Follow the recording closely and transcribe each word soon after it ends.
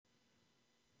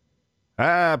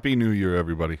Happy New Year,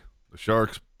 everybody. The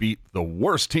Sharks beat the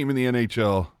worst team in the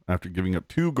NHL after giving up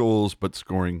 2 goals but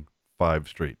scoring 5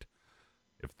 straight.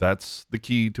 If that's the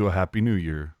key to a Happy New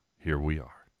Year, here we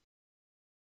are.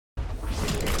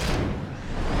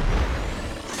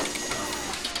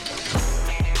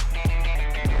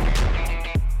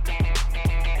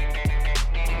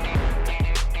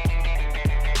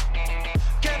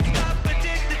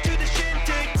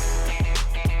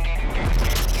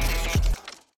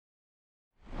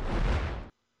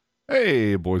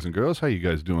 Hey, boys and girls, how you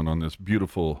guys doing on this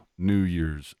beautiful New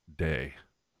Year's Day?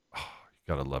 Oh,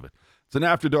 you gotta love it. It's an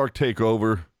After Dark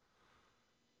takeover.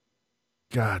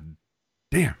 God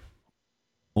damn.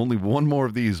 Only one more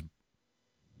of these.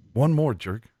 One more,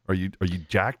 jerk. Are you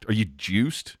jacked? Are you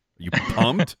juiced? Are you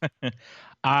pumped?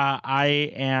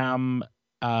 I am,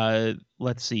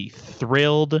 let's see,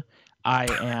 thrilled. I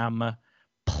am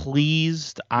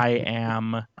pleased. I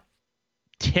am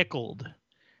tickled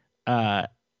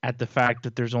at the fact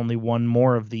that there's only one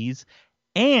more of these.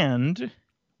 And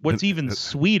what's even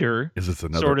sweeter is this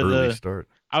another sort of early start?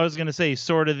 I was going to say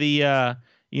sort of the,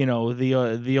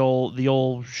 the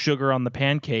old sugar on the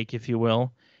pancake, if you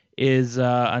will, is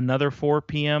another 4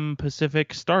 p.m.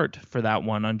 Pacific start for that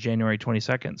one on January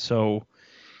 22nd. So,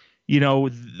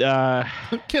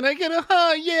 can I get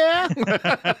a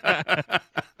yeah?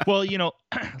 Well,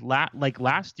 like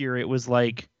last year, it was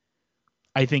like,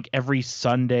 I think every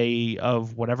Sunday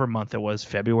of whatever month it was,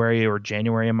 February or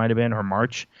January it might have been, or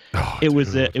March. It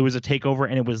was a takeover,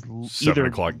 and it was 7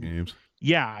 o'clock games.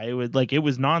 Yeah, it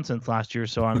was nonsense last year.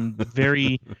 So I'm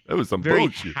very that was some very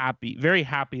bullshit. very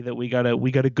happy that we got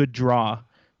a good draw,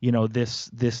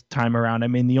 this time around. I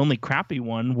mean, the only crappy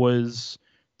one was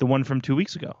the one from 2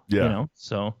 weeks ago. Yeah.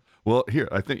 So well,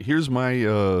 here's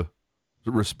my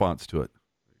response to it.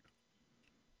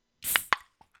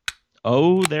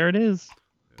 Oh, there it is.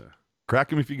 Yeah. Crack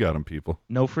them if you got them, people.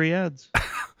 No free ads.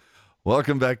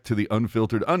 Welcome back to the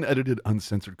unfiltered, unedited,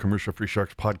 uncensored, commercial-free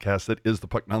Sharks podcast that is the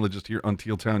Pucknologist here on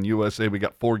Teal Town, USA. We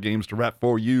got 4 games to wrap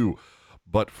for you.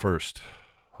 But first,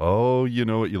 you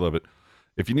know it, you love it.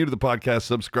 If you're new to the podcast,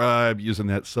 subscribe using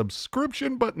that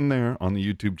subscription button there on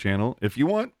the YouTube channel. If you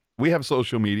want, we have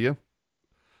social media.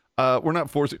 We're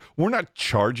not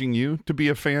charging you to be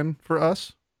a fan for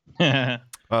us.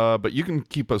 But you can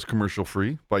keep us commercial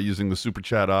free by using the super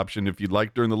chat option if you'd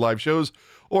like during the live shows,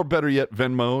 or better yet,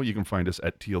 Venmo. You can find us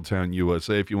at Teal Town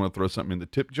USA if you want to throw something in the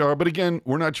tip jar. But again,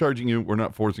 we're not charging you. We're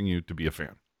not forcing you to be a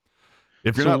fan.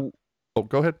 If you're not,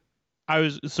 go ahead.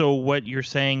 So what you're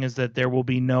saying is that there will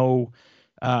be no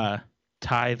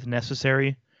tithe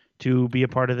necessary to be a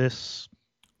part of this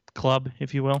club,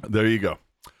 if you will. There you go.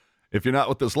 If you're not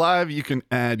with us live, you can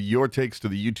add your takes to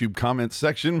the YouTube comments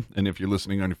section. And if you're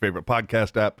listening on your favorite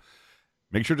podcast app,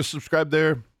 make sure to subscribe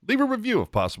there. Leave a review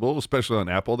if possible, especially on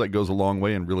Apple. That goes a long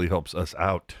way and really helps us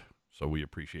out. So we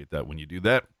appreciate that when you do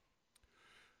that.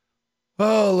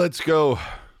 Oh, let's go.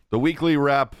 The weekly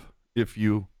wrap, if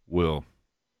you will.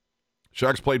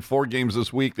 Sharks played 4 games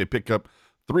this week. They pick up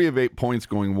 3 of 8 points,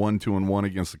 going 1-2-1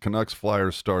 against the Canucks,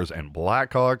 Flyers, Stars, and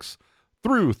Blackhawks.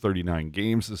 Through 39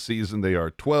 games this season, they are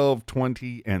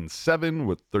 12-20-7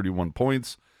 with 31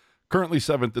 points. Currently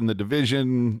 7th in the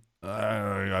division.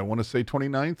 I want to say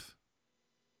 29th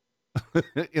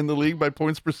in the league by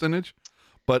points percentage.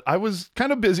 But I was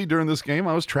kind of busy during this game.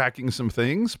 I was tracking some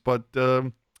things. But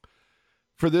for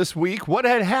this week, what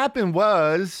had happened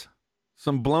was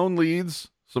some blown leads,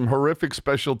 some horrific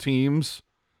special teams,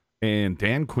 and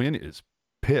Dan Quinn is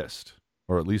pissed,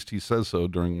 or at least he says so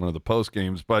during one of the post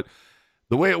games. But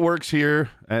the way it works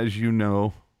here, as you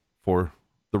know, for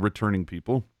the returning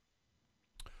people,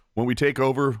 when we take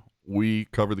over, we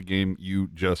cover the game you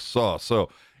just saw. So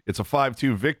it's a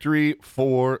 5-2 victory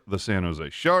for the San Jose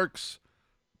Sharks.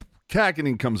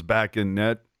 Kähkönen comes back in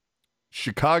net.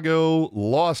 Chicago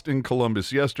lost in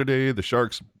Columbus yesterday. The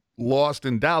Sharks lost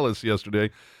in Dallas yesterday.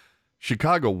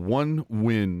 Chicago 1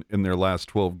 win in their last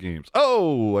 12 games.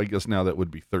 Oh, I guess now that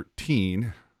would be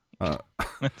 13.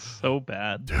 That's so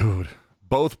bad. Dude.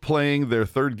 Both playing their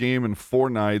 3rd game in 4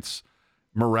 nights.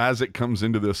 Mrazek comes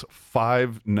into this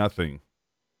 5-0.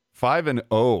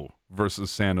 5-0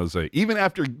 versus San Jose, even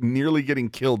after nearly getting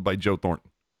killed by Joe Thornton.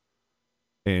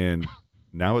 And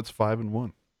now it's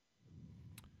 5-1.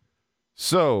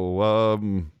 So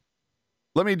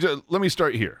let me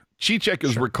start here. Cicek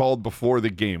is recalled before the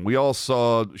game. We all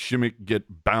saw Simek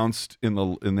get bounced in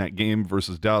that game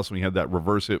versus Dallas when he had that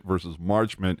reverse hit versus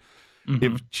Marchment. Mm-hmm.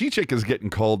 If Cicek is getting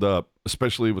called up,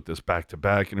 especially with this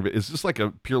back-to-back, is this like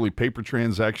a purely paper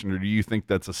transaction, or do you think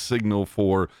that's a signal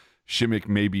for Simek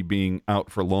maybe being out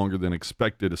for longer than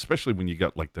expected, especially when you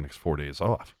got like the next 4 days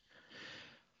off?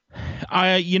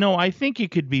 I think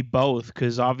it could be both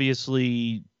because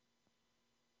obviously,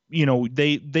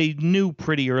 they knew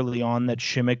pretty early on that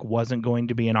Shimmick wasn't going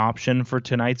to be an option for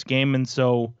tonight's game, and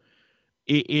so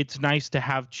it's nice to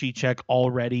have Cechek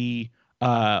already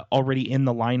in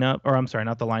the lineup, or I'm sorry,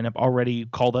 not the lineup, already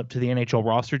called up to the NHL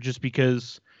roster, just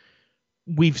because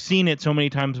we've seen it so many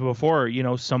times before.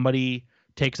 Somebody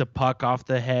takes a puck off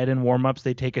the head in warmups,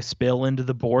 they take a spill into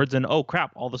the boards, and oh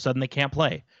crap, all of a sudden they can't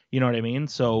play. You know what I mean?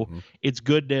 So Mhm. it's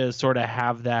good to sort of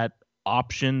have that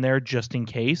option there just in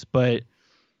case. But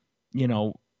you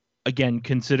know, again,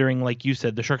 considering like you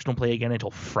said, the Sharks don't play again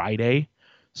until Friday.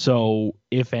 So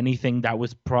if anything, that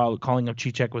was probably calling up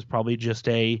Cechek was probably just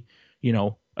a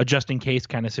just in case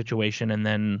kind of situation, and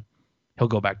then he'll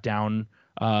go back down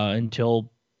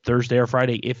until Thursday or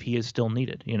Friday if he is still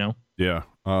needed. Yeah.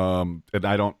 And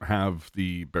I don't have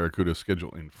the Barracuda schedule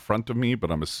in front of me,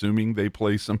 but I'm assuming they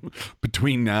play some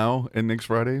between now and next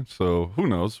Friday. So who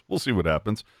knows? We'll see what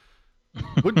happens.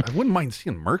 I wouldn't mind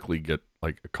seeing Merkley get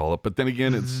like a call up, but then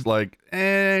again, it's like,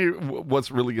 what's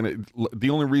really the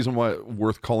only reason why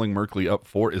worth calling Merkley up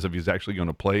for is if he's actually going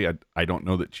to play. I don't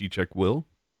know that Cechek will.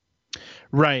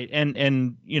 Right, and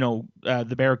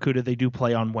the Barracuda, they do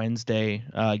play on Wednesday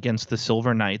against the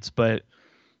Silver Knights, but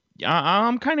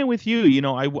I'm kind of with you.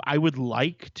 I would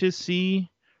like to see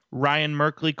Ryan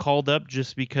Merkley called up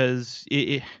just because,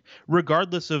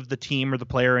 regardless of the team or the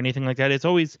player or anything like that, it's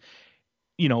always,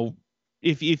 you know,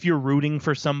 if you're rooting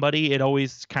for somebody, it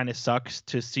always kind of sucks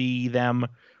to see them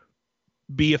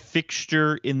be a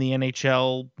fixture in the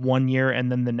NHL one year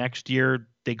and then the next year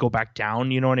they go back down.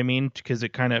 You know what I mean? Because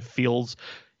it kind of feels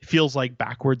like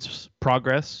backwards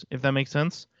progress, if that makes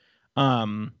sense.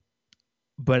 Um,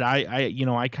 but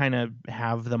I kind of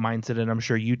have the mindset, and I'm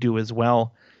sure you do as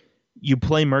well. You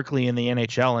play Merkley in the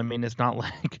NHL. I mean, it's not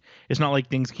like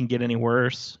things can get any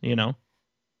worse. You don't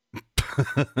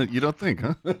think,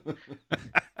 huh?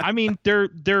 I mean, they're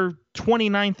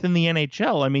 29th in the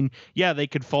NHL. I mean, yeah, they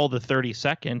could fall to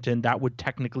 32nd, and that would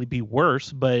technically be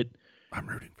worse. But I'm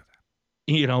rooting for that.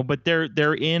 but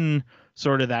they're in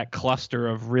sort of that cluster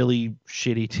of really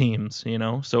shitty teams.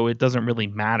 So it doesn't really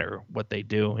matter what they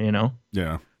do.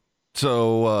 Yeah.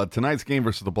 So tonight's game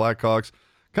versus the Blackhawks,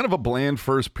 kind of a bland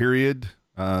first period.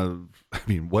 I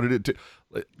mean, what did it do?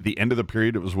 The end of the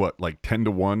period, it was what, like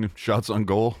 10-1 shots on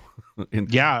goal?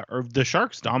 Yeah, or the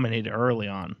Sharks dominated early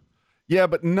on. Yeah,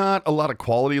 but not a lot of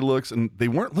quality looks, and they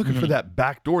weren't looking for Mhm. that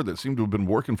back door that seemed to have been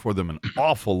working for them an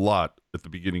awful lot at the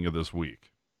beginning of this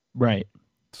week. Right.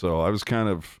 So I was kind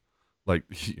of like,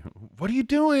 what are you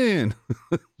doing?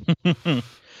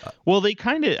 Well, they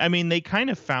kind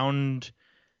of found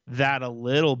that a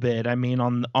little bit. I mean,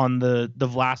 on the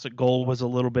Vlasic goal was a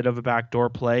little bit of a backdoor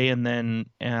play, and then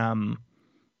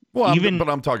Well, even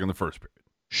I'm talking the first period.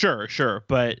 sure,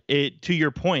 but to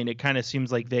your point, it kind of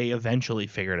seems like they eventually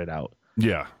figured it out.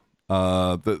 Yeah.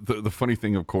 The funny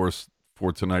thing, of course,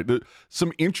 for tonight,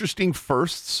 some interesting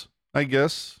firsts, I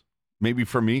guess, maybe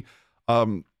for me.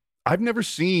 I've never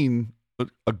seen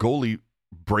a goalie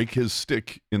break his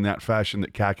stick in that fashion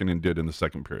that Kakinen did in the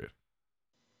second period.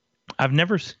 I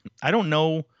don't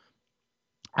know.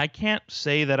 I can't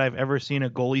say that I've ever seen a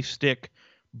goalie stick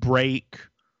break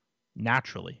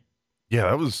naturally. Yeah,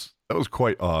 that was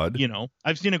quite odd.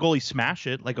 I've seen a goalie smash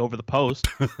it like over the post,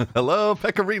 Hello,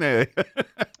 Pecorine.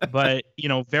 but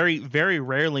very, very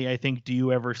rarely, I think, do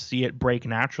you ever see it break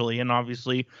naturally. And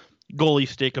obviously, goalie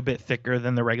stick a bit thicker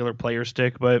than the regular player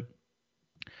stick, but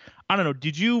I don't know.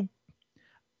 Did you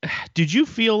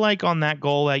feel like on that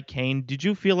goal at Kane? Did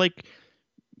you feel like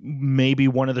maybe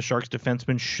one of the Sharks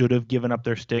defensemen should have given up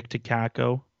their stick to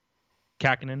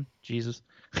Kakinen? Jesus.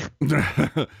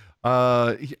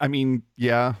 I mean,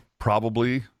 yeah,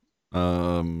 probably.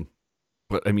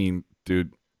 But I mean,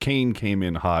 dude, Kane came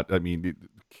in hot. I mean,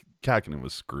 Kakinen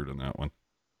was screwed on that one.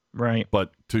 Right.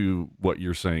 But to what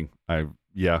you're saying,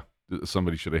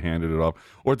 somebody should have handed it off,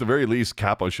 or at the very least,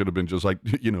 Kappa should have been just like,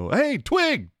 hey,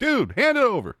 Twig, dude, hand it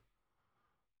over.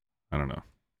 I don't know.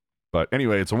 But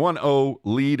anyway, it's a 1-0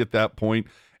 lead at that point,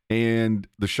 and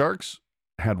the Sharks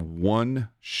had one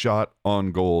shot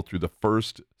on goal through the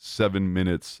first 7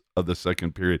 minutes of the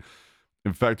second period.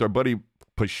 In fact, our buddy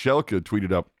Pashelka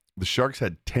tweeted up, the Sharks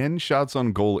had 10 shots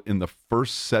on goal in the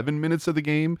first 7 minutes of the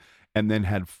game and then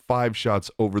had 5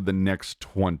 shots over the next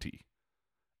 20.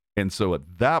 And so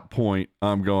at that point,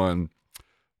 I'm going,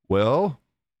 well,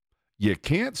 you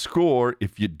can't score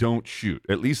if you don't shoot.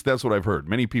 At least that's what I've heard.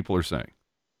 Many people are saying.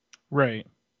 Right.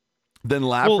 Then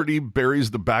Lafferty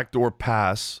buries the backdoor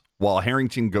pass while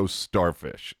Harrington goes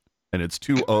starfish. And it's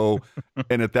 2-0.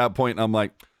 And at that point, I'm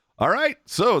like, all right,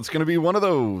 so it's going to be one of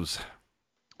those.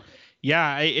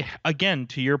 Yeah, again,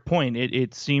 to your point,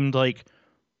 it seemed like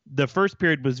the first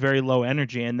period was very low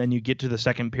energy, and then you get to the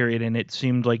second period, and it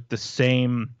seemed like the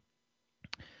same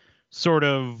sort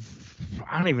of,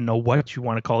 I don't even know what you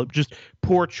want to call it, just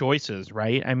poor choices,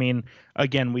 right? I mean,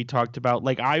 again, we talked about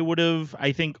like I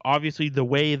think obviously the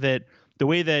way that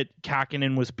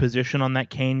Kakinen was positioned on that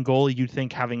Kane goal, you'd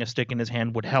think having a stick in his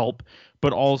hand would help,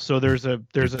 but also there's a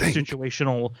You'd think.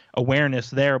 situational awareness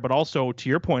there, but also to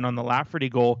your point on the Lafferty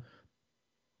goal,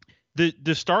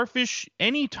 the Starfish,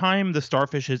 anytime the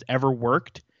Starfish has ever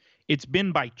worked, it's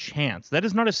been by chance. That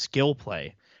is not a skill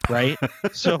play, right?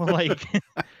 So like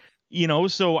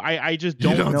so I just You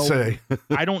don't don't know. say.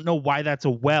 I don't know why that's a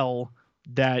well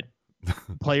that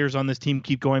players on this team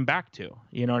keep going back to.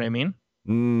 You know what I mean?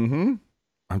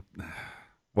 Mm-hmm.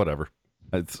 Whatever.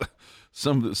 It's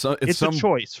It's a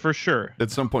choice for sure.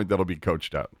 At some point that'll be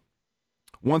coached out.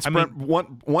 Once I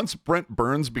once Brent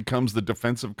Burns becomes the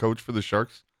defensive coach for the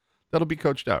Sharks, that'll be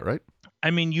coached out, right?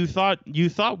 I mean, you thought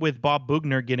with Bob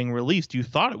Bugner getting released, you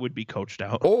thought it would be coached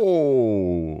out.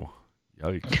 Oh,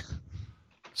 yikes.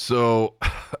 So,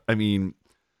 I mean,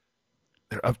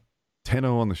 they're up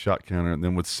 10-0 on the shot counter, and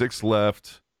then with 6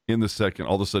 left in the second,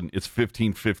 all of a sudden it's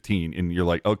 15-15, and you're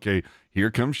like, okay,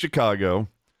 here comes Chicago.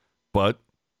 But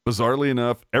bizarrely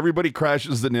enough, everybody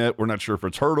crashes the net. We're not sure if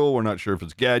it's Hurdle. We're not sure if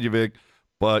it's Gadjevich,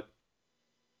 but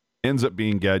ends up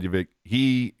being Gadjevich.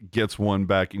 He gets one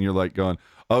back, and you're like going,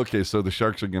 okay, so the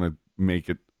Sharks are going to make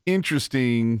it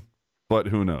interesting, but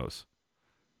who knows?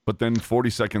 But then 40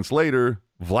 seconds later,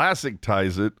 Vlasic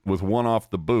ties it with one off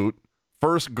the boot.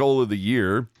 First goal of the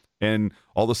year, and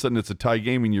all of a sudden it's a tie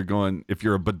game, and you're going, if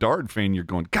you're a Bedard fan, you're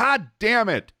going, God damn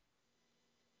it.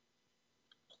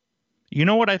 You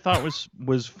know what I thought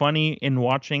was funny in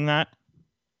watching that?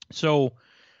 So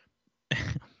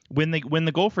when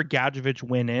the goal for Gadjevich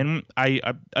went in, I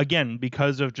again,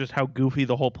 because of just how goofy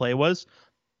the whole play was,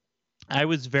 I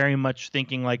was very much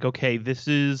thinking like, okay, this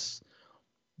is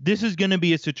going to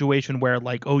be a situation where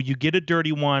like, oh, you get a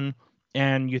dirty one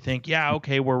and you think, yeah,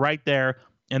 okay, we're right there,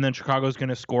 and then Chicago's going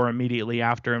to score immediately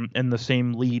after, and the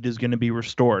same lead is going to be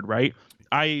restored, right?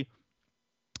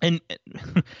 And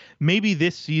maybe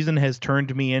this season has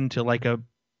turned me into like a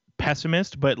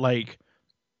pessimist, but like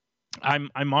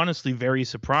I'm honestly very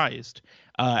surprised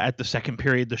at the second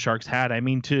period the Sharks had. I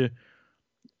mean, to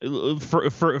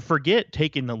forget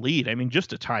taking the lead. I mean,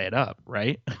 just to tie it up,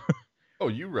 right? Oh,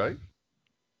 you right.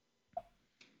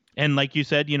 And like you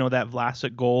said, that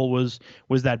Vlasic goal was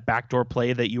that backdoor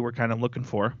play that you were kind of looking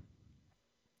for.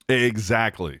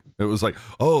 Exactly. It was like,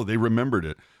 oh, they remembered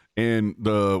it. And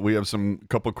we have some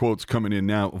couple quotes coming in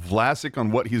now. Vlasic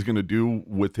on what he's going to do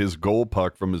with his goal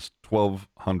puck from his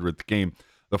 1200th game.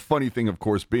 The funny thing, of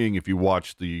course, being if you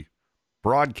watch the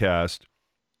broadcast,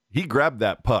 he grabbed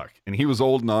that puck and he was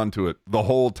holding on to it the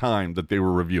whole time that they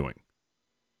were reviewing.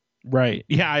 Right.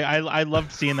 Yeah, I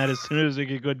loved seeing that. As soon as he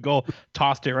get a good goal,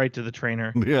 tossed it right to the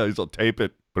trainer. Yeah, he's like, tape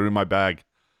it, put it in my bag.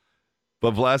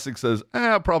 But Vlasic says,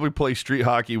 I'll probably play street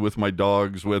hockey with my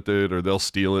dogs with it, or they'll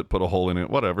steal it, put a hole in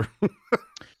it, whatever.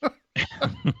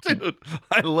 Dude,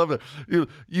 I love it.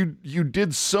 You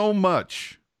did so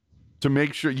much to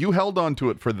make sure you held on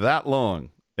to it for that long,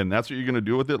 and that's what you're going to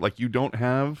do with it? Like you don't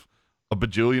have a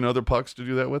bajillion other pucks to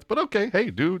do that with? But okay,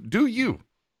 hey, do you.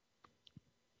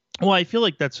 Well, I feel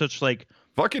like that's such like...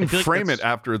 Fucking frame it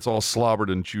after it's all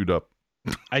slobbered and chewed up.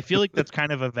 I feel like that's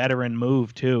kind of a veteran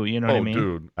move too. You know what I mean? Oh,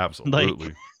 dude,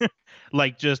 absolutely.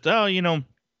 Like just,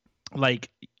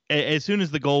 like as soon as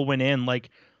the goal went in,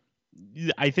 like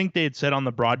I think they had said on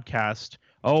the broadcast,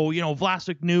 oh,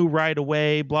 Vlasic knew right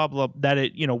away, blah, blah, that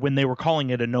it, when they were calling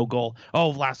it a no goal,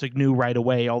 oh, Vlasic knew right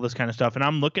away, all this kind of stuff. And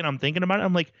I'm thinking about it.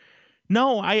 I'm like,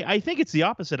 no, I think it's the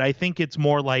opposite. I think it's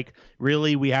more like,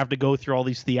 really, we have to go through all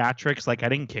these theatrics. Like, I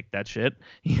didn't kick that shit.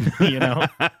 You know?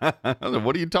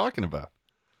 What are you talking about?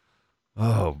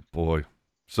 Oh, boy.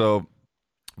 So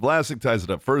Vlasic ties it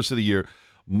up. First of the year.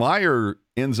 Meyer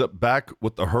ends up back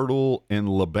with the Hurdle and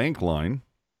LeBanc line.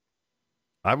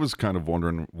 I was kind of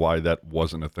wondering why that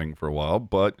wasn't a thing for a while,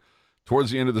 but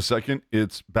towards the end of the second,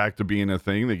 it's back to being a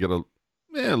thing. They get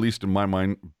at least in my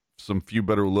mind, some few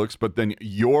better looks, but then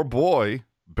your boy,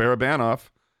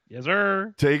 Barabanov, yes,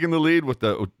 sir, taking the lead with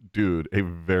a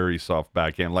very soft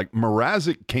backhand. Like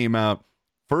Mrazek came out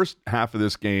first half of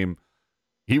this game,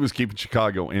 he was keeping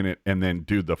Chicago in it, and then,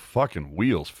 dude, the fucking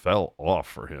wheels fell off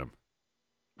for him.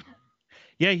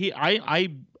 Yeah,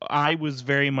 I was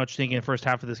very much thinking the first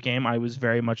half of this game, I was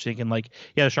very much thinking like,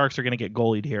 yeah, the Sharks are going to get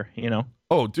goalied here,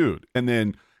 Oh, dude. And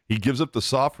then he gives up the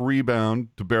soft rebound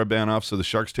to Barabanov, so the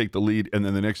Sharks take the lead, and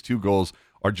then the next 2 goals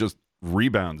are just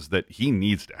rebounds that he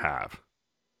needs to have.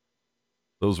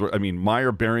 Those were, I mean,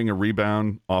 Meyer bearing a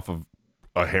rebound off of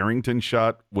a Harrington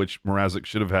shot, which Mrazek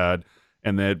should have had,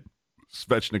 and then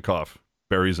Svechnikov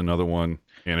buries another one,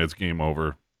 and it's game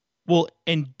over. Well,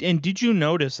 and did you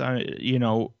notice,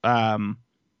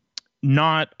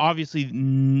 not obviously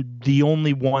the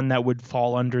only one that would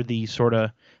fall under the sort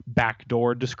of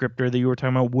backdoor descriptor that you were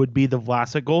talking about would be the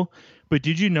Vlasic goal. But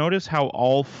did you notice how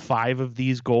all 5 of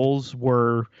these goals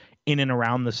were in and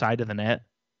around the side of the net?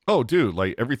 Oh, dude,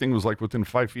 like everything was like within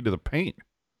 5 feet of the paint.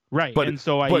 Right. But, and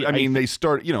so I mean, they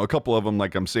start, a couple of them,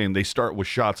 like I'm saying, they start with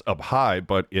shots up high,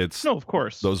 but it's no, of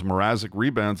course, those Mrazek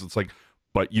rebounds. It's like,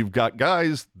 but you've got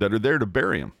guys that are there to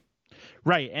bury him.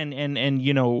 Right. And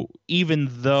even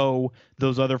though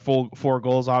those other 4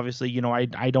 goals, obviously,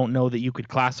 I don't know that you could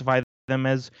classify them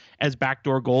as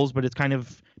backdoor goals, but it's kind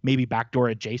of maybe backdoor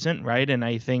adjacent, right? And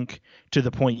I think to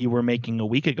the point you were making a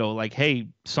week ago, like, hey,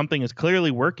 something is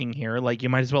clearly working here. Like, you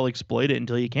might as well exploit it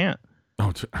until you can't.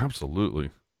 Oh, absolutely.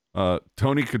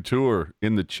 Tony Couture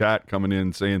in the chat coming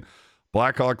in saying,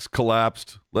 Blackhawks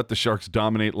collapsed. Let the Sharks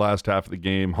dominate last half of the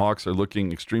game. Hawks are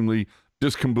looking extremely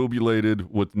discombobulated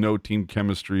with no team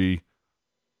chemistry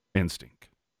and stink.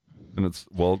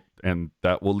 And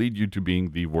that will lead you to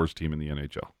being the worst team in the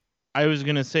NHL. I was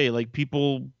going to say, like,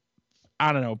 people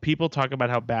talk about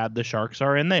how bad the Sharks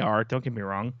are, and they are, don't get me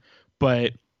wrong,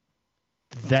 but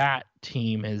that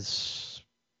team is,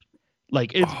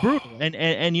 like, it's brutal. And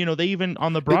they even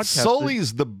on the broadcast. It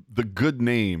sullies the good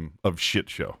name of shit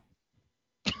show.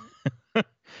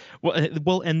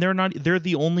 Well, and they're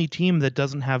the only team that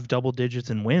doesn't have double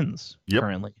digits in wins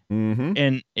currently. Mm-hmm.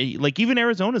 And like, even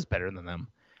Arizona's better than them.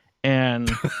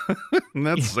 And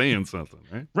that's saying something,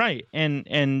 right? Right. And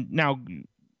now,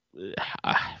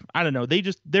 I don't know.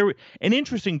 An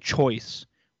interesting choice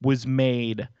was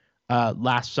made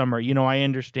last summer. I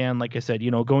understand, like I said,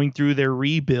 going through their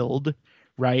rebuild,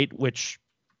 right? Which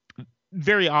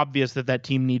very obvious that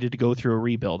team needed to go through a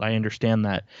rebuild. I understand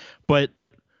that. But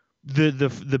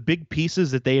the big pieces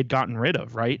that they had gotten rid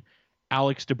of, right?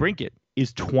 Alex DeBrincat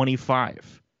is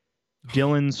 25.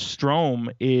 Dylan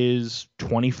Strome is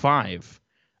 25.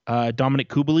 Dominic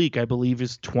Kubalik, I believe,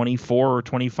 is 24 or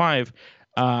 25.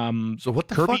 So what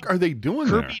the fuck are they doing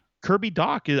there? Kirby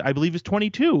Dach, I believe, is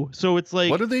 22. So it's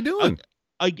like, what are they doing?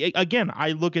 Again,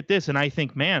 I look at this and I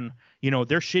think, man,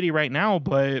 they're shitty right now,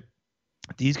 but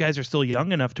these guys are still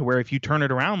young enough to where if you turn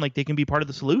it around, like, they can be part of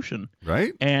the solution.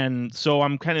 Right. And so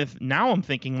I'm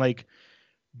thinking, like,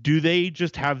 do they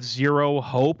just have zero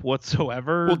hope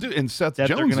whatsoever? Well, dude, and Seth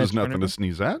Jones is nothing to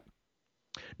sneeze at.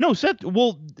 No, Seth.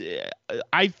 Well,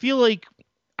 I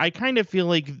kind of feel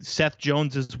like Seth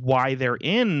Jones is why they're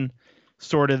in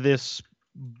sort of this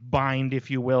bind,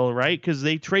 if you will, right? Because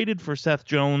they traded for Seth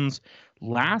Jones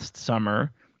last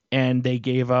summer, and they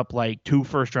gave up like 2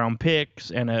 first-round picks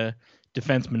and a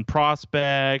defenseman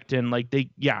prospect, and like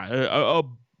a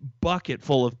bucket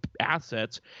full of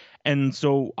assets. And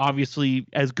so obviously,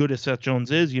 as good as Seth Jones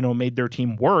is, made their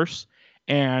team worse.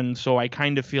 And so I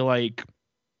kind of feel like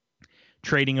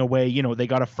trading away, they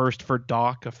got a first for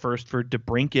Dach, a first for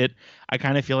DeBrincat. I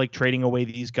kind of feel like trading away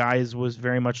these guys was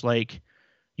very much like,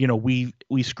 we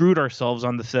screwed ourselves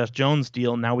on the Seth Jones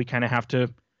deal. Now we kind of have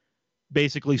to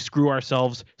basically screw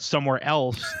ourselves somewhere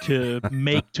else to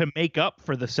make up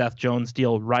for the Seth Jones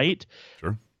deal, right?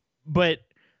 Sure. But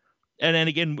and then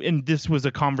again, and this was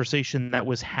a conversation that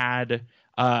was had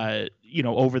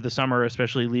over the summer,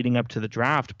 especially leading up to the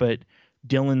draft. But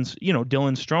Dylan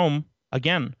Strome,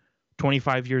 again,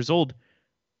 25 years old,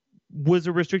 was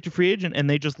a restricted free agent, and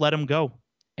they just let him go.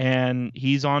 And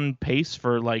he's on pace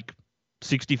for like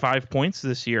 65 points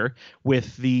this year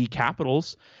with the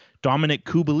Capitals. Dominic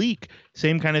Kubalik,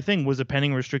 same kind of thing, was a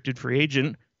pending restricted free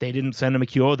agent. They didn't send him a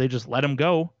QO. They just let him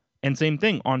go. And same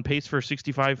thing, on pace for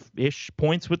 65-ish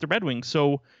points with the Red Wings.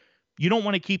 So you don't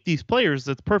want to keep these players.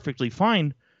 That's perfectly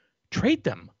fine. Trade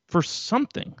them for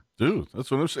something. Dude,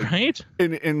 that's what I'm saying. Right?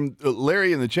 And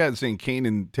Larry in the chat saying Kane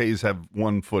and Taves have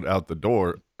 1 foot out the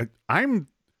door. I'm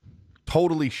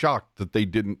totally shocked that they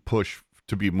didn't push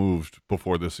to be moved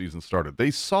before the season started. They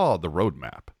saw the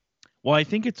roadmap. Well, I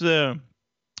think it's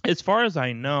as far as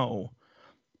I know,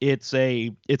 it's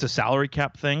a salary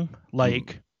cap thing.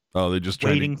 Like, they're just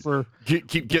waiting for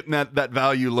keep getting that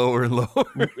value lower and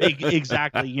lower.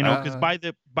 Exactly, because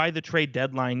by the trade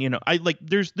deadline, I like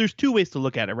there's 2 ways to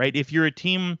look at it, right? If you're a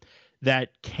team that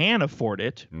can afford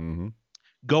it,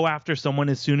 go after someone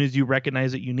as soon as you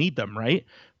recognize that you need them, right?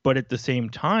 But at the same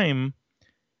time,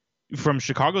 from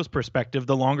Chicago's perspective,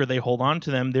 the longer they hold on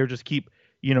to them, they're just keep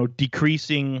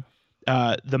decreasing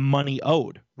the money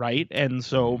owed, right? And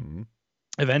so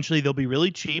eventually they'll be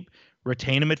really cheap,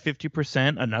 retain them at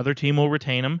 50%. Another team will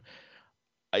retain them.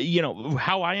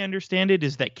 how I understand it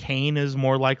is that Kane is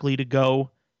more likely to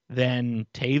go than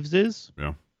Taves is.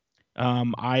 Yeah.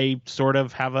 I sort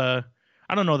of have I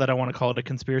don't know that I want to call it a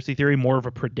conspiracy theory, more of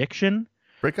a prediction,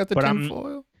 Break out the but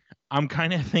tinfoil. I'm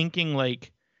kind of thinking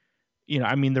like,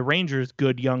 I mean, the Rangers,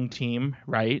 good young team,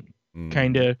 right?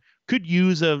 Kind of could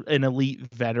use an elite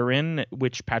veteran,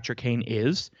 which Patrick Kane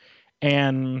is.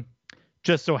 And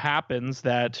just so happens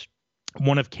that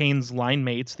one of Kane's line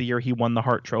mates, the year he won the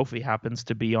Hart Trophy, happens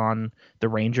to be on the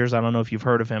Rangers. I don't know if you've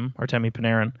heard of him, Artemi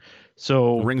Panarin.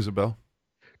 So Rings a bell.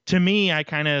 to me, I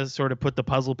kind of sort of put the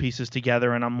puzzle pieces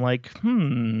together, and I'm like,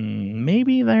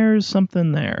 maybe there's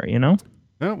something there, Yeah,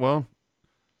 well,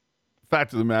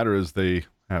 fact of the matter is they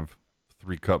have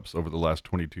 3 cups over the last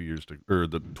 22 years or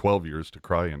the 12 years to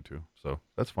cry into. So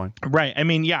that's fine. Right. I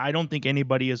mean, yeah, I don't think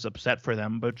anybody is upset for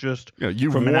them, but just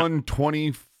You've won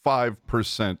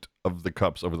 25% of the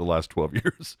cups over the last 12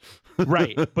 years.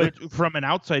 Right. But from an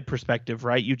outside perspective,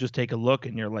 right, you just take a look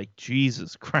and you're like,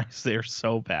 Jesus Christ, they're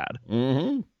so bad.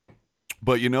 Mm-hmm.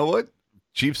 But you know what?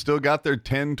 Chiefs still got their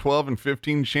 10, 12, and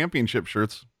 15 championship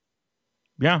shirts.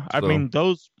 Yeah. I mean,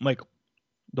 those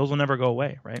will never go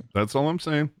away, right? That's all I'm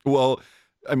saying. Well,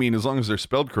 I mean, as long as they're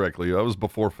spelled correctly. That was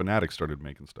before Fanatics started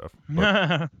making stuff.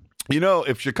 But,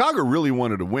 if Chicago really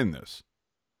wanted to win this,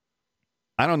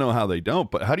 I don't know how they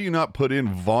don't, but how do you not put in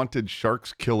vaunted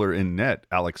Sharks killer in net,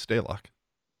 Alex Stalock?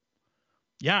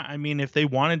 Yeah, I mean, if they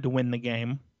wanted to win the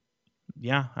game,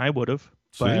 yeah, I would have.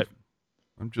 But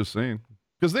I'm just saying.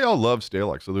 Because they all love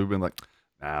Stalock, so they've been like,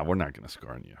 nah, we're not going to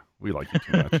score on you. We like you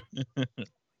too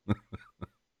much.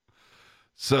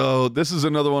 So this is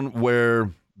another one where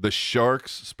the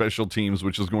Sharks special teams,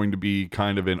 which is going to be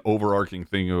kind of an overarching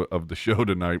thing of the show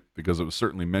tonight, because it was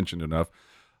certainly mentioned enough.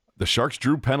 The Sharks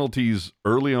drew penalties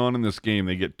early on in this game.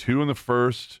 They get 2 in the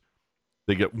first.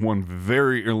 They get 1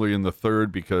 very early in the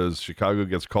third because Chicago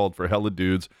gets called for hella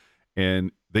dudes.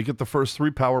 And they get the first 3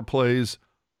 power plays,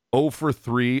 0 for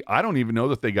 3. I don't even know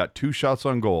that they got 2 shots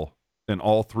on goal in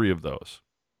all 3 of those.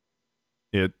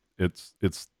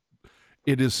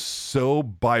 It is so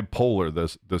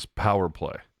bipolar, this power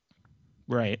play.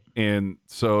 Right. And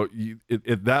so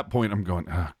at that point, I'm going,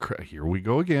 here we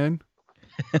go again.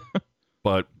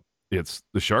 But it's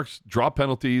the Sharks draw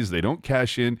penalties. They don't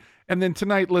cash in. And then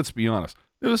tonight, let's be honest,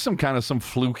 there was some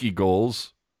fluky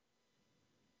goals.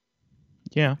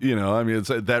 Yeah. I mean, it's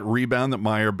that rebound that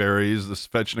Meyer buries, the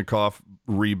Svechnikov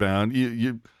rebound.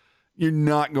 You're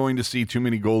not going to see too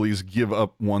many goalies give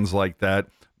up ones like that.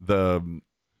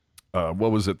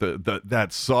 What was it? That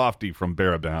softie from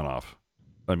Barabanov.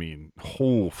 I mean,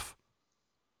 oof.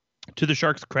 To the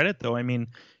Sharks' credit, though, I mean,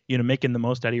 making the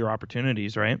most out of your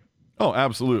opportunities, right? Oh,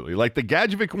 absolutely. Like the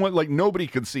Gadjevich one, like nobody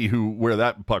could see where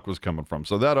that puck was coming from.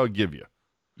 So that I'll give you.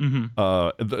 Mm-hmm.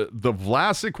 The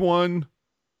Vlasic one,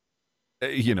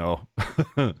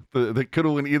 that could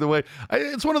have went either way.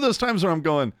 It's one of those times where I'm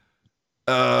going,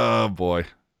 oh boy,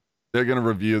 they're going to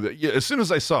review that. Yeah, as soon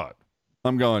as I saw it,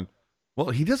 I'm going, well,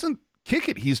 he doesn't kick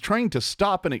it. He's trying to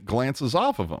stop and it glances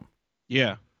off of him.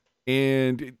 Yeah.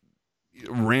 And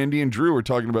Randy and Drew were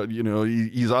talking about,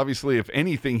 he's obviously, if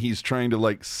anything, he's trying to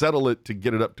like settle it to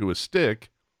get it up to a stick.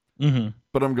 Mm-hmm.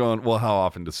 But I'm going, well, how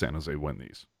often does San Jose win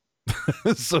these?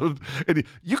 So and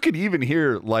you could even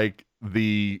hear like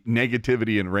the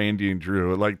negativity in Randy and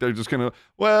Drew. Like they're just going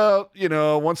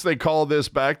to, once they call this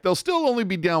back, they'll still only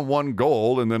be down 1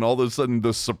 goal. And then all of a sudden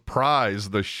the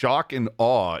surprise, the shock and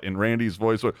awe in Randy's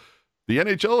voice. The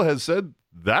NHL has said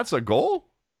that's a goal.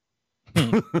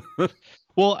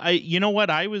 Well, you know what?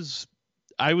 I was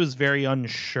very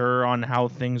unsure on how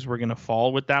things were going to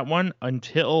fall with that one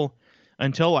until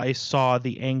I saw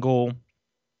the angle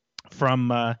from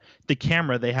the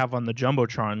camera they have on the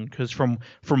Jumbotron, because from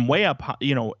way up,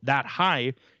 that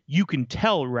high, you can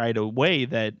tell right away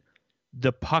that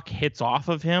the puck hits off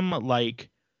of him, like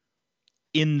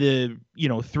in the,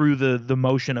 through the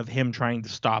motion of him trying to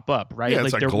stop up, right? Yeah,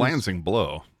 it's like a glancing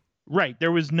blow. Right.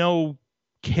 There was no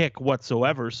kick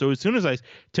whatsoever. So as soon as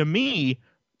to me,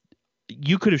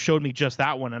 you could have showed me just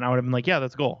that one and I would have been like, yeah,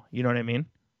 that's a goal. You know what I mean?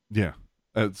 Yeah.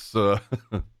 It's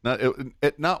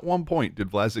not one point did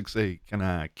Vlasic say, "Can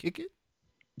I kick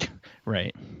it?"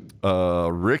 Right.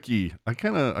 Ricky, I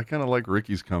kind of like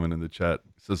Ricky's comment in the chat.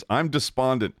 He says, "I'm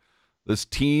despondent. This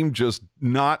team just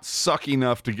not suck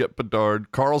enough to get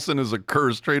Bedard. Carlson is a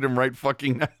curse. Trade him right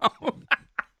fucking now."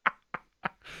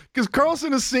 Because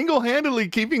Carlson is single-handedly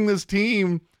keeping this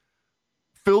team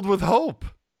filled with hope.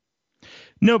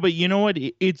 No, but you know what?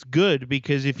 It's good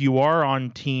because if you are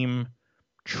on team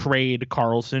trade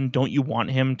Carlson, don't you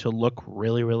want him to look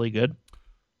really, really good?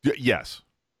 Yes.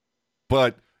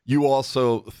 But you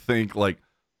also think like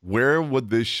where would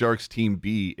this Sharks team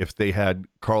be if they had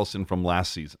Carlson from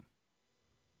last season?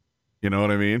 You know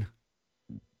what I mean?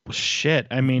 Shit.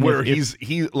 I mean, Where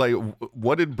he like,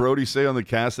 what did Brody say on the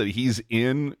cast, that he's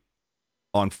in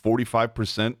on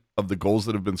 45% of the goals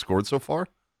that have been scored so far?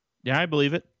 Yeah, I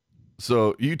believe it.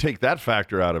 So you take that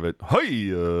factor out of it.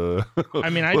 Hey, I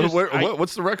mean,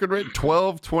 what's the record rate?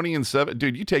 12, 20, and 7.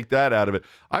 Dude, you take that out of it.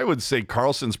 I would say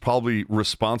Carlson's probably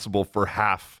responsible for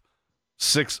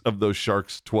 6 of those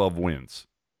Sharks' 12 wins.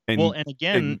 And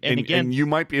again, you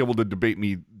might be able to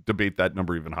debate that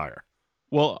number even higher.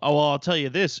 Well, I'll tell you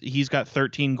this: he's got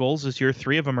 13 goals this year.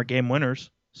 3 of them are game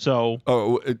winners. So,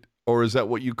 or is that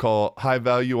what you call high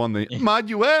value on the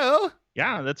Maduel?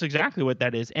 Yeah, that's exactly what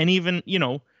that is. And even,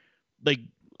 like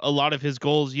a lot of his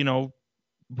goals,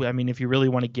 I mean, if you really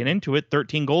want to get into it,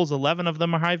 13 goals, 11 of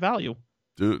them are high value.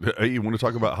 Dude, hey, you want to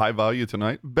talk about high value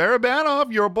tonight?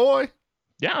 Barabanov, you're a boy.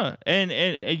 Yeah,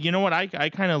 and you know what? I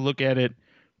kind of look at it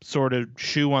sort of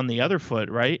shoe on the other foot,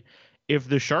 right? If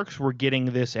the Sharks were getting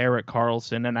this Erik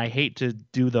Karlsson, and I hate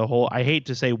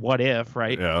to say what if,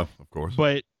 right? Yeah, of course.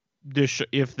 But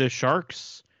if the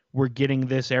Sharks were getting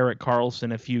this Erik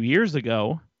Karlsson a few years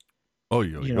ago, so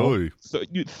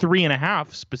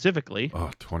 3.5 specifically.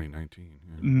 Oh, 2019.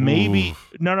 Yeah. Maybe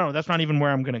no, that's not even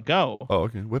where I'm gonna go. Oh,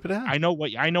 okay, whip it out. I know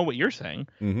what you're saying,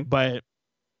 but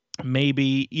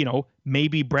maybe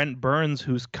Brent Burns,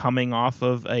 who's coming off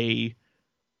of a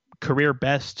career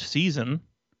best season,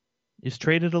 is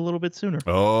traded a little bit sooner.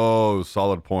 Oh,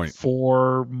 solid point.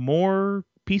 For more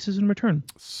pieces in return.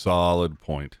 Solid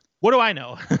point. What do I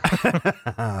know?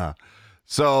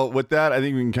 So with that, I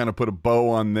think we can kind of put a bow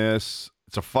on this.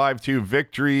 It's a 5-2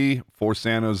 victory for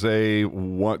San Jose.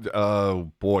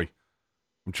 Boy,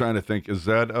 I'm trying to think. Is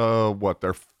that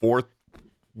their 4th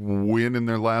win in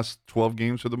their last 12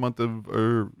 games for the month of,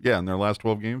 in their last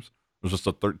 12 games? It was just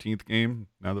a 13th game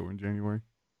now that we're in January.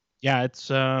 Yeah, it's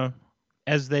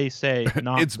as they say,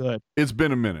 not good. It's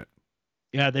been a minute.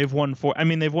 Yeah, they've won 4. I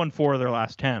mean, they've won 4 of their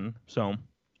last 10. So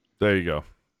there you go.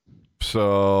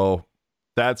 So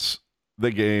that's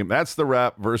the game. That's the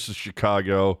wrap versus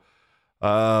Chicago.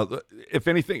 If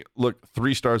anything, look,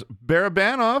 3 stars.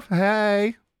 Barabanov,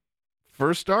 hey,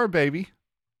 first star, baby.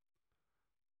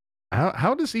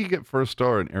 How does he get first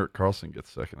star and Erik Karlsson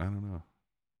gets second? I don't know.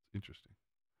 Interesting.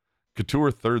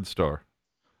 Couture 3rd star.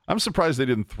 I'm surprised they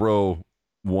didn't throw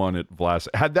one at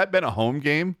Vlasic. Had that been a home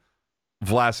game,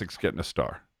 Vlasic's getting a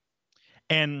star.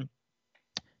 And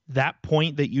that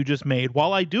point that you just made,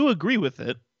 while I do agree with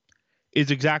it,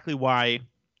 is exactly why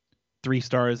 3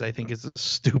 stars, I think, is the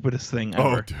stupidest thing ever.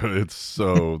 Oh, dude, it's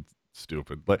so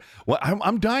stupid. Like, well,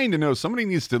 I'm dying to know. Somebody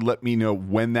needs to let me know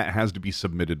when that has to be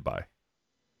submitted by.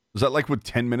 Is that like with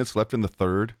 10 minutes left in the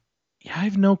third? Yeah, I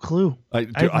have no clue. I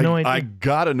have no idea. I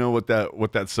gotta know what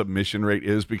that submission rate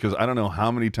is, because I don't know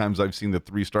how many times I've seen the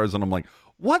 3 stars and I'm like,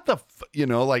 what the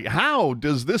how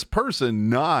does this person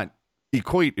not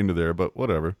equate into there? But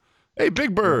whatever. Hey,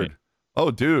 Big Bird. Right.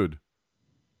 Oh, dude.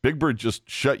 Big Bird just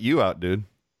shut you out, dude.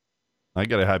 I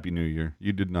got a Happy New Year.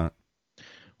 You did not.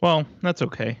 Well, that's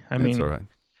okay. I mean, all right.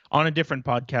 On a different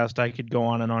podcast, I could go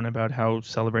on and on about how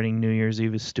celebrating New Year's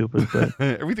Eve is stupid, but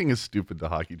everything is stupid to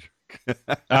Hockey Jerk.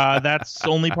 That's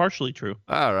only partially true.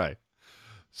 All right.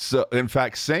 So, in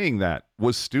fact, saying that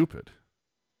was stupid.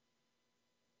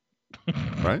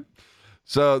 Right?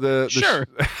 So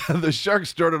the Sharks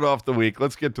started off the week.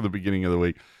 Let's get to the beginning of the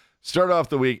week. Start off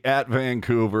the week at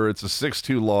Vancouver. It's a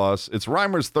 6-2 loss. It's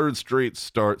Reimer's 3rd straight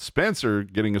start. Spencer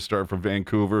getting a start for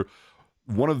Vancouver.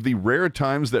 One of the rare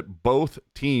times that both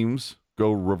teams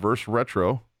go reverse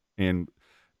retro. And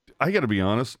I got to be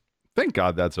honest, thank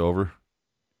God that's over.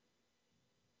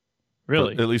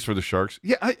 Really? At least for the Sharks.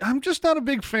 Yeah, I'm just not a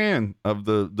big fan of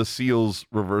the Seals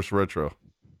reverse retro.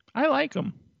 I like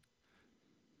them.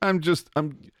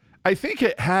 I think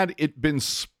had it been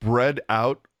spread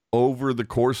out over the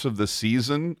course of the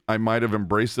season, I might have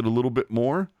embraced it a little bit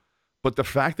more. But the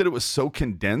fact that it was so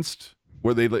condensed,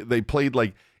 where they played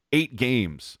like 8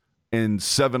 games and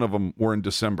 7 of them were in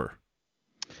December.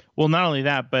 Well, not only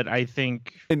that, but I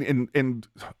think and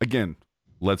again,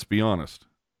 let's be honest,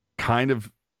 kind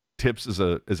of tips as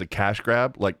a cash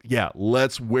grab. Like, yeah,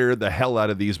 let's wear the hell out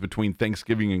of these between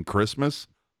Thanksgiving and Christmas.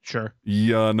 Sure.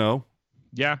 Yeah, no.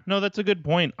 Yeah, no, that's a good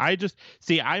point. I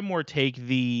more take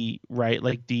the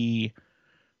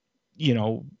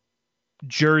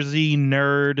jersey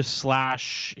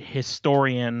nerd /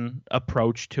 historian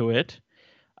approach to it.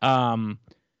 And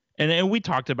we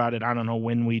talked about it. I don't know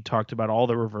when we talked about all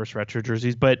the reverse retro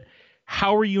jerseys, but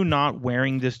how are you not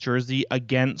wearing this jersey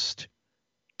against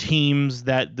teams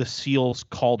that the Seals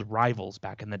called rivals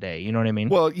back in the day. You know what I mean?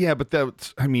 Well, yeah, but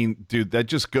dude, that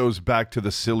just goes back to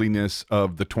the silliness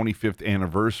of the 25th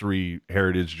anniversary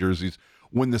Heritage jerseys.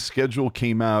 When the schedule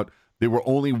came out, they were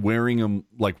only wearing them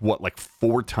like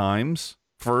 4 times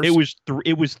first? It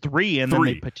was 3, and then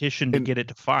they 3. petitioned to get it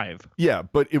to 5. Yeah,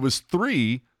 but it was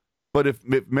 3. But if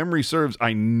memory serves,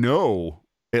 I know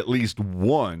at least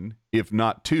 1, if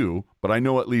not 2, but I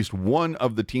know at least 1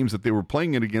 of the teams that they were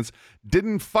playing it against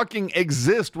didn't fucking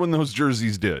exist when those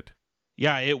jerseys did.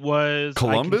 Yeah, it was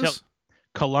Columbus?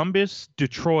 Columbus,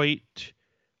 Detroit.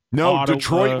 No, Ottawa.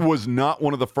 Detroit was not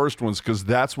one of the first ones because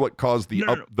that's what caused the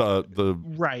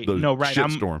right. the No, right.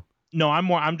 shitstorm. I'm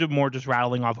more just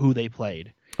rattling off who they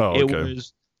played. Oh, okay.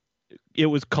 It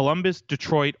was Columbus,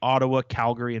 Detroit, Ottawa,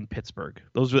 Calgary, and Pittsburgh.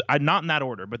 Those were not in that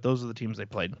order, but those are the teams they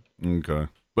played. Okay.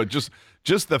 But just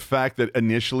the fact that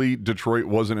initially Detroit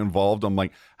wasn't involved, I'm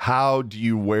like, how do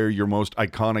you wear your most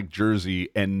iconic jersey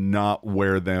and not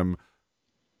wear them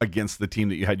against the team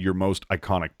that you had your most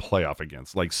iconic playoff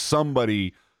against? Like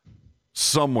somebody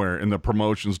somewhere in the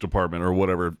promotions department or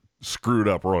whatever screwed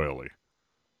up royally.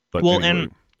 But well, anyway,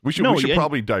 and we should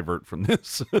probably divert from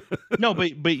this. No,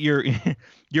 but you're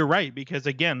right, because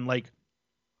again, like,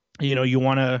 you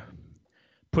want to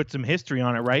put some history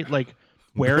on it, right? Like,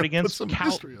 wear it against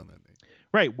history on that name.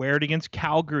 Right, wear it against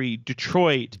Calgary,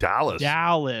 Detroit, Dallas,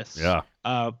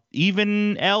 yeah,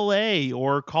 even L.A.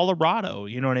 or Colorado.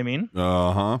 You know what I mean?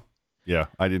 Yeah,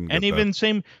 I didn't. Get and even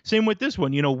same with this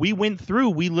one. We went through.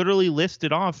 We literally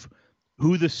listed off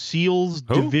who the Seals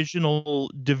divisional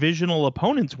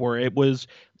opponents were. It was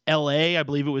L.A., I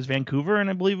believe it was Vancouver, and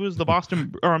I believe it was the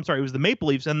it was the Maple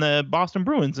Leafs and the Boston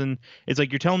Bruins. And it's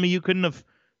like, you're telling me you couldn't have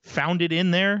found it in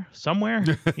there somewhere?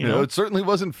 It certainly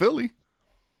wasn't Philly.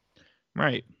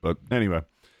 Right. But anyway,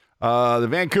 the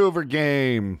Vancouver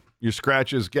game, your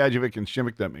scratches, Gadjevich and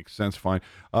Šimik, that makes sense, fine.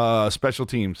 Special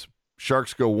teams,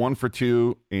 Sharks go 1 for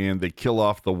 2, and they kill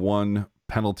off the 1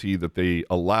 penalty that they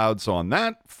allowed. So on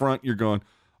that front, you're going,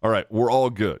 all right, we're all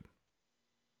good.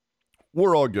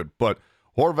 We're all good. But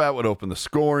Horvat would open the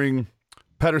scoring.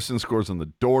 Pettersson scores on the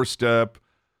doorstep.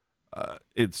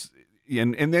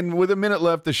 And then with a minute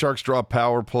left, the Sharks draw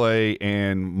power play,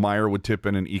 and Meyer would tip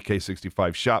in an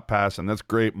EK65 shot pass, and that's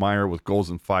great. Meyer with goals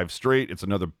in 5 straight. It's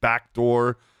another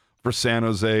backdoor for San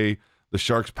Jose. The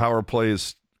Sharks power play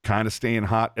is kind of staying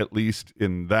hot, at least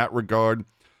in that regard.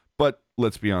 But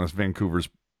let's be honest, Vancouver's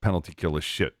penalty kill is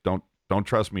shit. Don't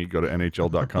trust me. Go to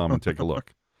NHL.com and take a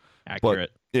look.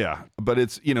 Accurate. But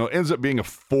it's, ends up being a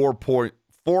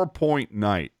 4-point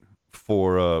night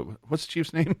for what's the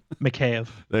Chief's name? Mikheyev.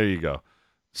 There you go.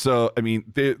 So, I mean,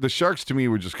 the Sharks to me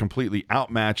were just completely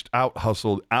outmatched,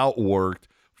 out-hustled, outworked.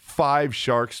 5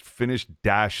 Sharks finished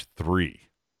 -3.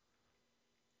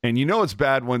 And it's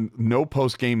bad when no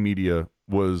post-game media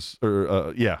was,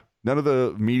 none of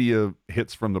the media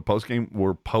hits from the post-game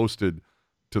were posted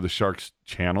to the Sharks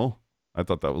channel. I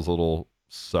thought that was a little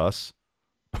sus.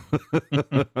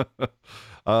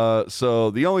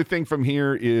 So the only thing from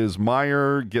here is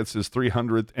Meyer gets his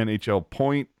 300th NHL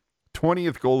point,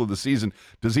 20th goal of the season.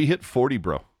 Does he hit 40,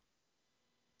 bro?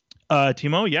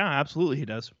 Timo, yeah, absolutely he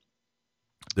does.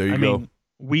 There you go.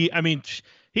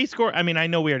 He scored. I mean, I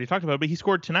know we already talked about it, but he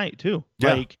scored tonight too.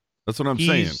 Yeah, like, that's what I'm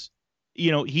saying.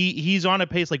 He's on a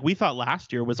pace like we thought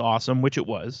last year was awesome, which it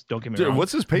was. Don't get me wrong.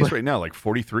 What's his pace right now? Like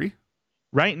 43?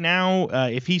 Right now,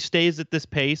 if he stays at this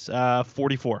pace,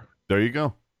 44. There you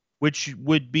go. Which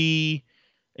would be,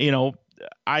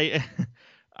 I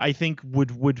think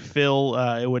would fill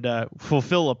it would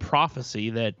fulfill a prophecy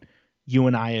that you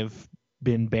and I have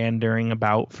been bandering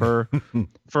about for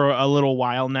a little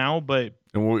while now, but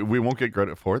we won't get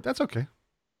credit for it. That's okay.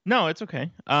 No, it's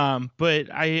okay.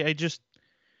 But I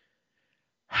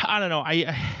don't know.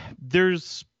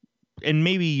 There's, and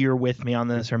maybe you're with me on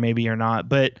this or maybe you're not,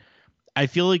 but I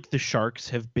feel like the Sharks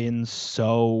have been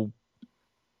so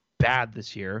bad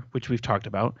this year, which we've talked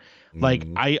about. Like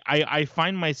I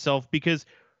find myself, because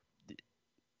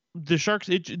the Sharks,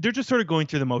 they're just sort of going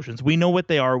through the motions. We know what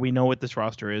they are. We know what this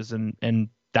roster is, and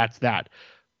that's that.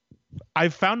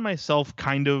 I've found myself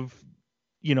kind of,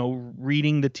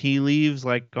 reading the tea leaves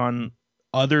like on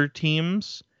other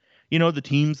teams, the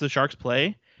teams the Sharks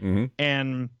play. Mm-hmm.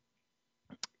 And,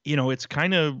 it's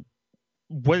kind of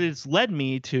what it's led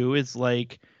me to is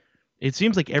like, it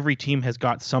seems like every team has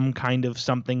got some kind of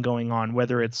something going on,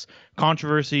 whether it's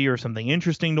controversy or something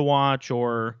interesting to watch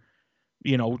or,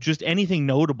 just anything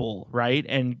notable, right?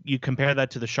 And you compare that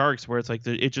to the Sharks, where it's like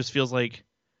it just feels like,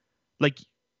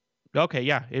 okay,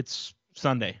 yeah, it's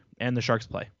Sunday and the Sharks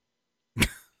play.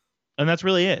 And that's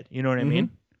really it. You know what I mean?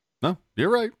 No,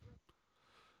 you're right.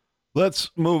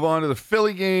 Let's move on to the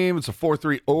Philly game. It's a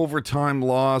 4-3 overtime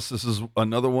loss. This is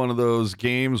another one of those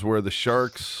games where the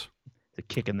Sharks, The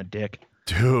kick in the dick.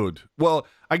 dude. Well,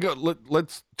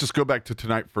 let's just go back to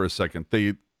tonight for a second.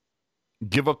 They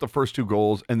give up the first 2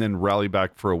 goals and then rally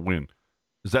back for a win.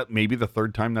 Is that maybe the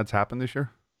third time that's happened this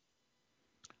year?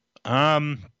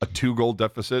 A 2-goal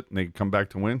deficit and they come back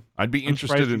to win. I'd be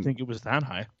interested in. I think it was that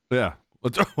high. Yeah.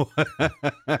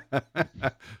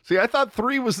 See, I thought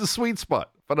 3 was the sweet spot,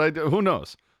 but who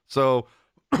knows? So,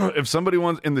 if somebody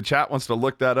in the chat wants to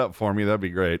look that up for me, that'd be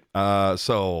great.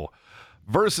 So,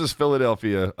 versus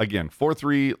Philadelphia again,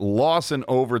 4-3 loss in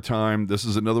overtime. This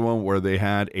is another one where they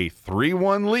had a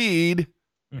 3-1 lead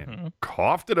and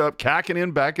coughed it up,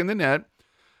 Kakkinen back in the net.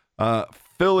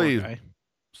 Philly,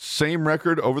 same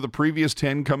record over the previous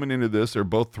 10 coming into this. They're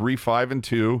both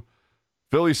 3-5-2.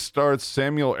 Philly starts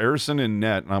Samuel Ersson in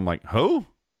net, and I'm like, who?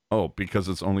 Oh, because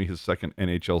it's only his second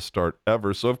NHL start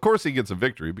ever. So, of course, he gets a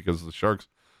victory because the Sharks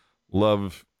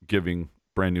love giving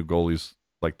brand new goalies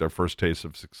like their first taste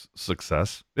of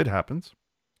success. It happens.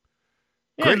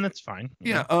 Yeah, and that's fine.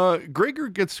 Yeah, Gregor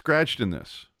gets scratched in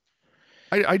this.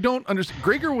 I don't understand.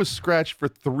 Gregor was scratched for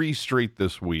 3 straight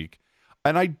this week,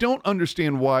 and I don't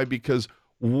understand why, because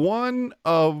one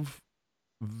of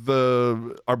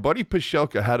our buddy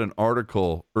Pashelka had an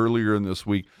article earlier in this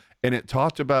week, and it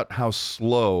talked about how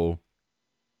slow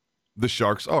the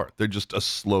Sharks are. They're just a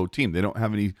slow team. They don't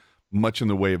have much in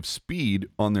the way of speed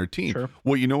on their team. Sure.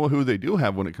 Well, you know who they do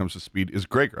have when it comes to speed is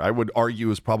Gregor. I would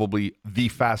argue is probably the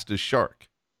fastest Shark.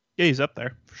 Yeah, he's up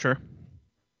there for sure.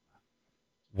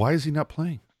 Why is he not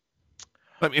playing?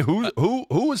 I mean,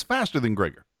 who is faster than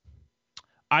Gregor?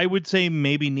 I would say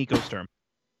maybe Nico Sturm.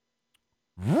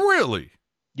 Really?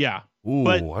 Yeah. Ooh,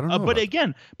 but I don't know. but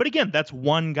again, that's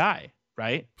one guy,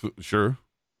 right? Sure.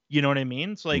 You know what I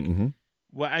mean? It's like, Mm-hmm.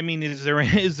 well, I mean, is there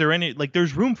any, like,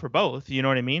 there's room for both, you know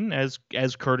what I mean? As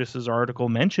Curtis's article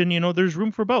mentioned, there's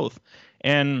room for both.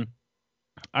 And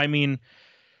I mean,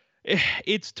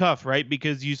 it's tough, right?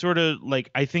 Because you sort of,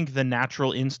 like, I think the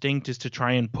natural instinct is to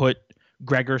try and put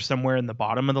Gregor somewhere in the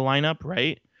bottom of the lineup,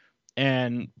 right?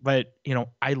 But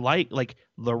I like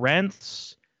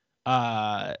Lorentz,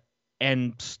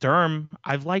 and Sturm.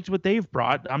 I've liked what they've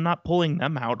brought. I'm not pulling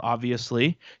them out,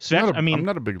 obviously. I'm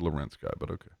not a big Lorentz guy,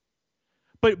 but okay.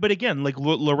 But again, like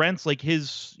Lorentz, like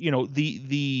his,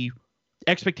 the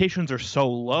expectations are so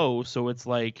low, so it's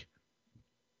like,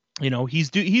 he's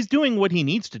doing what he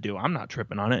needs to do. I'm not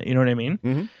tripping on it. You know what I mean?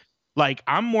 Mm-hmm. Like,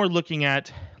 I'm more looking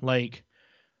at, like,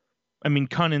 I mean,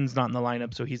 Kunin's not in the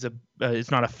lineup, so he's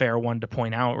it's not a fair one to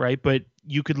point out, right? But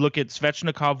you could look at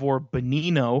Svechnikov or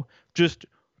Bonino. Just,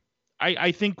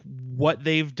 I think what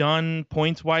they've done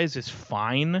points wise is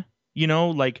fine.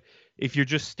 Like, if you're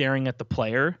just staring at the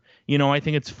player, I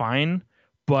think it's fine.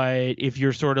 But if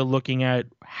you're sort of looking at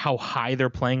how high they're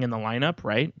playing in the lineup,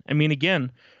 right? I mean,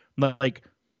 again, like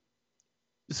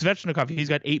Svechnikov, he's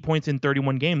got 8 points in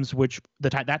 31 games, which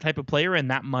that type of player and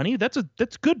that money, that's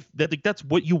good. That's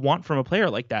what you want from a player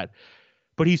like that.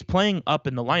 But he's playing up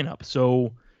in the lineup,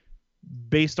 so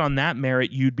based on that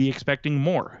merit, you'd be expecting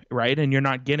more, right? And you're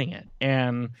not getting it.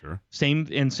 And sure. Same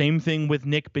thing with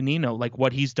Nick Bonino. Like,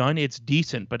 what he's done, it's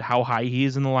decent, but how high he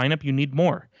is in the lineup, you need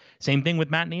more. Same thing with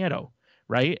Matt Nieto,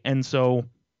 right? And so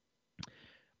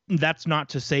that's not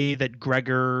to say that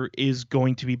Gregor is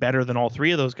going to be better than all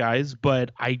 3 of those guys, but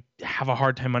I have a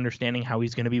hard time understanding how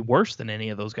he's going to be worse than any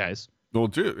of those guys. Well,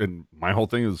 too, and my whole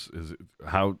thing is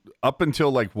how up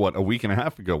until like a week and a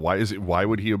half ago, why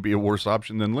would he be a worse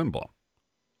option than Lindblom?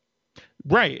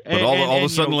 Right. But all of a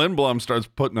sudden Lindblom starts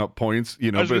putting up points, I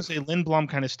was going to say Lindblom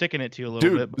kind of sticking it to you a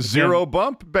little bit. Dude, zero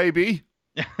bump, baby.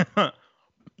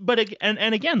 But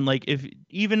again, like, if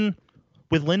even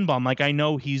with Lindblom, like, I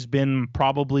know he's been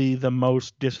probably the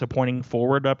most disappointing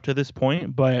forward up to this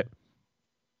point, but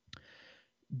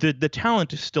the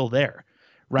talent is still there,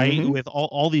 right? Mm-hmm. With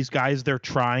all these guys they're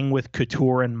trying with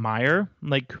Couture and Meyer,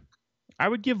 like, I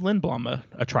would give Lindblom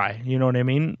a try. You know what I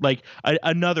mean? Like,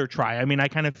 another try. I mean, I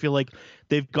kind of feel like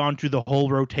they've gone through the whole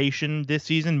rotation this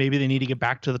season. Maybe they need to get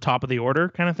back to the top of the order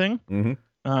kind of thing.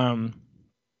 Mm-hmm.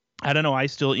 I don't know. I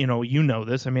still,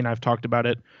 this. I mean, I've talked about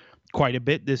it quite a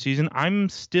bit this season. I'm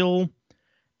still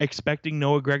expecting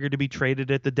Noah Gregor to be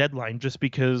traded at the deadline just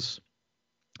because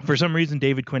for some reason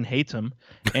David Quinn hates him.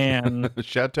 And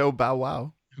Chateau Bow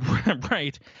Wow.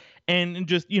 Right. And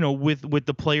just, with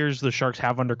the players the Sharks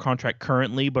have under contract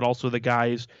currently, but also the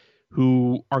guys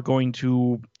who are going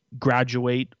to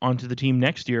graduate onto the team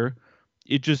next year,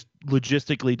 it just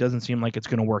logistically doesn't seem like it's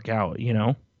going to work out,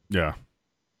 Yeah.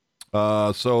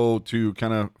 So to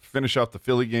kind of finish off the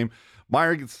Philly game,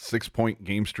 Meyer gets a 6-point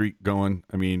game streak going.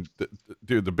 I mean,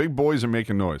 dude, the big boys are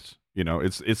making noise. You know,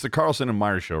 it's the Carlson and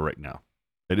Meyer show right now.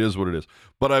 It is what it is.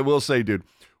 But I will say, dude,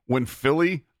 when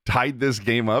Philly tied this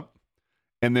game up,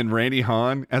 and then Randy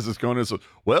Hahn, as it's going, is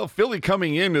well, Philly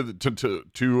coming into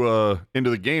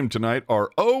the game tonight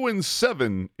are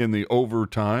 0-7 in the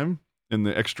overtime in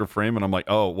the extra frame, and I'm like,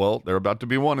 oh well, they're about to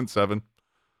be 1-7.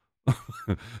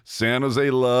 San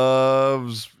Jose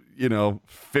loves,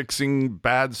 fixing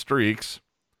bad streaks.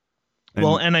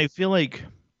 And I feel like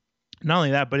not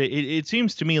only that, but it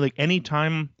seems to me like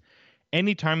anytime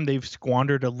they've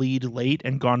squandered a lead late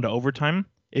and gone to overtime,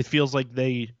 it feels like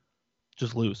they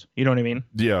just lose. You know what I mean?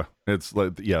 Yeah, it's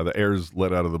like the air's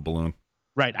let out of the balloon.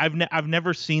 Right. I've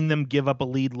never seen them give up a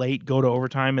lead late, go to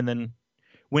overtime, and then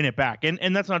win it back.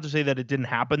 And that's not to say that it didn't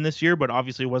happen this year, but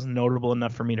obviously it wasn't notable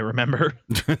enough for me to remember.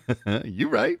 You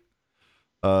right.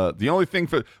 The only thing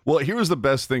here was the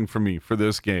best thing for me for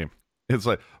this game. It's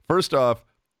like, first off,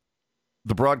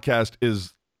 the broadcast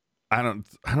is, I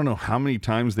don't know how many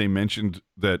times they mentioned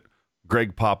that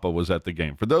Greg Papa was at the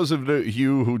game. For those of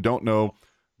you who don't know,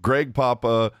 Greg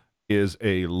Papa is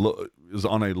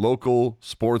on a local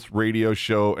sports radio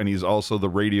show, and he's also the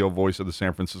radio voice of the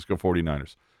San Francisco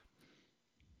 49ers.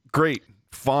 Great,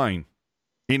 fine.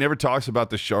 He never talks about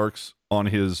the Sharks on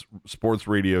his sports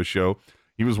radio show.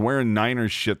 He was wearing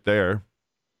Niners shit there.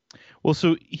 Well,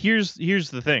 so here's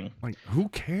the thing. Like, who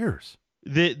cares?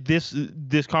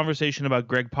 This conversation about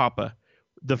Greg Papa,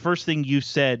 the first thing you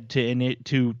said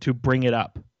to bring it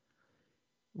up,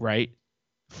 right?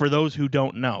 For those who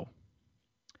don't know,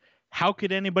 how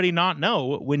could anybody not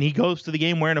know when he goes to the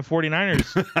game wearing a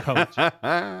 49ers coat?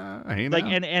 Like,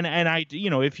 and I,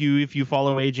 if you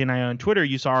follow AJ and I on Twitter,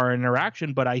 you saw our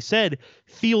interaction, but I said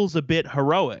feels a bit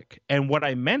heroic. And what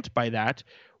I meant by that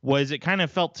was it kind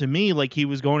of felt to me like he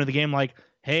was going to the game like,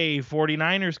 hey,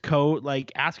 49ers coat,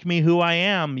 like, ask me who I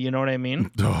am. You know what I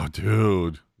mean? Oh,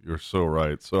 dude. You're so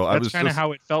right. So that's kind of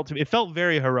how it felt to me. It felt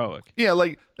very heroic. Yeah,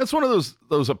 like that's one of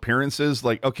those appearances.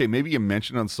 Like, okay, maybe you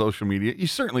mention it on social media. You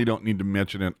certainly don't need to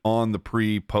mention it on the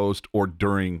pre, post, or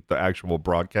during the actual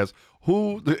broadcast.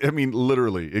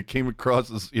 Literally, it came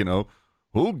across as,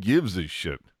 who gives a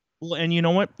shit? Well, and you know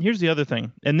what? Here's the other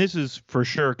thing, and this is for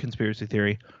sure conspiracy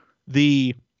theory.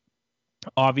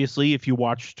 Obviously, if you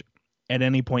watched at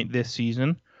any point this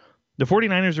season, the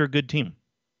 49ers are a good team.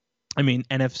 I mean,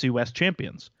 NFC West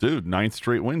champions. Dude, 9th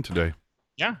straight win today.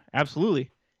 Yeah,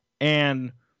 absolutely.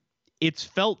 And it's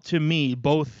felt to me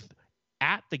both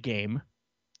at the game,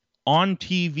 on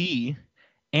TV,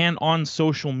 and on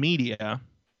social media,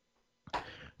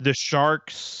 the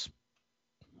Sharks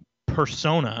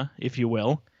persona, if you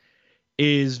will,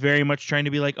 is very much trying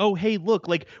to be like, oh, hey, look,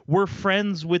 like, we're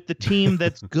friends with the team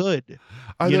that's good.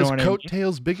 Are those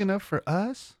coattails big enough for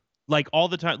us? Like, all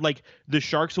the time, like, the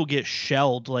Sharks will get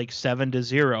shelled like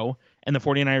 7-0, and the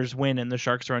 49ers win, and the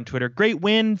Sharks are on Twitter. Great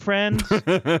win, friends.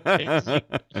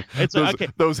 It's okay.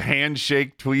 Those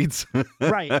handshake tweets.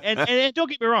 Right. And don't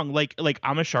get me wrong, like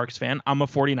I'm a Sharks fan. I'm a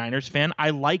 49ers fan.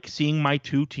 I like seeing my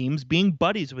two teams being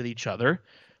buddies with each other.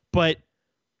 But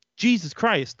Jesus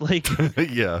Christ, like,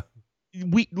 yeah.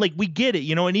 We get it,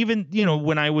 and even,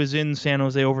 when I was in San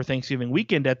Jose over Thanksgiving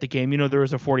weekend at the game, there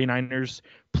was a 49ers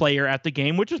player at the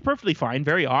game, which is perfectly fine.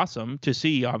 Very awesome to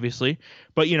see, obviously.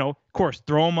 But, of course,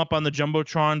 throw him up on the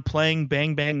Jumbotron playing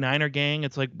Bang Bang Niner Gang.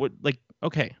 It's like, what, like,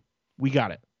 okay, we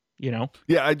got it,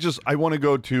 Yeah, I want to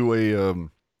go to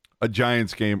a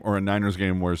Giants game or a Niners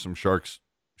game where some Sharks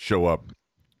show up.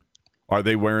 Are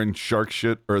they wearing Shark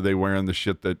shit, or are they wearing the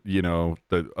shit that,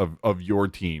 of your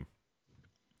team?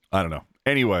 I don't know.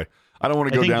 Anyway, I don't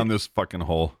want to go down this fucking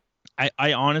hole.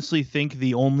 I honestly think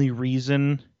the only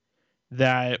reason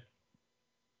that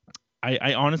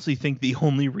I honestly think the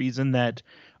only reason that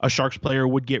a Sharks player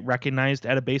would get recognized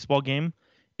at a baseball game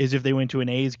is if they went to an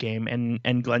A's game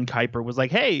and Glenn Kuiper was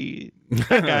like, hey,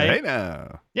 that guy. Hey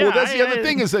now. Yeah, well, that's the other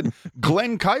thing is that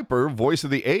Glenn Kuiper, voice of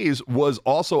the A's, was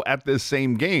also at this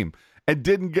same game and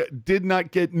did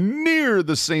not get near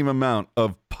the same amount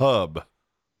of pub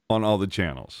on all the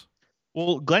channels.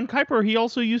 Well, Glenn Kuiper, he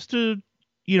also used to,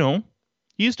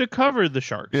 cover the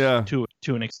Sharks to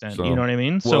an extent. So, you know what I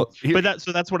mean? So, well,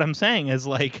 that's what I'm saying is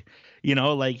like,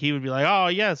 like he would be like, oh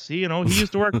yes, he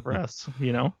used to work for us.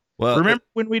 Well, remember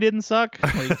when we didn't suck?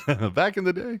 Like, back in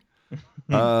the day.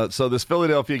 So this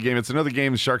Philadelphia game, it's another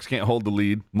game the Sharks can't hold the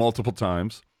lead multiple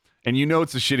times, and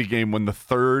it's a shitty game when the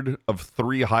third of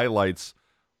 3 highlights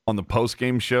on the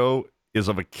post-game show is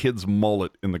of a kid's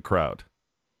mullet in the crowd.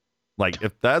 Like,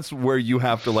 if that's where you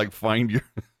have to like find your,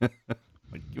 like,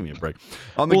 give me a break.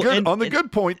 On the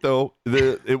good point though,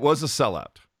 it was a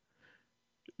sellout.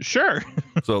 Sure.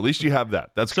 So at least you have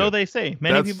that. That's So good. they say.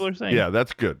 Many people are saying. Yeah,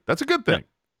 that's good. That's a good thing.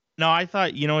 No, I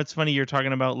thought, it's funny you're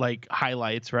talking about like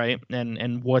highlights, right?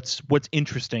 And what's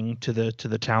interesting to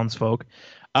the townsfolk.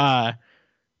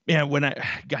 Yeah, when I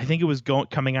think it was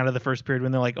coming out of the first period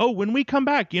when they're like, "Oh, when we come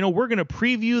back, we're going to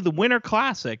preview the Winter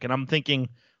Classic." And I'm thinking,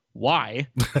 "Why?"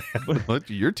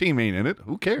 Your team ain't in it.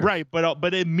 Who cares? Right,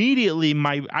 but immediately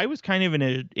I was kind of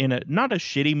in a not a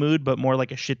shitty mood, but more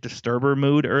like a shit disturber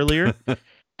mood earlier.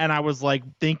 And I was like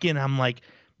thinking, I'm like,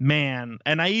 man,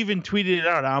 and I even tweeted it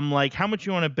out. I'm like, how much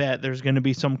you want to bet there's going to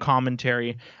be some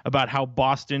commentary about how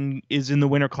Boston is in the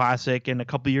Winter Classic, and a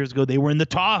couple years ago they were in the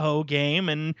Tahoe game,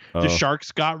 and the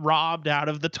Sharks got robbed out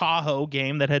of the Tahoe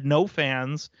game that had no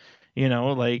fans.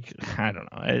 Like, I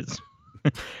don't know. It's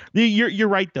you're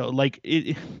right though. Like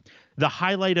the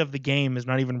highlight of the game is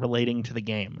not even relating to the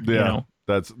game. Yeah,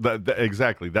 that's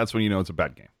exactly. That's when it's a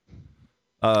bad game.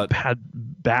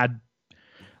 Bad.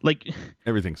 Like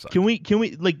everything sucks. Can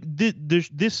we like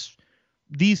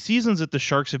these seasons that the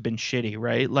Sharks have been shitty,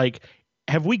 right? Like,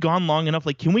 have we gone long enough?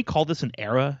 Like, can we call this an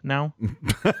era now?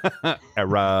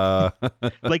 Era.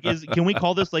 Like, can we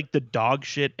call this like the dog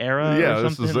shit era? Yeah, or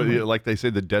this something? is like they say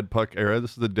the dead puck era.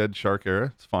 This is the dead shark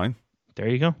era. It's fine. There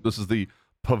you go. This is the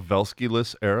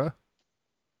Pavelski-less era.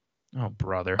 Oh,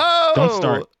 brother! Oh, don't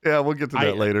start. Yeah, we'll get to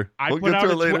that later. I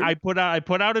put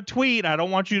out a tweet. I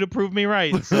don't want you to prove me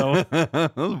right. So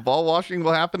ball washing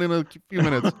will happen in a few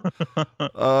minutes.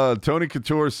 Tony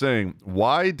Couture saying,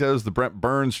 "Why does the Brent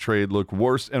Burns trade look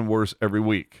worse and worse every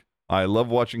week? I love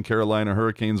watching Carolina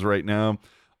Hurricanes right now,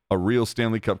 a real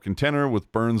Stanley Cup contender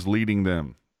with Burns leading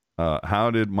them.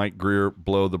 How did Mike Greer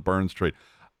blow the Burns trade?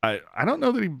 I don't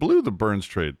know that he blew the Burns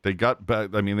trade. They got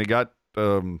back. I mean, they got."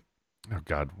 Oh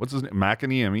God, what's his name?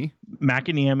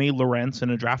 McAniemi, Lorentz, and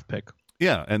a draft pick.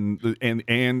 Yeah, and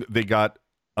they got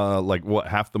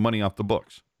half the money off the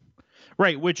books.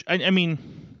 Right, which I mean,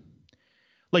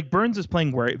 like Burns is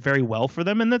playing very well for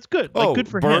them, and that's good. Like, good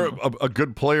for him. A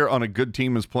good player on a good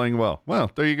team is playing well. Well,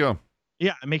 there you go.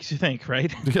 Yeah, it makes you think,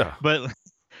 right? Yeah, but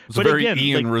it's a very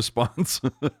Ian response.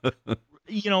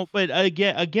 But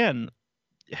again,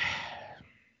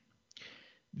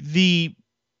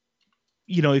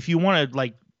 if you want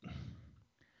to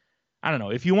I don't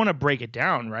know, if you want to break it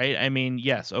down, right? I mean,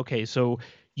 yes, okay, so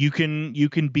you can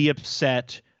be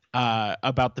upset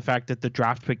about the fact that the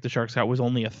draft pick the Sharks got was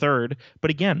only a third,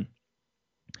 but again,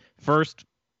 first,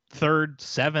 third,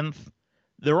 seventh,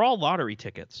 they're all lottery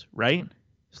tickets, right?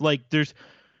 It's like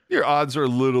your odds are a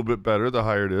little bit better the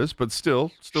higher it is, but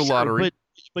still sure, lottery.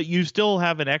 But you still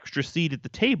have an extra seat at the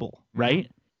table, right?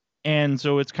 Mm-hmm. And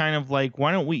so it's kind of like,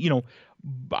 why don't we,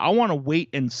 I want to wait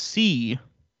and see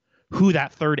who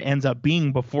that third ends up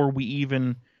being before we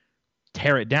even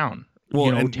tear it down.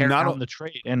 Well, tear down the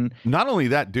trade. And not only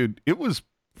that, dude, it was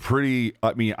pretty.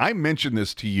 I mean, I mentioned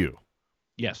this to you.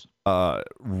 Yes.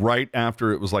 Right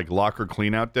after it was like locker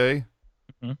cleanout day.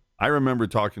 Mm-hmm. I remember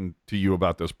talking to you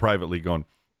about this privately, going,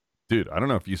 dude, I don't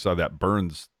know if you saw that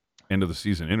Burns end of the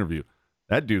season interview.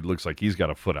 That dude looks like he's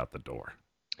got a foot out the door.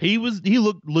 He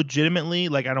looked legitimately,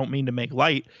 like, I don't mean to make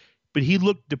light, but he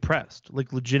looked depressed,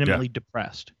 like legitimately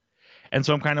depressed. And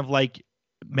so I'm kind of like,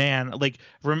 man, like,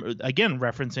 again,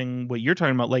 referencing what you're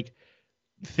talking about, like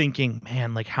thinking,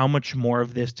 man, like how much more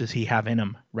of this does he have in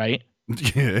him, right?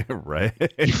 Yeah, right.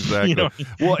 Exactly.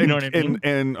 Well, and, what I mean?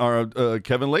 And our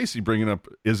Kevin Lacey bringing up,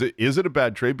 is it a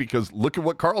bad trade? Because look at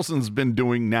what Carlson's been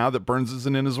doing now that Burns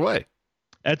isn't in his way.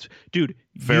 That's, dude.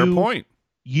 Fair point.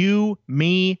 You,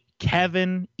 me,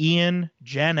 Kevin, Ian,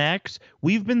 Gen X,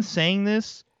 we've been saying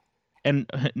this, and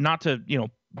not to,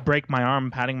 break my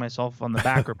arm patting myself on the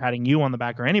back or patting you on the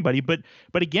back or anybody, but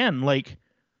again, like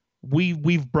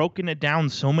we've broken it down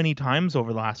so many times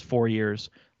over the last 4 years.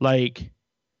 Like,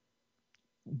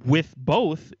 with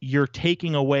both, you're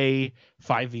taking away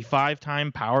 5v5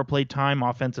 time, power play time,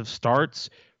 offensive starts.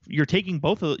 You're taking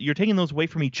those away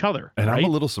from each other. And right? I'm a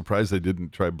little surprised they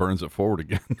didn't try Burns at forward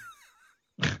again.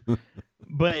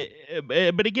 But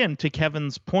again, to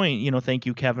Kevin's point, thank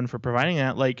you, Kevin, for providing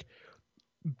that. Like,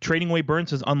 trading away Burns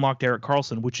has unlocked Erik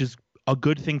Karlsson, which is a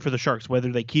good thing for the Sharks.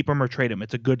 Whether they keep him or trade him,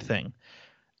 it's a good thing.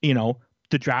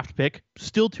 The draft pick,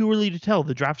 still too early to tell.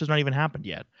 The draft has not even happened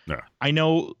yet. Yeah. I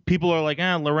know people are like,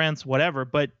 Lorentz, whatever.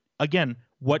 But again,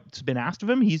 what's been asked of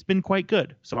him, he's been quite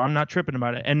good. So I'm not tripping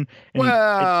about it. And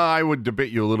I would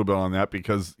debate you a little bit on that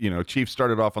because, Chiefs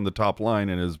started off on the top line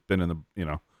and has been in the,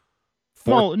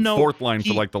 fourth line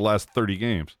for like the last 30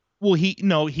 games. Well,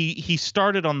 he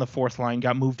started on the fourth line,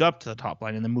 got moved up to the top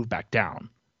line, and then moved back down.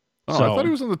 Oh, so, I thought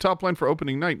he was on the top line for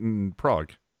opening night in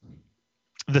Prague.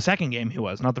 The second game he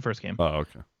was, not the first game. Oh,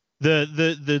 okay.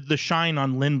 the shine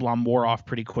on Lindblom wore off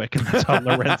pretty quick, and that's how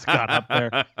Lorenz got up there.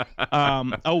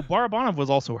 Barabanov was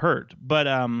also hurt, but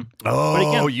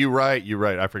again, you're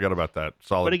right. I forgot about that.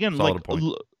 Solid like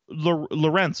point.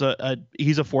 Lorenz,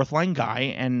 he's a fourth line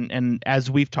guy, and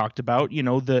as we've talked about,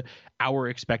 our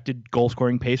expected goal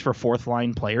scoring pace for fourth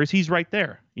line players, he's right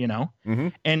there, Mm-hmm.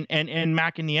 and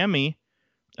Makiniemi,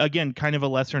 again, kind of a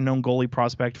lesser known goalie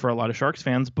prospect for a lot of Sharks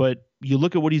fans, but you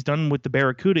look at what he's done with the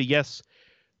Barracuda. Yes,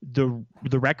 the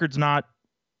record's not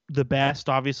the best,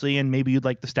 obviously, and maybe you'd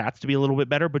like the stats to be a little bit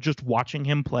better, but just watching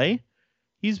him play,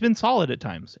 he's been solid at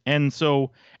times. And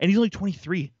he's only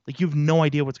 23. Like, you have no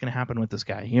idea what's going to happen with this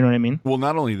guy. You know what I mean? Well,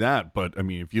 not only that, but I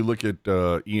mean, if you look at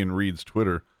Ian Reed's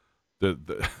Twitter,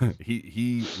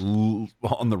 he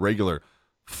on the regular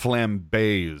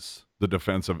flambés the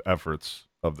defensive efforts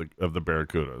of the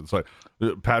Barracuda. It's like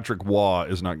Patrick Waugh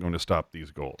is not going to stop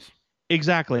these goals.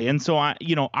 Exactly. And so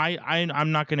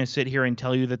I'm not going to sit here and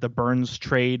tell you that the Burns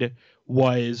trade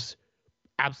was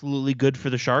absolutely good for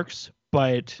the Sharks,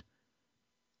 but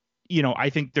I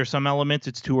think there's some elements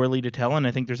it's too early to tell, and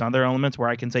I think there's other elements where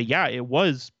I can say, yeah, it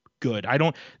was good.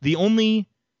 The only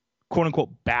quote unquote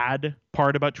bad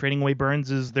part about trading away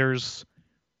Burns is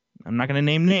I'm not going to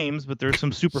name names, but there's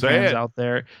some super fans out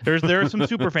there. There are some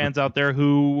super fans out there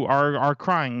who are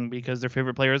crying because their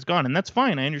favorite player is gone, and that's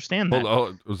fine. I understand that.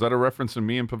 Was that a reference to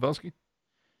me and Pavelski?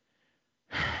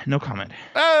 No comment.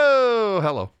 Oh,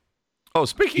 hello. Oh,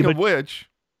 speaking of which,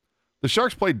 the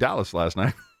Sharks played Dallas last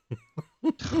night.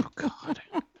 Oh, God.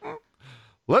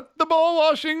 Let the ball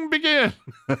washing begin.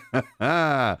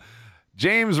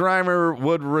 James Reimer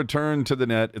would return to the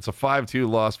net. It's a 5-2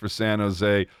 loss for San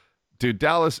Jose. Dude,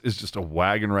 Dallas is just a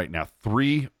wagon right now.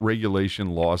 3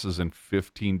 regulation losses in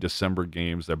 15 December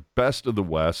games. They're best of the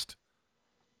West.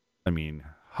 I mean,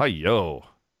 hi-yo.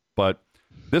 But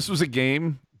this was a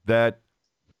game that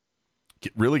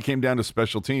really came down to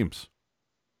special teams.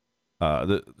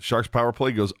 The Sharks power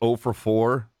play goes 0 for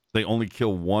 4. They only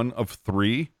kill 1 of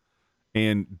 3.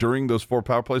 And during those 4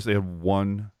 power plays, they have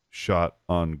 1 shot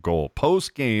on goal.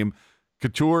 Post-game,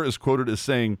 Couture is quoted as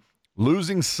saying,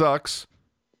 "Losing sucks.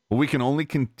 But we can only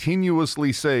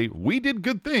continuously say we did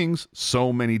good things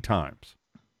so many times."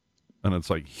 And it's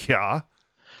like, yeah.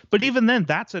 But even then,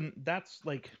 that's a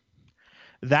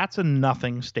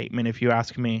nothing statement, if you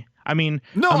ask me. I mean,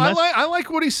 no, I like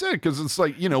what he said, because it's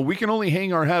like, we can only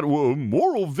hang our hat, well,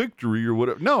 moral victory or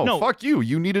whatever. No, fuck you.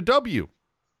 You need a W.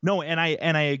 No, and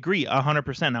I agree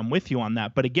 100%. I'm with you on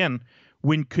that. But again,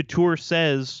 when Couture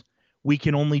says we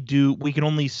can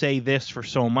only say this for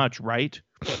so much, right?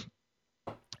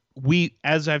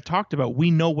 As I've talked about,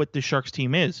 we know what the Sharks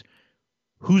team is.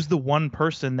 Who's the one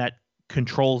person that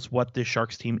controls what this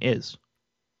Sharks team is?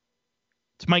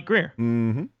 It's Mike Grier.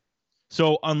 Mm-hmm.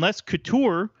 So unless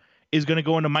Couture is going to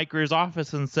go into Mike Grier's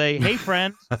office and say, "Hey,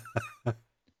 friend,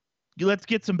 let's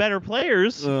get some better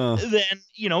players," then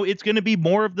it's going to be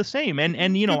more of the same. And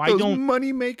I don't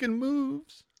money making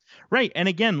moves. Right. And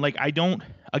again,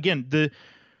 the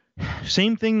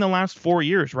same thing the last 4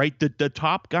 years, right? The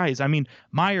top guys. I mean,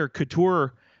 Meyer,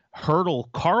 Couture, Hurdle,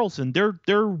 Carlson,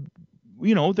 they're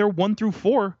 1 through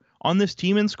 4 on this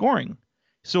team in scoring.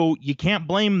 So you can't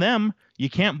blame them. You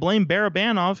can't blame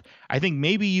Barabanov. I think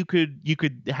maybe you could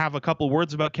have a couple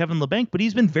words about Kevin Labanc, but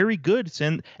he's been very good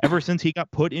ever since he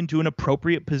got put into an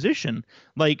appropriate position.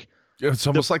 Like, it's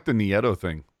almost like the Nieto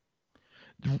thing.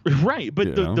 Right,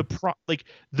 but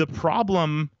the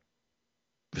problem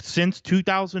since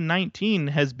 2019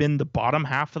 has been the bottom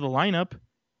half of the lineup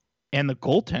and the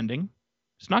goaltending.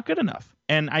 It's not good enough.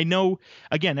 And I know,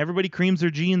 again, everybody creams their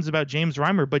jeans about James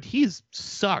Reimer, but he's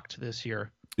sucked this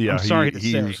year. Yeah, I'm sorry to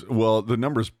say. Well, the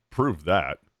numbers prove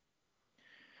that.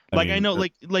 I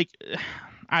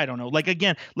don't know.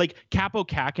 Again, Capo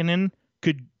Kakinen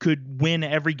could win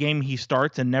every game he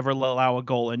starts and never allow a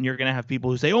goal, and you're gonna have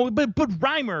people who say, "Oh, but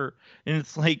Reimer," and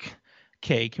it's like,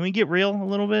 okay, can we get real a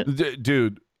little bit,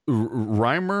 dude?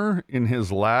 Reimer in his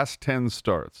last 10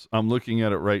 starts, I'm looking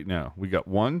at it right now. We got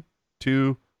 1,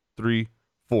 2, 3,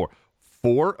 4.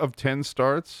 4 of 10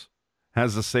 starts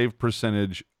has a save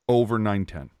percentage over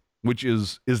 910, which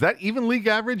is that even league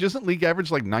average? Isn't league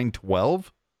average like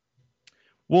 912?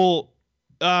 Well,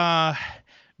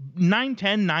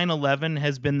 910, 911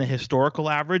 has been the historical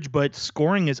average, but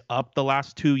scoring is up the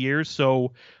last 2 years.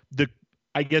 So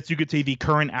I guess you could say the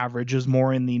current average is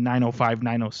more in the 905,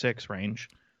 906 range.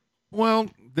 Well,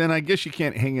 then I guess you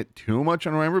can't hang it too much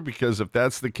on Reimer, because if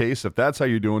that's the case, if that's how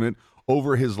you're doing it,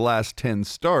 over his last 10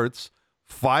 starts,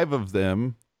 5 of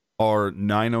them are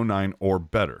 909 or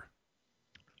better.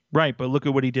 Right, but look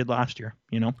at what he did last year,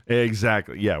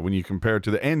 Exactly. Yeah, when you compare it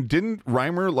to and didn't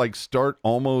Reimer like start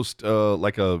almost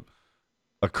like a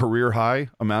career high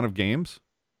amount of games?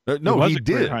 No, It was he a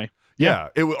career did. high. Yeah.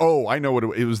 I know what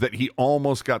it was that he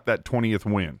almost got that 20th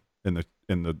win and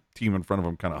the team in front of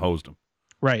him kind of hosed him.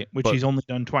 Right, which he's only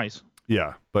done twice.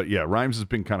 Yeah, but yeah, Rhymes has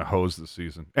been kind of hosed this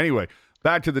season. Anyway,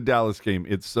 back to the Dallas game.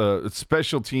 It's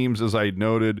special teams, as I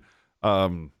noted.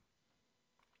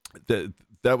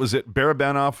 That was it.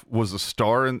 Barabanov was a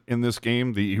star in this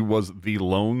game. He was the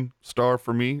lone star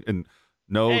for me. And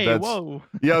no, whoa.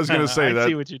 Yeah, I was going to say that. I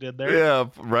see what you did there. Yeah,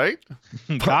 right?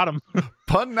 Got him.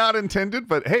 Pun not intended,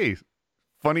 but hey,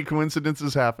 funny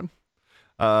coincidences happen.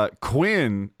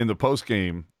 Quinn in the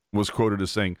postgame was quoted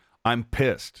as saying, "I'm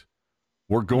pissed.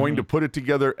 We're going to put it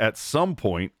together at some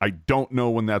point. I don't know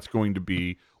when that's going to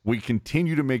be. We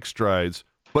continue to make strides,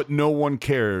 but no one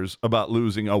cares about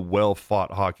losing a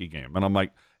well-fought hockey game." And I'm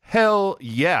like, hell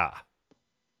yeah.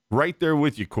 Right there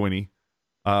with you, Quinny.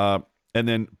 And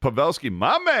then Pavelski,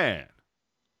 my man.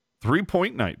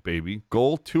 3-point night, baby.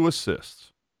 Goal, 2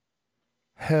 assists.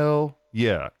 Hell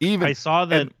yeah. I saw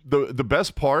that. The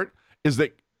best part is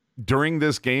that during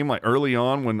this game, like early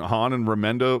on when Hahn and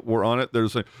Remenda were on it,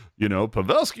 there's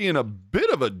Pavelski in a bit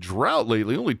of a drought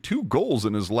lately, only 2 goals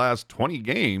in his last 20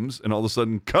 games, and all of a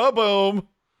sudden, kaboom!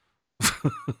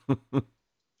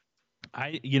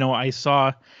 I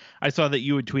saw that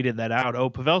you had tweeted that out. Oh,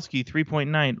 Pavelski 3-point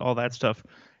night, all that stuff.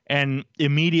 And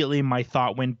immediately my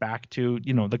thought went back to,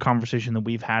 the conversation that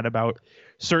we've had about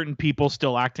certain people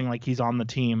still acting like he's on the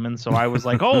team. And so I was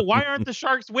like, oh, why aren't the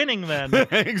Sharks winning then?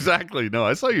 Exactly. No,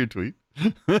 I saw your tweet.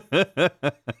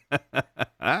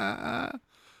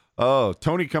 Oh,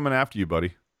 Tony coming after you,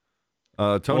 buddy.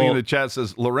 Tony in the chat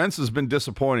says, Lorentz has been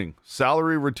disappointing.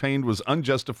 Salary retained was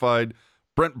unjustified.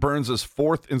 Brent Burns is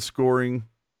 4th in scoring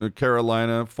in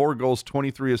Carolina. 4 goals,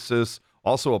 23 assists,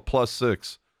 also a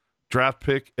 +6. Draft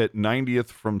pick at 90th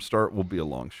from start will be a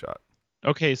long shot.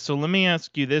 Okay, so let me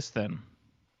ask you this then.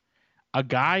 A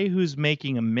guy who's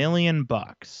making $1 million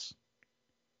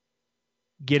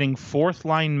getting 4th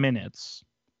line minutes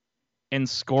and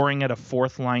scoring at a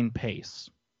 4th line pace.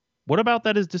 What about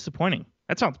that is disappointing?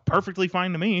 That sounds perfectly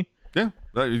fine to me. Yeah,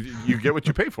 you get what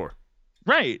you pay for.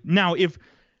 Right. Now if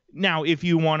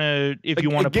you want to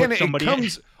put somebody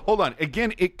hold on.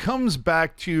 Again, it comes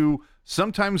back to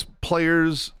sometimes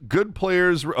good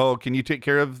players. Oh, can you take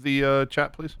care of the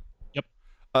chat, please? Yep.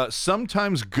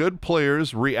 Sometimes good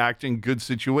players react in good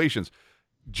situations.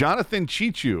 Jonathan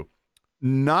Chichu,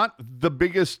 not the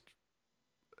biggest,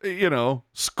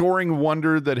 scoring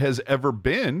wonder that has ever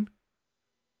been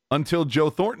until Joe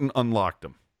Thornton unlocked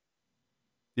him.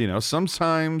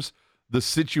 Sometimes the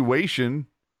situation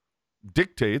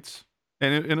dictates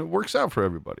and it works out for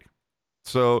everybody.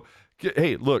 So,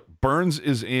 hey, look, Burns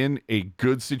is in a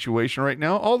good situation right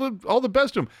now. All the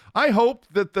best to him. I hope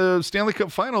that the Stanley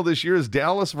Cup final this year is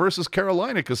Dallas versus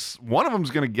Carolina because one of them's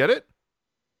going to get it.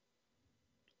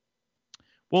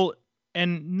 Well,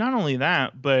 and not only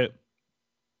that, but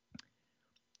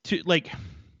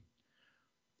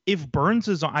if Burns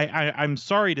is on, I'm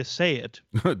sorry to say it.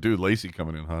 Dude, Lacey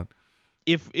coming in hot.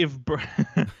 If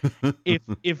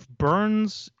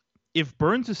Burns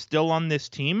is still on this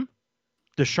team,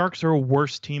 the Sharks are a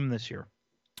worse team this year.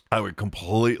 I would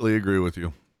completely agree with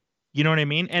you. You know what I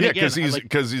mean? And yeah,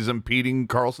 because he's impeding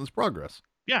Carlson's progress.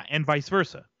 Yeah, and vice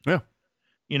versa. Yeah.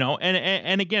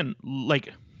 And again,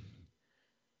 like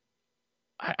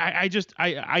I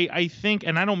think,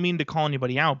 and I don't mean to call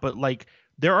anybody out, but like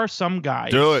there are some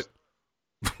guys. Do it.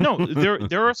 No,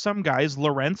 there are some guys.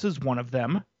 Lorentz is one of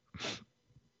them,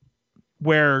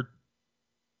 where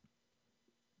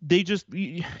they just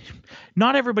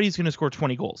not everybody's going to score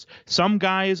 20 goals. Some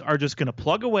guys are just going to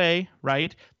plug away,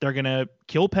 right? They're going to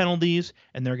kill penalties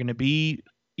and they're going to be,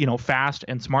 fast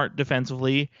and smart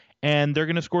defensively, and they're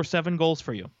going to score 7 goals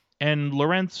for you. And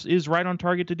Lorentz is right on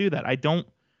target to do that. I don't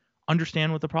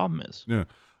understand what the problem is. Yeah.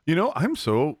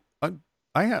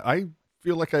 I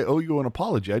feel like I owe you an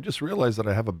apology. I just realized that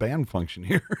I have a band function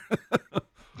here.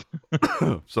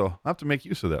 So I'll have to make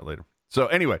use of that later. So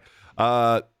anyway,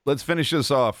 let's finish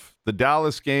this off. The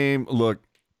Dallas game. Look,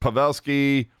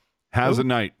 Pavelski has a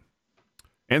night.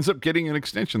 Ends up getting an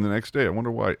extension the next day. I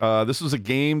wonder why. This was a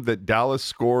game that Dallas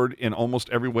scored in almost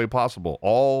every way possible,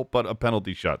 all but a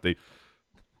penalty shot. They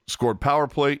scored power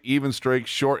play, even strike,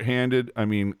 shorthanded. I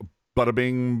mean, bada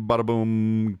bing, bada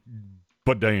boom,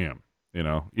 badam.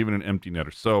 Even an empty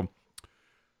netter. So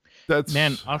that's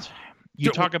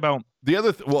talk about the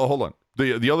other. Well, hold on.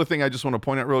 The other thing I just want to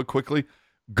point out real quickly.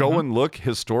 Go and look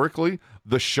historically.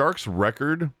 The Sharks'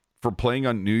 record for playing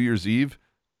on New Year's Eve,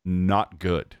 not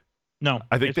good. No,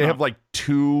 I think it's they not. have like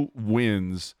 2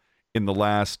 wins in the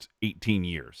last 18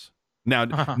 years.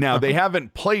 Now they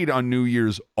haven't played on New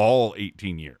Year's all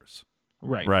 18 years,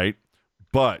 Right. right?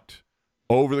 But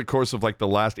over the course of like the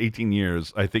last 18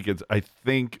 years, I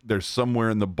think there's somewhere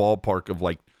in the ballpark of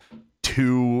like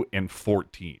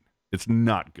 2-14. It's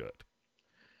not good.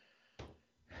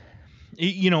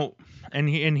 You know, and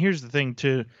here's the thing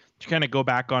to kind of go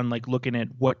back on like looking at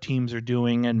what teams are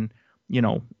doing and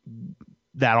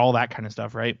that all that kind of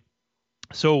stuff, right?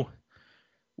 So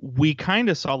we kind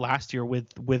of saw last year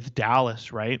with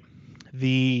Dallas, right?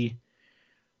 The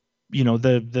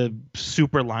the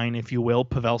super line, if you will,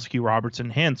 Pavelski,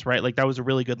 Robertson, Hintz, right? Like that was a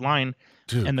really good line.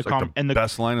 Dude, And it's like the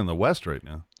best line in the West right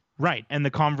now. Right. And the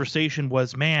conversation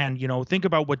was, man, think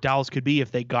about what Dallas could be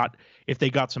if they got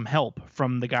some help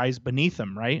from the guys beneath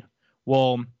them, right?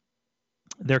 Well,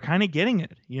 they're kind of getting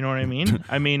it. You know what I mean?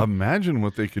 I mean, imagine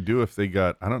what they could do if they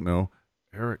got, I don't know,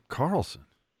 Erik Karlsson.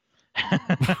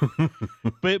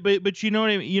 but you know what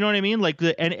I mean? You know what I mean? Like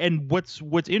and what's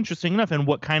interesting enough, and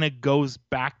what kind of goes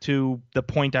back to the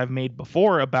point I've made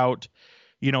before about,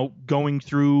 going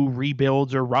through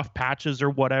rebuilds or rough patches or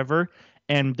whatever,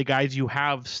 and the guys you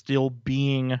have still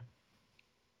being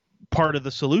part of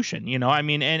the solution, I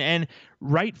mean, and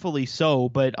rightfully so,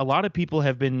 but a lot of people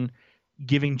have been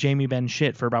giving Jamie Benn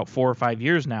shit for about 4 or 5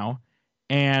 years now,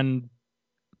 and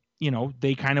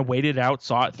they kind of waited out,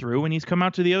 saw it through, and he's come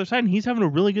out to the other side, and he's having a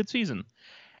really good season.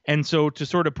 And so to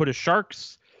sort of put a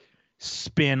Sharks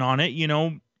spin on it,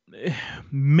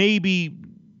 maybe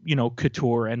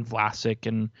Couture and Vlasic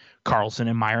and Karlsson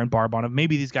and Meyer and Barbonov,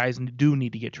 maybe these guys do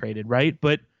need to get traded, right?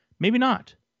 But maybe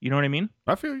not. You know what I mean?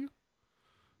 I feel you.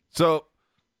 So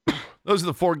those are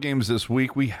the 4 games this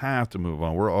week. We have to move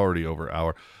on. We're already over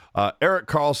hour. Erik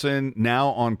Karlsson now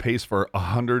on pace for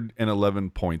 111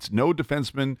 points. No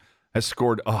defenseman has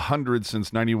scored 100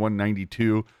 since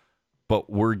 91-92, but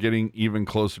we're getting even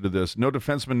closer to this. No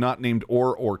defenseman not named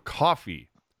Orr or Coffey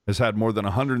has had more than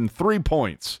 103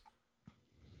 points.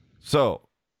 So,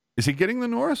 is he getting the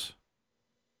Norris?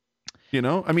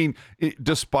 I mean,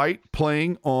 despite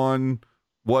playing on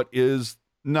what is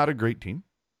not a great team.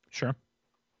 Sure.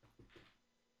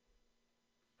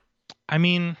 I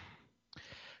mean,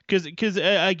 because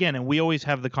again, and we always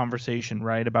have the conversation,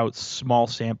 right, about small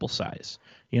sample size.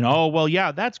 Oh, well,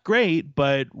 yeah, that's great,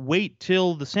 but wait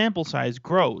till the sample size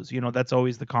grows. That's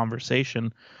always the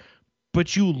conversation.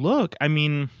 But you look, I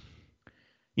mean,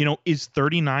 is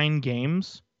 39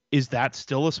 games, is that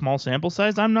still a small sample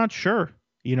size? I'm not sure.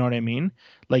 You know what I mean?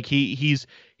 Like he's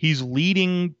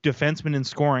leading defenseman in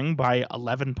scoring by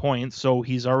 11 points, so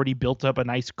he's already built up a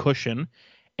nice cushion.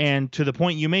 And to the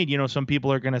point you made, some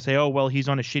people are going to say, oh, well, he's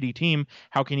on a shitty team.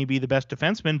 How can he be the best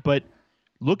defenseman? But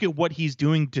look at what he's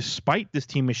doing despite this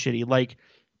team is shitty. Like,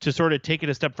 to sort of take it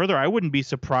a step further, I wouldn't be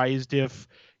surprised if,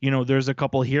 there's a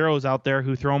couple heroes out there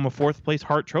who throw him a 4th place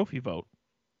Hart Trophy vote.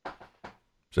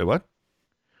 Say what?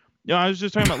 No, I was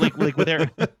just talking about like with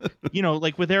Erik,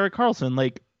 like with Erik Karlsson,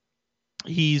 like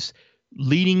he's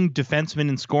leading defenseman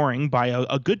in scoring by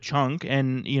a good chunk.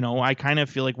 And, I kind of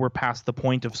feel like we're past the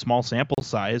point of small sample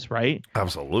size, right?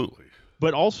 Absolutely.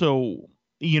 But also,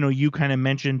 you kind of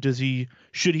mentioned,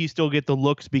 should he still get the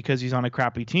looks because he's on a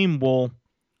crappy team? Well,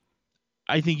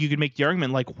 I think you could make the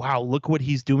argument like, wow, look what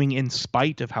he's doing in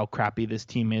spite of how crappy this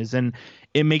team is. And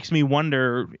it makes me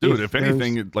wonder, dude, if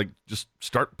anything, like just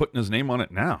start putting his name on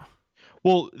it now.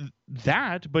 Well,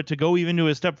 but to go even to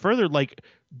a step further, like,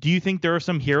 do you think there are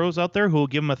some heroes out there who will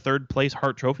give him a 3rd place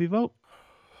Hart Trophy vote?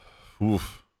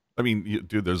 Oof. I mean,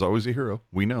 dude, there's always a hero.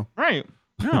 We know. Right.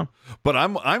 Yeah. But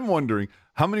I'm wondering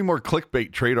how many more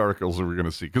clickbait trade articles are we going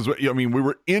to see? Because, I mean, we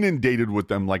were inundated with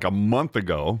them like a month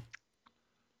ago.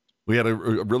 We had a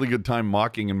really good time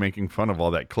mocking and making fun of all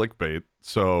that clickbait.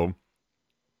 So,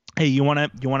 hey, you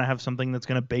want to have something that's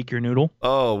going to bake your noodle?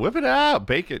 Oh, whip it out.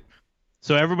 Bake it.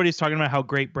 So everybody's talking about how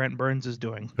great Brent Burns is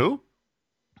doing. Who?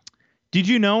 Did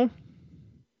you know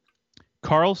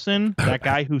Karlsson, that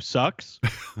guy who sucks,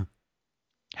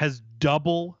 has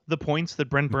double the points that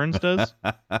Brent Burns does?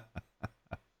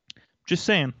 Just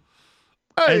saying.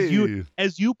 Hey.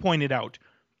 As you pointed out,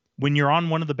 when you're on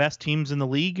one of the best teams in the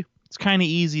league, it's kind of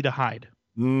easy to hide.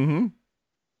 Mm-hmm.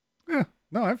 Yeah.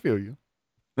 No, I feel you.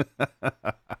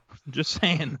 Just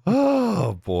saying.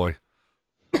 Oh, boy.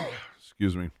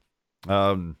 Excuse me.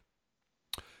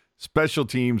 Special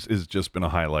teams has just been a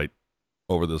highlight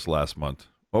over this last month.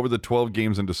 Over the 12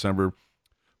 games in December,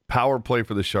 power play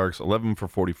for the Sharks, 11 for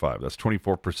 45. That's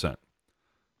 24%.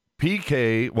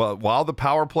 PK, while the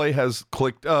power play has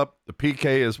clicked up, the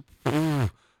PK is,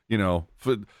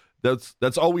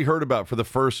 That's all we heard about for the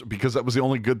first, because that was the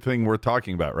only good thing we're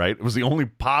talking about, right? It was the only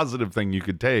positive thing you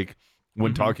could take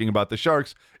when talking about the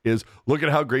Sharks is look at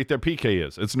how great their PK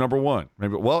is. It's number one.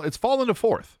 Maybe, well, it's fallen to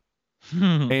fourth.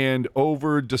 And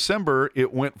over December,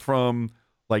 it went from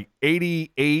like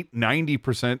 88,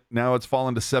 90%. Now it's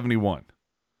fallen to 71.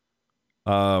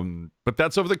 But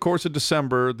that's over the course of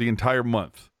December, the entire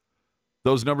month.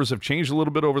 Those numbers have changed a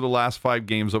little bit over the last 5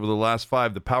 games. Over the last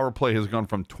 5, the power play has gone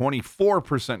from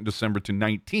 24% in December to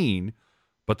 19,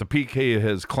 but the PK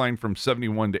has climbed from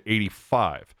 71 to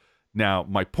 85. Now,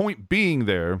 my point being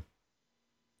there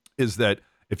is that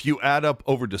if you add up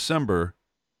over December,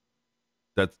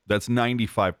 that's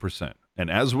 95%.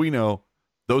 And as we know,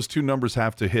 those two numbers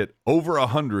have to hit over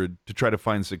 100 to try to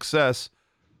find success.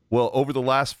 Well, over the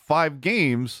last 5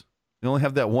 games, they only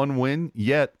have that one win,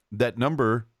 yet that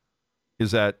number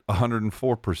is at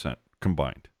 104%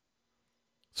 combined.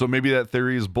 So maybe that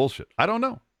theory is bullshit. I don't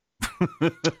know.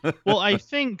 Well, I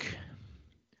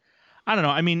don't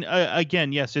know. I mean,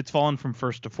 again, yes, it's fallen from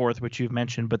first to fourth, which you've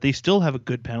mentioned, but they still have a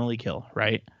good penalty kill,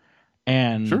 right?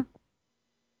 And, sure.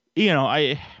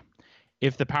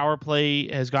 If the power play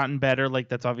has gotten better, like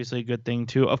that's obviously a good thing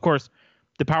too. Of course,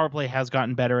 the power play has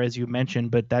gotten better, as you mentioned,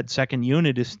 but that second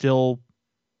unit is still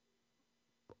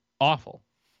awful.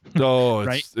 Oh,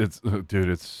 right? it's dude,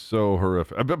 it's so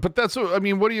horrific. But that's, I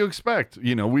mean, what do you expect?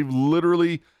 We've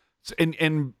literally,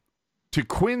 and to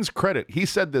Quinn's credit, he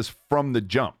said this from the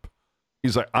jump.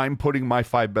 He's like, I'm putting my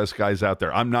 5 best guys out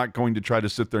there. I'm not going to try to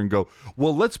sit there and go,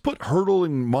 well, let's put Hertl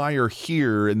and Meyer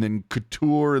here and then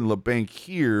Couture and LeBanc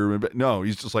here. No,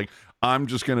 he's just like, I'm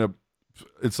just going to,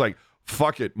 it's like,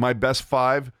 fuck it. My best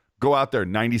 5, go out there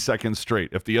 90 seconds straight.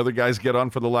 If the other guys get on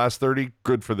for the last 30,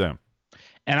 good for them.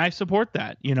 And I support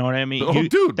that. You know what I mean? Oh,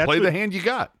 dude, play the hand you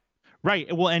got.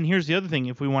 Right. Well, and here's the other thing.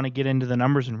 If we want to get into the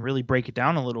numbers and really break it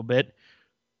down a little bit,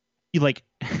 like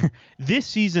this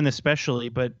season especially,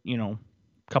 but,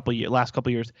 last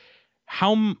couple years,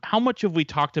 how much have we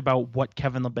talked about what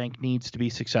Kevin LeBanc needs to be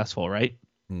successful, right?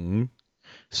 Mm-hmm.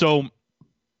 So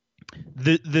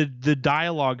the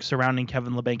dialogue surrounding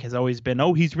Kevin LeBanc has always been,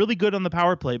 oh, he's really good on the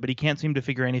power play, but he can't seem to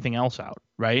figure anything else out,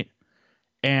 right?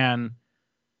 And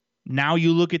now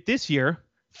you look at this year,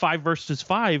 5 versus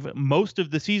 5, most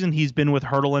of the season he's been with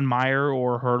Hertl and Meyer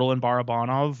or Hertl and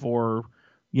Barabanov or,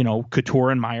 Couture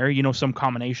and Meyer, some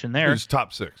combination there. He's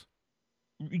top 6.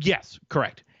 Yes,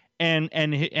 correct. And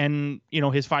his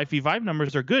 5v5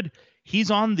 numbers are good. He's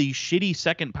on the shitty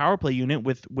second power play unit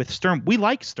with Sturm. We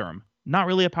like Sturm, not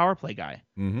really a power play guy.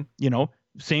 Mm-hmm.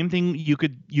 Same thing. You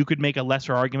could make a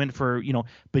lesser argument for Bonino,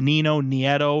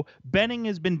 Nieto. Benning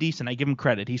has been decent. I give him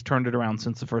credit. He's turned it around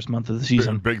since the first month of the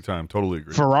season. Big time. Totally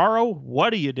agree. Ferraro,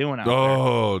 what are you doing out there?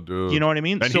 Oh, dude. You know what I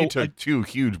mean? And he took 2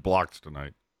 huge blocks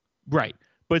tonight. Right.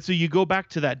 But so you go back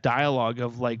to that dialogue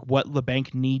of like what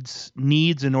LeBanc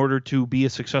needs in order to be a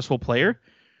successful player.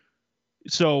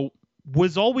 So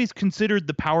was always considered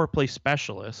the power play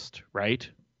specialist, right?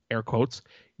 Air quotes.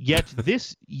 Yet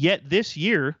this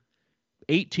year,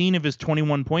 18 of his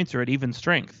 21 points are at even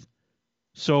strength.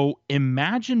 So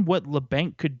imagine what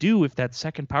LeBanc could do if that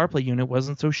second power play unit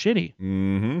wasn't so shitty.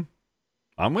 Mm-hmm.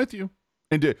 I'm with you.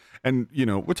 And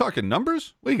we're talking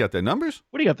numbers. What do you got there? Numbers?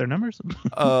 What do you got there? Numbers?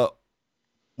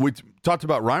 We talked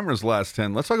about Reimer's last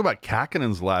 10. Let's talk about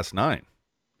Kakinen's last 9.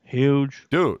 Huge.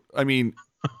 Dude, I mean,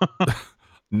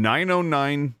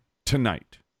 909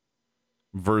 tonight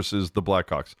versus the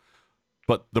Blackhawks.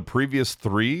 But the previous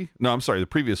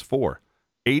 4,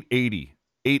 880,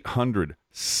 800,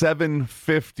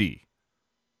 750,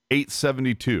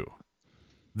 872.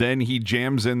 Then he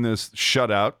jams in this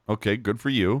shutout. Okay, good for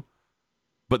you.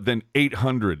 But then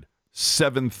 800,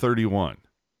 731.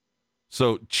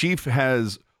 So Chief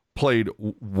has played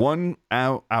one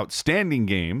outstanding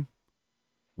game,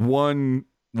 one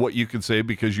what you could say,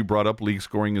 because you brought up league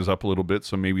scoring is up a little bit,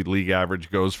 so maybe league average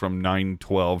goes from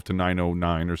 912 to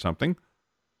 909 or something.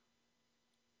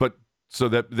 But so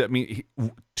that means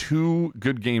 2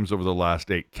 good games over the last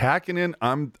 8. Kakinen,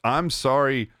 I'm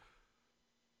sorry.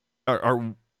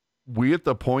 Are we at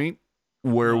the point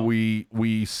where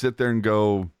we sit there and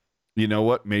go, you know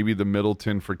what? Maybe the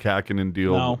Middleton for Kakinen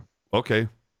deal. No. Okay.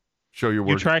 Show your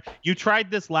work. You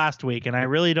tried this last week, and I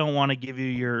really don't want to give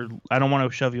you I don't want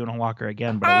to shove you in a locker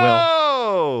again, but I will.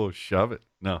 Oh, shove it.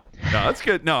 No, that's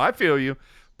good. No, I feel you.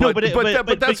 But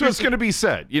that's what's going to be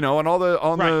said, and all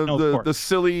the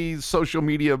silly social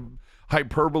media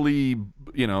hyperbole,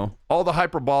 all the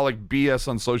hyperbolic BS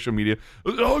on social media.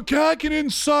 Oh,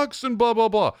 Kakinen sucks and blah, blah,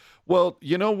 blah. Well,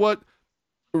 you know what?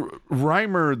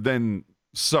 Reimer then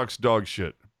sucks dog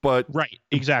shit But Right.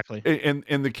 Exactly.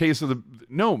 in the case of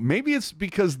maybe it's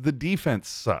because the defense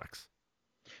sucks.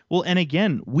 Well, and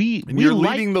again, And you're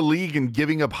leading the league and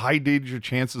giving up high danger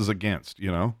chances against,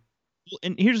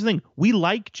 and here's the thing, we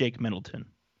like Jake Middleton,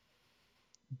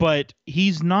 but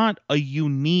he's not a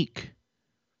unique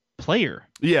player.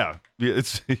 Yeah,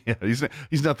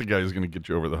 he's not the guy who's going to get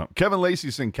you over the hump. Kevin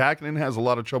Lacey saying Kakinen has a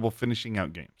lot of trouble finishing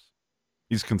out games.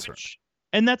 He's concerned.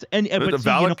 And that's but a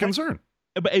valid concern.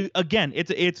 But again,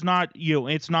 it's not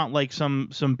it's not like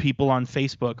some people on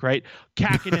Facebook, right?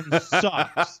 Kakinen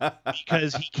sucks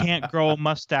because he can't grow a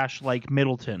mustache like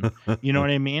Middleton. You know what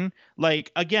I mean?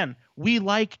 Like, again, we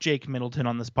like Jake Middleton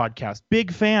on this podcast,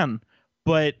 big fan,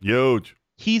 but huge.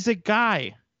 He's a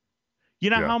guy.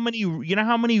 How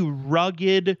many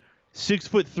rugged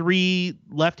 6'3"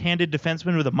 left-handed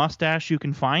defensemen with a mustache you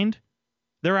can find?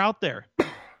 They're out there.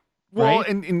 Well, right?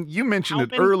 and you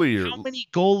mentioned earlier. How many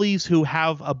goalies who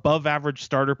have above average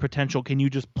starter potential can you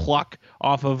just pluck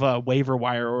off of a waiver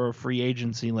wire or a free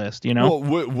agency list, Well,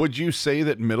 would you say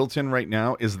that Middleton right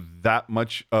now is that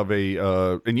much of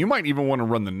a and you might even want to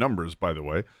run the numbers, by the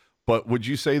way, but would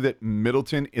you say that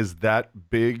Middleton is that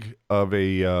big of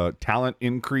a talent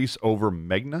increase over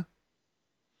Megna?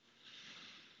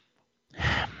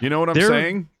 You know what I'm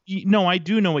saying? No, I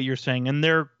do know what you're saying, and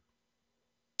they're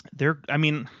I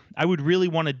mean, I would really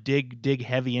want to dig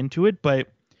heavy into it, but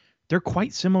they're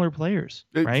quite similar players,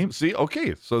 right? See,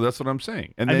 okay, so that's what I'm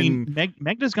saying. And I mean,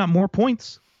 Megna's got more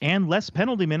points and less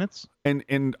penalty minutes.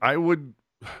 And I would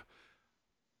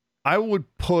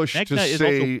push to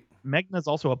say Megna's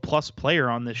also a plus player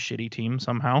on this shitty team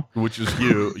somehow, which is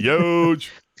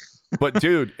huge. But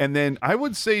dude, and then I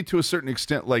would say to a certain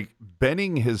extent, like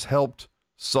Benning has helped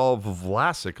solve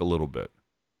Vlasic a little bit.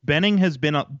 Benning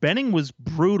was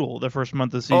brutal the first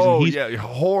month of the season. Oh, yeah,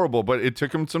 horrible. But it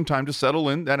took him some time to settle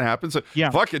in. That happens.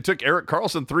 Yeah. Fuck, it took Erik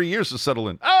Karlsson 3 years to settle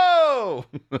in. Oh!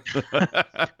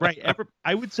 Right.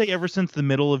 I would say ever since the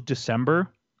middle of November,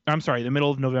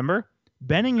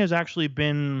 Benning has actually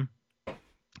been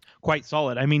quite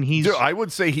solid. I mean, Dude, I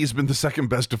would say he's been the second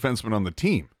best defenseman on the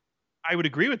team. I would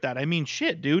agree with that. I mean,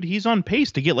 shit, dude, he's on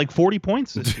pace to get like 40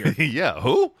 points this year. Yeah,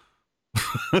 who?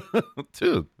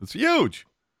 Dude, it's huge.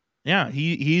 Yeah,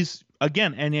 he's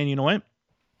again, and you know what?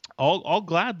 I'll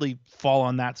gladly fall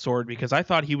on that sword because I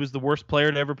thought he was the worst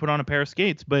player to ever put on a pair of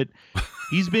skates, but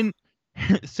he's been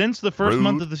since the first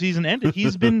month of the season ended.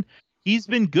 He's been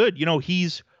good.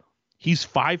 He's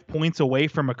 5 points away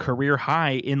from a career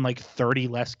high in like 30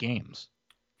 less games.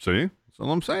 See, that's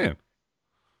all I'm saying.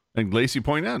 And Lacey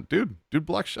pointed out, dude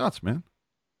blocks shots, man.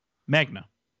 Megna.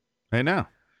 Hey now.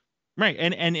 Right,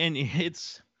 and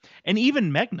it's. And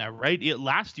even Megna, right?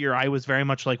 Last year, I was very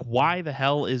much like, why the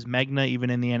hell is Megna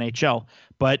even in the NHL?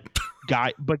 But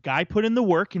Guy put in the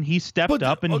work and he stepped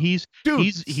up and he's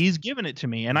given it to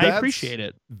me, and I appreciate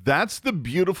it. That's the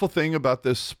beautiful thing about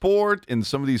this sport and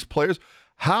some of these players.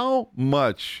 How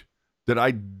much did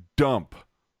I dump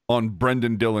on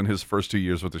Brendan Dillon his first 2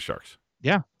 years with the Sharks?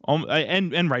 Yeah,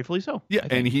 and rightfully so. Yeah,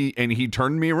 and he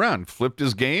turned me around, flipped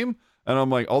his game, and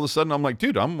I'm like, all of a sudden, I'm like,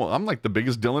 dude, I'm like the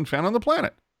biggest Dillon fan on the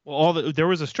planet. Well, there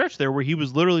was a stretch there where he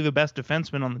was literally the best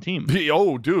defenseman on the team.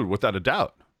 Oh, dude, without a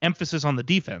doubt. Emphasis on the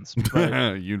defense.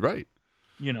 You're right.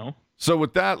 So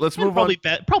with that, let's move on.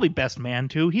 Probably best man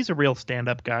too. He's a real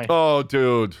stand-up guy. Oh,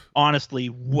 dude. Honestly,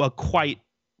 a quite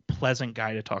pleasant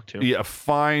guy to talk to. Yeah,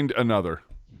 find another.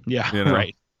 Yeah,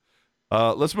 right.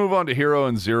 Let's move on to Hero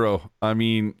and Zero. I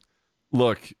mean,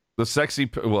 look, I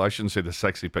shouldn't say the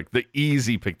sexy pick. The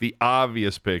easy pick, the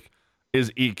obvious pick is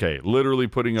EK, literally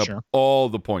putting up all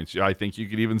the points. I think you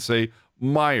could even say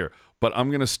Meyer. But I'm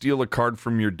going to steal a card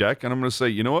from your deck, and I'm going to say,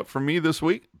 you know what? For me this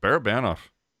week, Barabanov.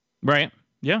 Right.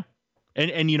 Yeah.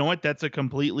 And you know what? That's a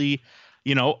completely,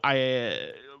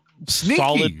 sneaky,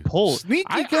 solid pull.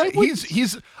 Sneaky guy.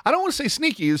 He's. I don't want to say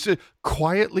sneaky. He's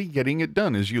quietly getting it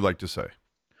done, as you like to say.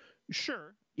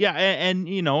 Sure. Yeah. And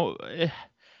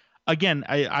again,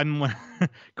 I'm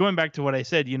going back to what I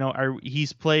said.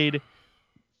 He's played.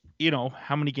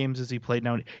 How many games has he played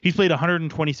now? He's played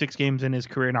 126 games in his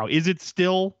career now. Is it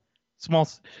still small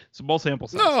sample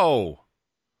size?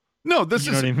 No, this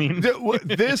is what I mean?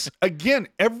 This, again,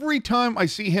 every time I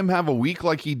see him have a week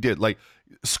like he did, like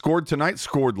scored tonight,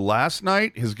 scored last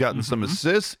night, has gotten some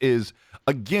assists,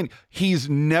 he's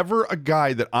never a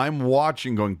guy that I'm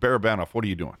watching going, Barabanov, what are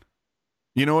you doing?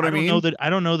 You know what I mean?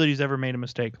 I don't know that he's ever made a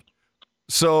mistake.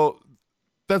 So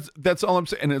that's all I'm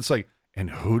saying. And it's like, and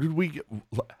how did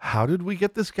we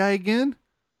get this guy again?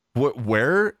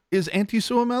 Where is Antti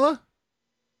Suomela?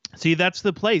 See, that's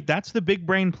the play. That's the big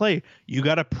brain play. You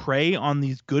got to prey on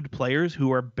these good players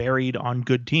who are buried on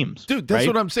good teams. Dude, that's right?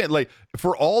 what I'm saying. Like,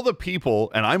 for all the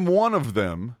people, and I'm one of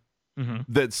them, Mm-hmm.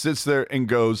 that sits there and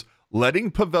goes,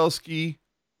 letting Pavelski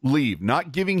leave,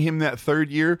 not giving him that third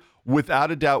year,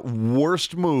 without a doubt,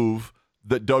 worst move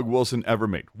that Doug Wilson ever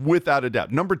made. Without a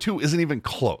doubt. Number 2 isn't even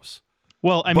close.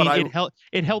 Well, I But mean,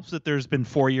 it helps that there's been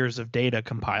 4 years of data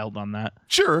compiled on that.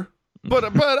 Sure. But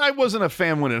I wasn't a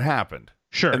fan when it happened.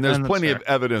 Sure. And there's that's plenty fair. of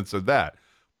evidence of that.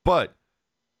 But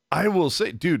I will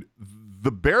say, dude,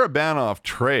 the Barabanov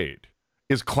trade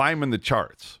is climbing the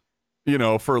charts,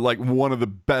 for like one of the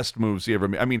best moves he ever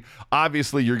made. I mean,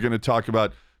 obviously you're going to talk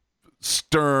about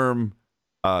Sturm,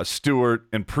 Stewart,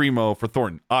 and Primo for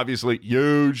Thornton. Obviously,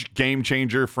 huge game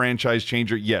changer, franchise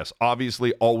changer. Yes,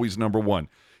 obviously always number one.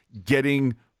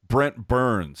 Getting Brent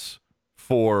Burns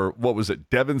for, what was it,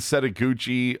 Devin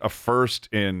Setaguchi, a first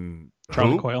in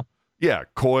Charlie who? Coyle. Yeah,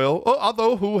 Coyle,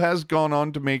 although who has gone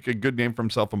on to make a good name for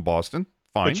himself in Boston.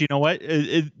 Fine. But you know what?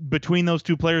 Between those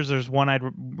two players, there's one I'd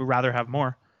rather have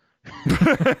more.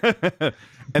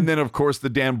 And then, of course, the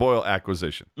Dan Boyle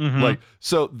acquisition. Mhm.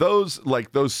 So those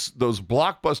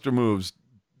blockbuster moves,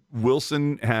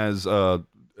 Wilson has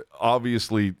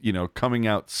obviously, coming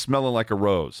out smelling like a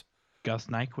rose. Gus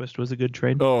Nyquist was a good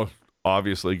trade. Oh,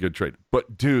 obviously a good trade.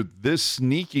 But dude, this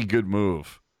sneaky good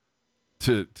move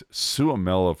to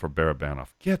Suomela for Barabanov.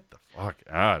 Get the fuck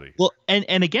out of here. Well, and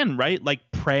again, right? Like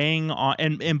preying on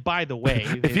and by the way,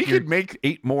 if he could make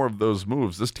 8 more of those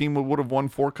moves, this team would have won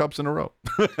 4 cups in a row.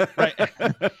 right,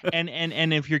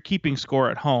 and if you're keeping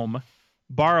score at home,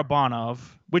 Barabanov,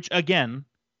 which again,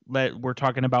 we're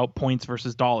talking about points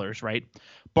versus dollars, right?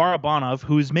 Barabanov,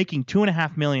 who's making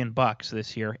 $2.5 million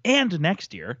this year and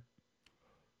next year,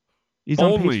 he's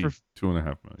on Only pace for $2.5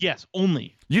 million. yes,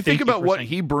 only. You think Thank you about for what saying-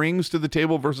 he brings to the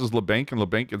table versus LeBanc, and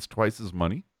LeBanc gets twice his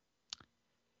money.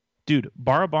 Dude,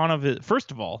 Barabanov is,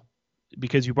 first of all,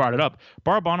 because you brought it up,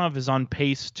 Barabanov is on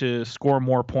pace to score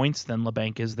more points than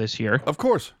LeBanc is this year. Of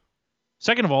course.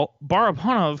 Second of all,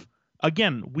 Barabanov,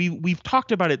 again, we've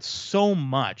talked about it so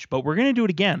much, but we're gonna do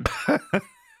it again.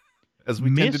 As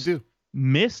we tend to do.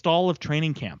 Missed all of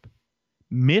training camp.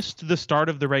 Missed the start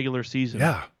of the regular season.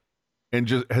 Yeah. And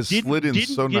just has slid in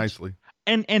so nicely.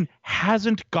 And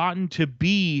hasn't gotten to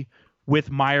be with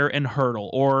Meyer and Hurdle,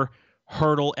 or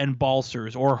Hurdle and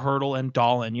Balsers, or Hurdle and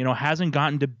Dahlin. Hasn't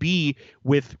gotten to be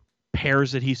with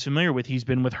pairs that he's familiar with. He's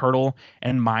been with Hurdle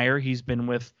and Meyer. He's been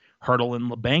with Hurdle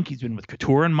and LeBanc. He's been with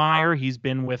Couture and Meyer. He's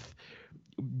been with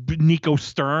Nico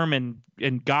Sturm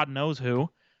and God knows who.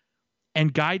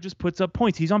 And Guy just puts up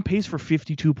points. He's on pace for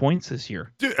 52 points this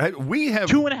year. Dude, we have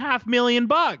 $2.5 million.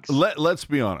 Let's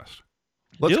be honest.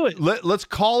 Do it. Let's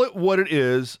call it what it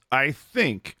is. I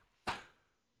think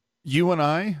you and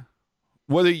I,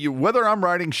 whether I'm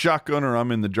riding shotgun or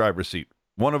I'm in the driver's seat,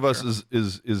 one of us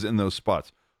is in those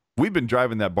spots. We've been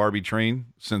driving that Barbie train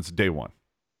since day one.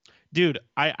 Dude,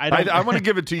 I want to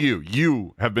give it to you.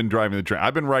 You have been driving the train.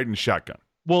 I've been riding shotgun.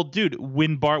 Well, dude,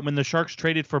 when the Sharks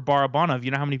traded for Barabanov, you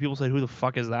know how many people said, "Who the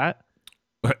fuck is that?"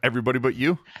 Everybody but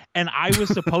you. And I was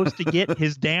supposed to get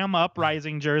his damn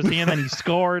Uprising jersey, and then he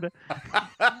scored.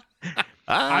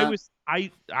 I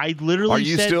literally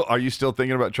said, Are you still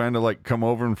thinking about trying to like come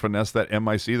over and finesse that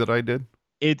MIC that I did?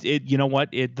 It you know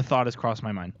what? The thought has crossed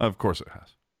my mind. Of course it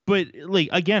has. But like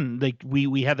again, like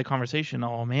we had the conversation.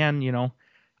 Oh man,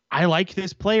 I like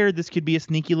this player. This could be a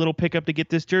sneaky little pickup to get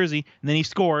this jersey. And then he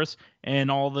scores, and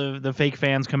all the fake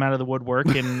fans come out of the woodwork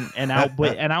and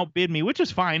outbid me, which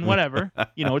is fine. Whatever.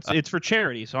 It's for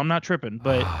charity, so I'm not tripping.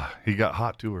 But he got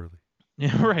hot too early.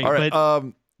 Yeah, right. All right,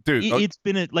 But dude, it's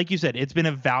been like you said, it's been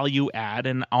a value add.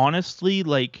 And honestly,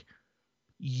 like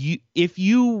if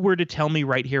you were to tell me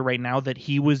right here, right now, that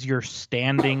he was your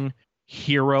standing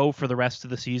hero for the rest of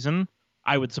the season,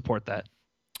 I would support that.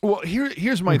 Well,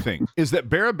 here's my thing, is that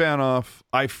Barabanov,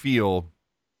 I feel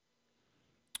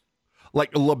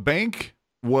like LeBanc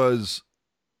was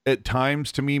at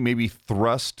times, to me, maybe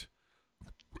thrust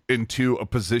into a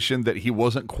position that he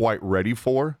wasn't quite ready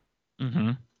for.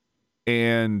 Mm-hmm.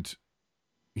 And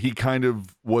he kind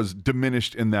of was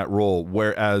diminished in that role,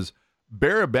 whereas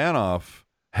Barabanov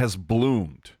has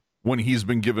bloomed when he's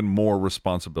been given more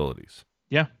responsibilities.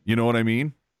 Yeah. You know what I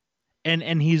mean?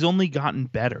 And he's only gotten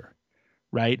better.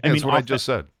 Right. That's what I just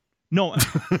said. No.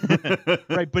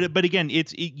 Right. But again, you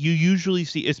usually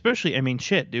see, especially,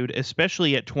 dude,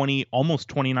 especially at almost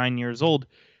 29 years old,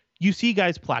 you see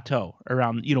guys plateau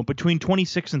around, between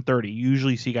 26 and 30. You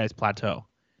usually see guys plateau.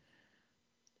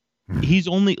 He's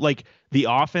only like, the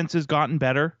offense has gotten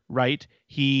better, right?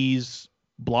 He's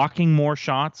blocking more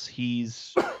shots.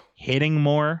 He's hitting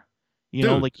more. You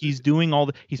know, Dude. like he's doing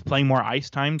he's playing more ice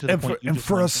time to the And point.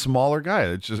 for a smaller guy,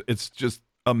 it's just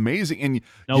amazing. And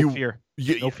No fear.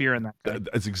 You, No fear in that guy.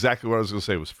 That's exactly what I was going to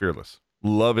say. Was fearless.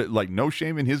 Love it. Like no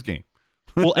shame in his game.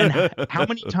 Well, and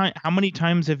how many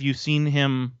times have you seen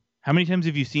him? How many times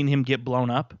have you seen him get blown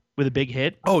up with a big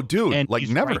hit? Oh, dude, and like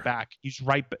he's never. Right back. He's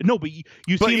right back. No, but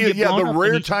you see him get yeah, blown the up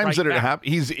rare and he's times right that it back.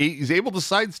 happens, he's able to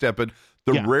sidestep it.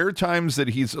 The Yeah. rare times that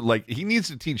he's like, he needs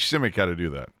to teach Simic how to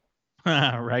do that.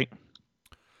 Right.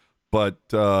 But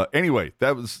anyway,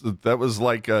 that was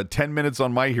like 10 minutes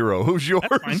on my hero. Who's yours?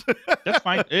 That's fine. That's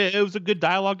fine. It was a good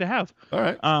dialogue to have. All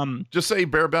right. Just say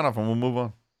Bear Benoff and we'll move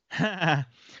on.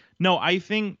 No, I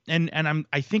think, and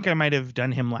I think I might have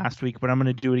done him last week, but I'm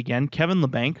going to do it again. Kevin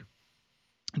LeBanc,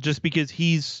 just because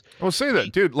he's. Well, say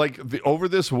that, dude. Like over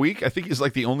this week, I think he's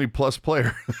like the only plus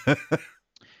player.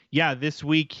 Yeah, this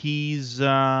week he's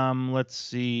let's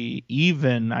see,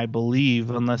 even, I believe,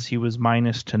 unless he was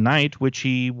minus tonight, which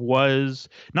he was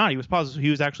not. He was positive. He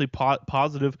was actually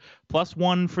positive,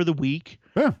 +1 for the week.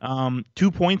 Yeah.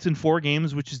 2 points in 4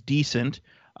 games, which is decent.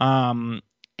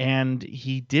 And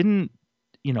he didn't,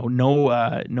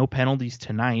 no penalties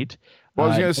tonight. Well, I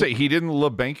was gonna say he didn't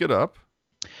LeBanc it up.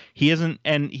 He hasn't,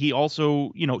 and he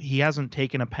also, he hasn't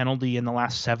taken a penalty in the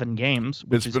last 7 games.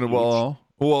 Which It's been a while.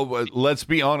 Well, let's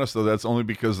be honest though. That's only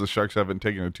because the Sharks haven't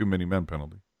taken a too many men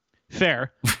penalty.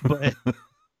 Fair, but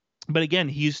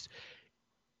again,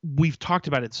 we've talked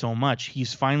about it so much.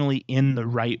 He's finally in the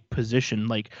right position,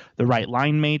 like the right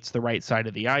line mates, the right side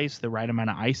of the ice, the right amount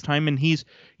of ice time, and he's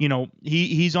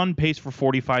on pace for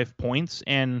 45 points.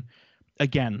 And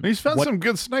again, He's found some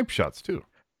good snipe shots too.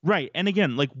 Right. And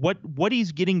again, like what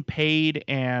he's getting paid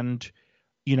and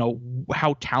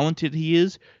how talented he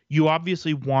is, you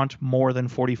obviously want more than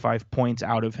 45 points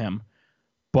out of him.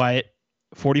 But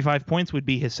 45 points would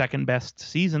be his second best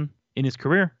season in his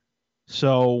career.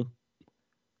 So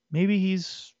maybe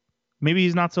he's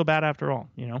not so bad after all,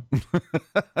 No.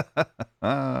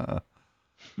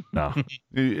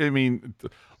 I mean,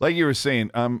 like you were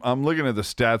saying, I'm looking at the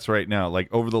stats right now. Like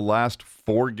over the last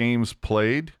 4 games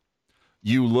played,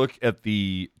 you look at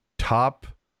the top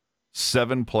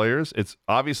 7 players. It's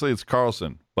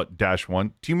Carlson, but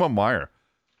 -1. Timo Meier,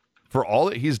 for all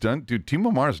that he's done, dude.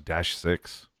 Timo Meier's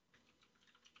 -6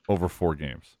 over 4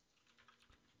 games.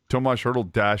 Tomas Hertl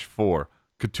 -4.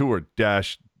 Couture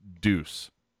 -deuce.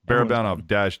 Barabanov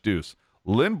 -deuce.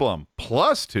 Lindblom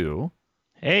 +2.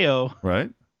 Heyo.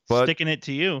 Right. But, sticking it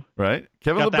to you, right?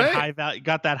 Kevin LeBanc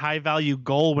got that high value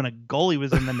goal when a goalie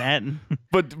was in the net.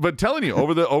 but telling you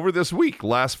over this week,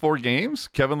 last 4 games,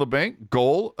 Kevin LeBanc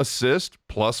goal, assist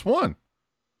 +1.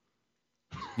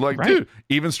 Like, right. Dude,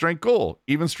 even strength goal,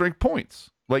 even strength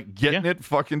points, like getting it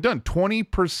fucking done.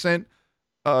 20%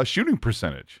 shooting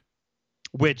percentage,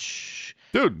 which,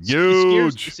 dude,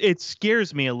 huge. It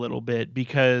scares me a little bit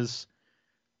because,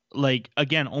 like,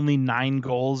 again, only 9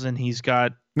 goals and he's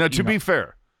got. Now, to be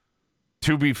fair.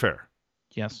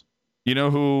 Yes. You know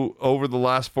who over the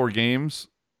last 4 games,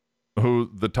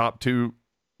 who the top 2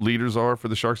 leaders are for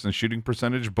the Sharks in shooting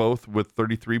percentage, both with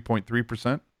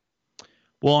 33.3%?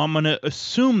 Well, I'm going to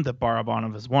assume that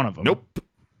Barabanov is one of them. Nope.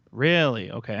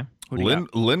 Really? Okay.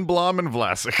 Lindblom and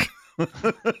Vlasic.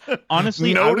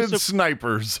 Honestly, noted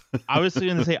snipers. I was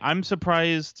going to say, I'm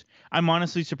surprised. I'm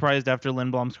honestly surprised after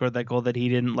Lindblom scored that goal that he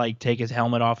didn't like take his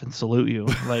helmet off and salute you.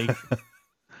 Like,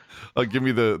 give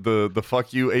me the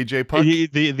fuck you AJ puck.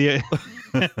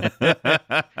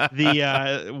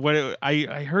 What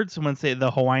I heard someone say, the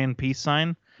Hawaiian peace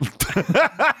sign.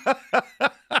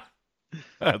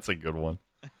 That's a good one.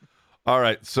 All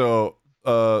right, so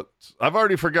I've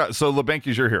already forgot. So LeBanc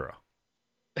is your hero.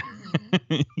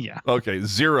 Yeah. Okay,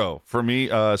 0 for me.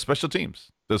 Special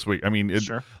teams this week. I mean, it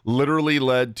literally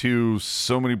led to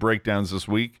so many breakdowns this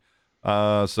week.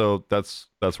 So that's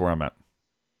where I'm at.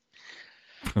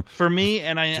 For me,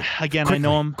 and I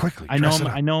know I'm gonna offend.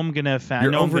 I know I'm gonna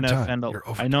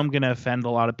offend a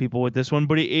lot of people with this one,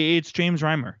 but it's James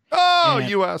Reimer. Oh,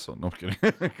 you asshole! No, I'm kidding.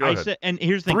 Go ahead. And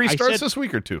here's the thing: 3 starts this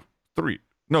week or 2? 3?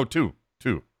 No, 2.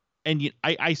 And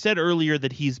I said earlier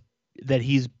that he's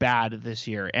bad this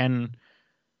year, and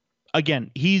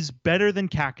again, he's better than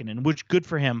Kähkönen, which good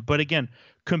for him. But again,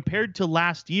 compared to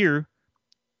last year,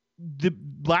 the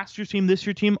last year's team, this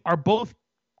year's team are both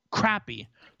crappy.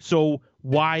 So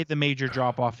why the major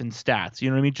drop off in stats? You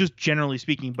know what I mean? Just generally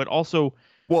speaking, but also.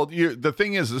 Well, the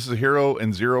thing is, this is 0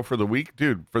 and 0 for the week,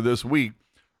 dude. For this week,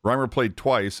 Reimer played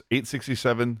twice,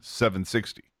 867,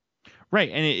 760. Right,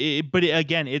 and but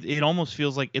again, it almost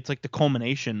feels like it's like the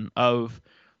culmination of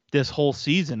this whole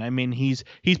season. I mean, he's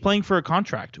playing for a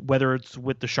contract, whether it's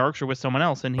with the Sharks or with someone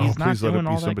else, and he's not doing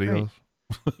all that great. Else.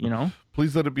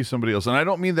 Please let it be somebody else. And I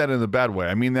don't mean that in the bad way.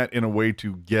 I mean that in a way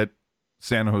to get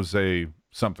San Jose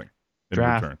something in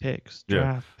Draft return. picks.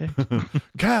 Yeah. Draft picks.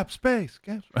 Cap space.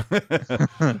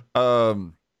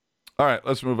 All right,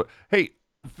 let's move on. Hey,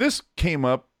 this came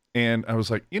up, and I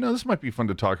was like, this might be fun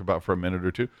to talk about for a minute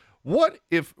or two. What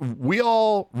if we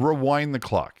all rewind the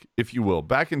clock, if you will,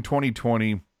 back in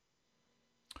 2020?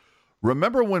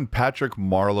 Remember when Patrick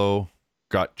Marleau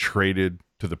got traded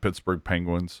to the Pittsburgh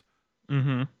Penguins?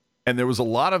 Mm-hmm. And there was a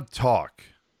lot of talk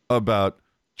about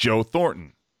Joe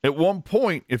Thornton. At one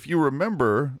point, if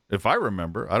I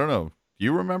remember, I don't know, do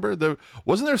you remember?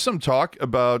 Wasn't there some talk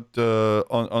about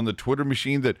on the Twitter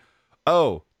machine that,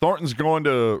 Thornton's going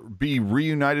to be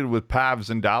reunited with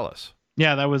Pavs in Dallas?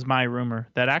 Yeah, that was my rumor.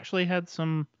 That actually had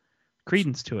some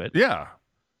credence to it. Yeah,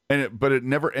 but it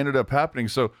never ended up happening.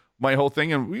 So my whole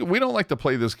thing, and we don't like to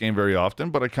play this game very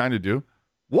often, but I kind of do.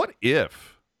 What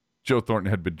if Joe Thornton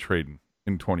had been traded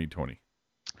in 2020?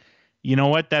 You know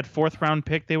what? That 4th round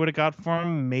pick they would have got for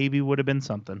him maybe would have been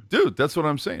something. Dude, that's what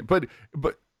I'm saying. But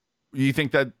you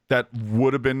think that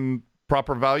would have been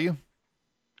proper value?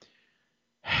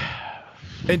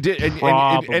 And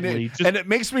it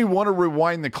makes me want to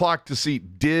rewind the clock to see,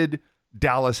 did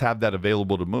Dallas have that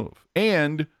available to move?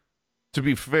 And to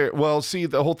be fair,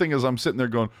 the whole thing is I'm sitting there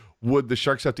going, would the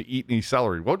Sharks have to eat any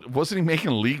salary? Wasn't he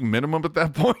making league minimum at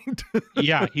that point?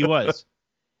 Yeah, he was.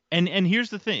 And here's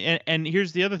the thing, and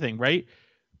here's the other thing, right?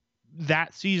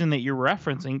 That season that you're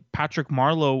referencing, Patrick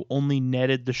Marleau only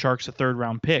netted the Sharks a 3rd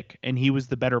round pick, and he was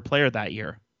the better player that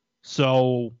year.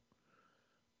 So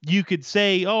you could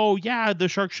say, oh yeah, the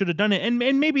Sharks should have done it, and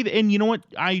maybe, and you know what?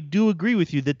 I do agree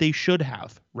with you that they should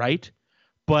have, right?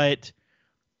 But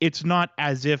it's not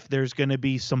as if there's going to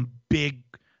be some big,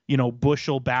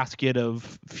 bushel basket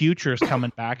of futures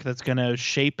coming back that's going to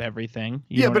shape everything.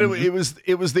 But it was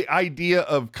the idea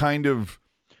of kind of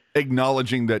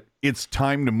acknowledging that it's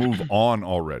time to move on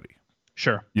already.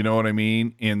 Sure. You know what I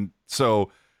mean? And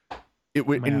so it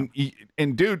would,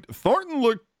 and dude, Thornton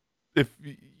looked, if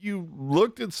you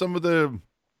looked at some of the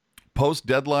post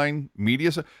deadline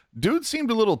media, dude seemed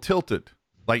a little tilted.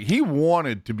 Like he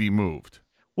wanted to be moved.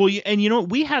 Well,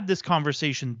 and we had this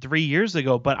conversation 3 years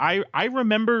ago, but I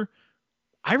remember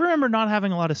not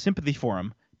having a lot of sympathy for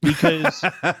him because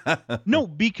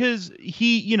because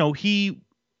he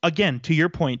again, to your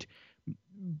point,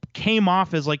 came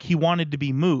off as like he wanted to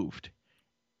be moved.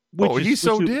 Which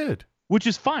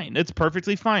is fine. It's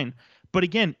perfectly fine. But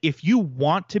again, if you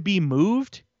want to be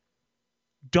moved,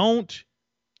 don't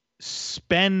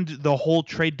spend the whole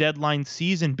trade deadline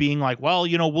season being like, well,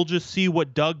 we'll just see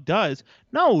what Doug does.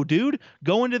 No, dude,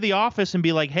 go into the office and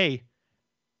be like, hey,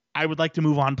 I would like to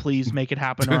move on, please make it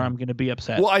happen, or I'm going to be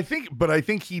upset. Well, I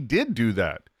think he did do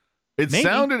that. It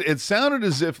sounded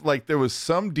as if like there was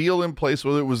some deal in place,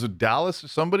 whether it was a Dallas or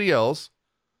somebody else,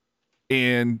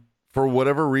 and for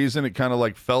whatever reason, it kind of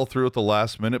like fell through at the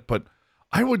last minute. But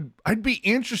I'd be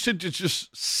interested to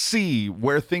just see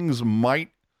where things might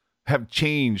have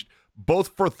changed, both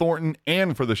for Thornton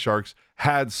and for the Sharks,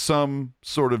 had some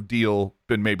sort of deal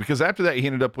been made. Because after that, he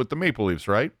ended up with the Maple Leafs,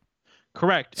 right?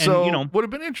 Correct. So, would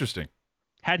have been interesting.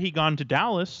 Had he gone to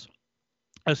Dallas,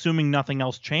 assuming nothing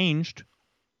else changed.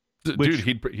 Dude,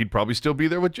 he'd probably still be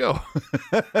there with Joe.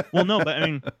 Well, no, but I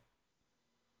mean,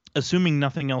 assuming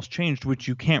nothing else changed, which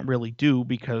you can't really do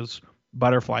because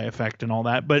butterfly effect and all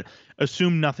that, but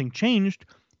assume nothing changed,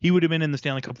 he would have been in the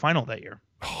Stanley Cup final that year.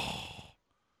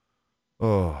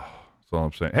 Oh, that's all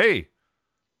I'm saying. Hey,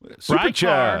 super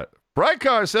chat.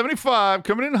 Brightcar 75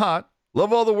 coming in hot.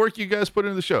 Love all the work you guys put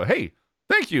into the show. Hey,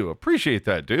 thank you. Appreciate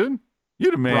that, dude.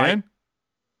 You the man.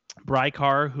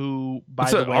 Brykar, who, by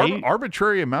it's the way,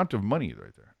 arbitrary amount of money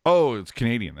right there. Oh, it's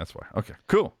Canadian. That's why. Okay,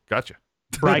 cool. Gotcha.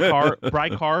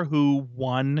 Brykar, who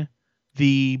won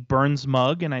the Burns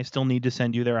mug, and I still need to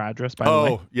send you their address, by the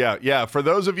way. Oh, yeah. For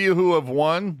those of you who have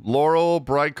won, Laurel,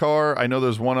 Brykar, I know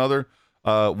there's one other.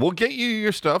 We'll get you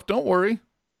your stuff. Don't worry.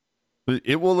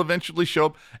 It will eventually show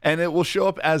up, and it will show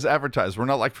up as advertised. We're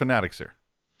not like fanatics here.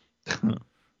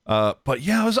 But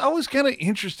yeah, I was always kind of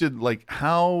interested, like,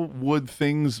 how would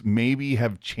things maybe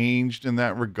have changed in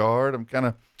that regard? I'm kind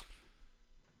of,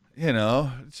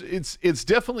 it's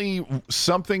definitely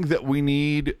something that we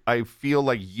need. I feel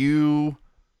like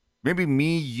maybe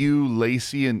me, you,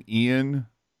 Lacey, and Ian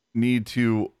need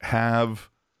to have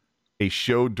a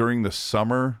show during the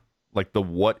summer, like the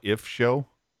What If show.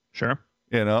 Sure.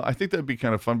 I think that'd be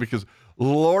kind of fun because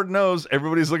Lord knows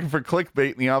everybody's looking for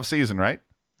clickbait in the off season, right?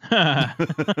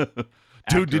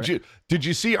 Dude, did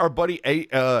you see our buddy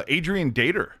Adrian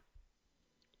Dater?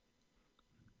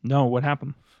 No, what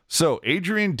happened? So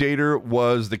Adrian Dater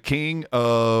was the king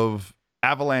of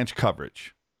Avalanche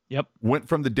coverage. Yep. Went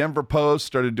from the Denver Post,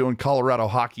 started doing Colorado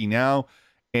Hockey Now,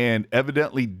 and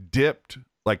evidently dipped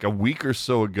like a week or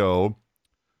so ago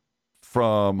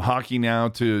from Hockey Now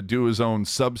to do his own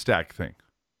Substack thing.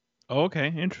 Oh, okay.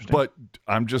 Interesting. But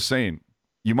I'm just saying,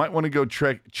 you might want to go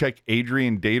check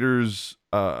Adrian Dater's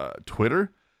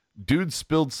Twitter. Dude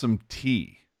spilled some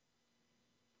tea.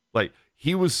 Like,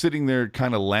 he was sitting there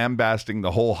kind of lambasting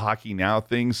the whole Hockey Now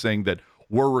thing, saying that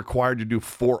we're required to do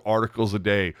 4 articles a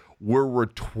day. We're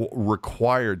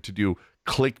required to do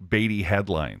clickbaity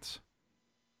headlines.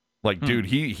 Like, dude,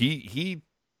 he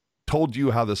told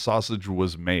you how the sausage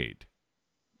was made.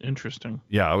 Interesting.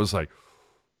 Yeah, I was like,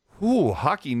 ooh,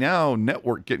 Hockey Now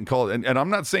network getting called. And I'm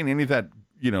not saying any of that,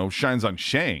 shines on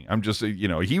Shang. I'm just saying,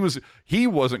 he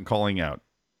wasn't calling out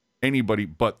anybody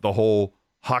but the whole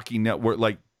Hockey Network,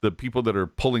 like the people that are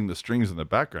pulling the strings in the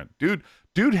background. Dude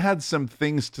had some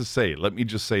things to say. Let me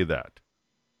just say that.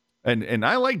 And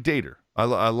I like Dater. I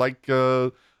like,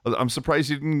 I'm surprised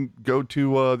he didn't go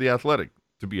to the Athletic,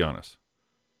 to be honest.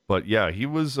 But yeah, he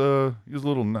was a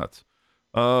little nuts.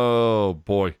 Oh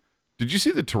boy. Did you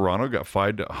see that Toronto got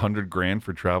fined $100,000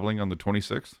 for traveling on the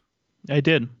 26th? I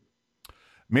did.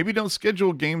 Maybe don't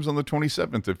schedule games on the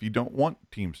 27th if you don't want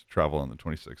teams to travel on the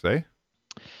 26th, eh?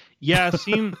 Yeah,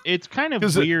 it's kind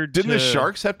of weird. Didn't the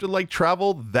Sharks have to like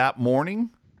travel that morning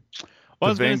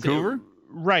to Vancouver?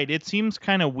 Right. It seems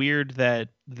kind of weird that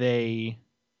they,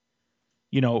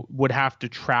 would have to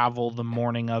travel the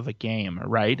morning of a game,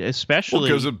 right? Especially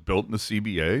because it's built in the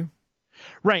CBA.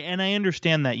 Right, and I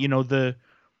understand that,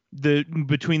 the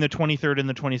between the 23rd and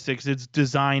the 26th, it's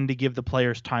designed to give the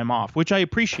players time off, which I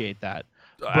appreciate that.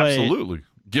 Absolutely.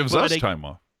 Gives us time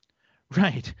off.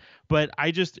 Right. But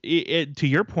I just, to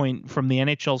your point, from the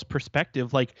NHL's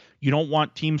perspective, like, you don't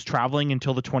want teams traveling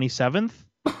until the 27th?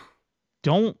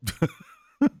 Don't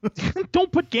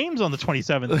put games on the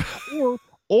 27th.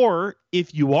 Or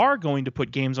if you are going to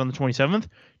put games on the 27th,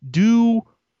 do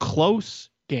close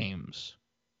games.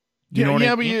 You know what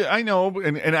I mean? I know,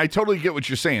 and I totally get what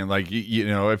you're saying. Like,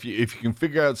 if you can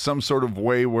figure out some sort of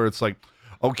way where it's like,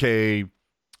 okay,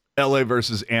 LA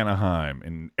versus Anaheim,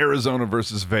 and Arizona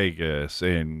versus Vegas,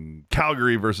 and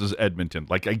Calgary versus Edmonton.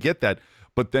 Like, I get that,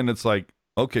 but then it's like,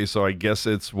 okay, so I guess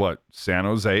it's what, San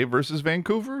Jose versus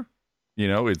Vancouver?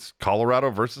 It's Colorado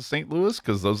versus St. Louis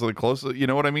because those are the closest. You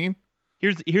know what I mean?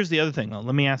 Here's the other thing though.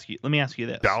 Let me ask you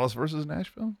this: Dallas versus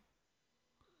Nashville.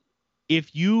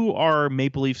 If you are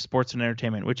Maple Leaf Sports and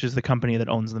Entertainment, which is the company that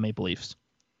owns the Maple Leafs,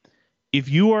 if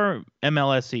you are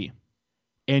MLSE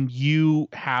and you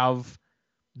have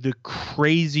the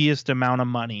craziest amount of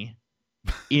money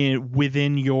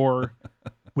within your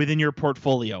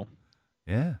portfolio,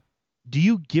 yeah, do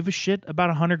you give a shit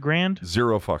about $100,000?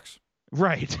 Zero fucks.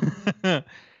 Right.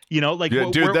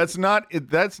 Dude, that's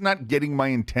not getting my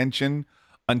attention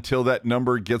until that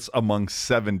number gets among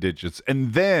 7 digits.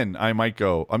 And then I might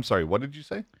go, I'm sorry, what did you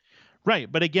say?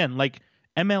 Right. But again, like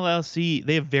MLSE,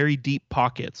 they have very deep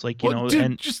pockets. Like, dude,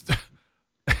 and just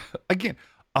again,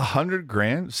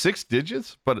 $100,000, 6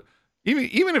 digits. But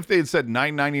even if they had said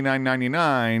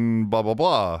 $999.99, blah, blah,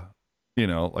 blah,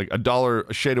 like $1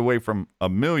 a shade away from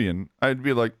 $1 million, I'd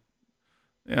be like,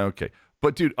 yeah, okay.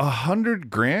 But dude,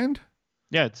 $100,000?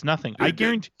 Yeah, it's nothing. I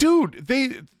guarantee. Dude,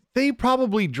 they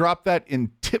probably dropped that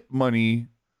in tip money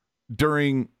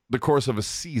during the course of a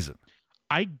season.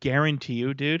 I guarantee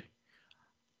you, dude.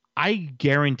 I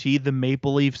guarantee the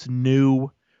Maple Leafs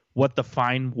knew what the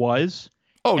fine was.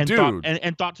 Oh, and dude.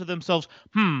 Thought to themselves,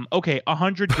 okay,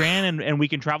 $100,000 and we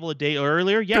can travel a day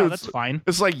earlier. Yeah, dude, that's fine.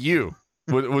 It's like you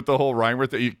with the whole Reimer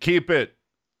thing. You keep it.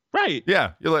 Right.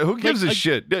 Yeah. You're like, who gives a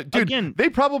shit? Dude, again, they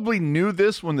probably knew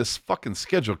this when this fucking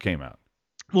schedule came out.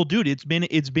 Well, dude, it's been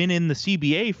in the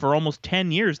CBA for almost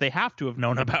 10 years. They have to have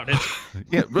known about it.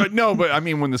 Yeah, but I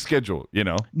mean when the schedule,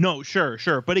 No, sure.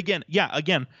 But again,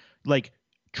 like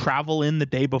travel in the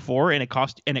day before and it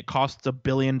costs $1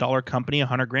 billion company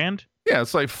 $100,000. Yeah,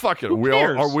 it's like fuck it. Who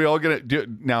cares? Are we all gonna do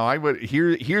now?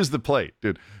 Here's the play,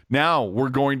 dude. Now we're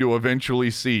going to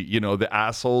eventually see, the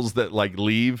assholes that like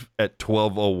leave at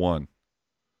 12:01.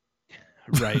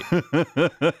 Right.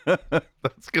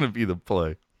 That's gonna be the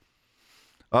play.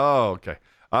 Oh, okay.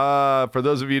 For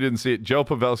those of you who didn't see it, Joe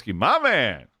Pavelski, my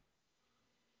man,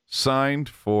 signed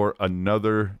for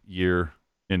another year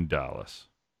in Dallas.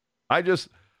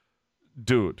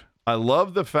 Dude, I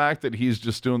love the fact that he's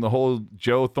just doing the whole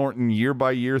Joe Thornton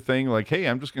year-by-year thing. Like, hey,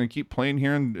 I'm just going to keep playing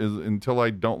here until I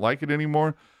don't like it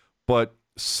anymore. But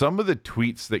some of the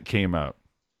tweets that came out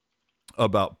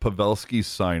about Pavelski's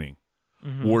signing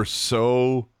were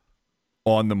so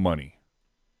on the money.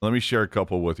 Let me share a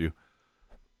couple with you.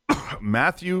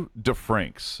 Matthew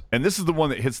DeFranks, and this is the one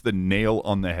that hits the nail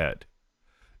on the head.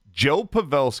 Joe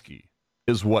Pavelski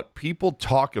is what people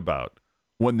talk about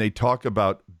when they talk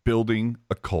about building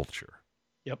a culture.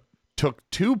 Yep. Took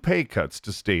 2 pay cuts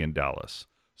to stay in Dallas,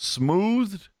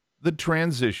 smoothed the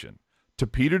transition to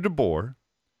Peter DeBoer,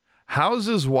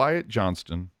 houses Wyatt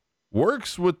Johnston,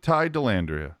 works with Ty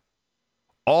Dellandrea,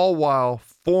 all while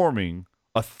forming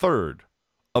a third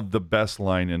of the best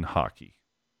line in hockey.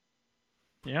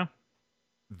 Yeah.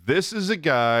 This is a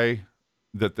guy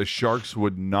that the Sharks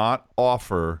would not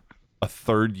offer a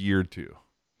third year to,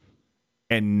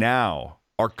 and now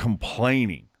are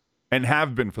complaining, and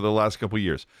have been for the last couple of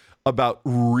years, about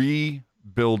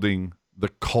rebuilding the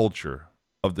culture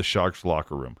of the Sharks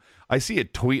locker room. I see a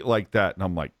tweet like that, and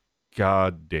I'm like,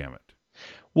 God damn it.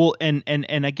 Well, and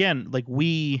again, like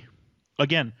we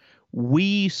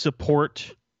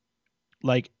support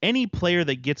like any player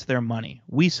that gets their money.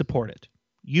 We support it.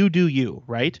 You do you,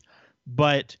 right?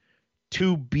 But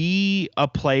to be a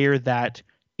player that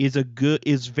is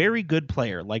very good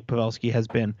player like Pavelski has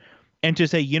been, and to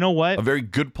say, you know what? A very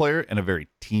good player and a very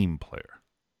team player.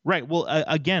 Right. Well,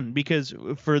 again, because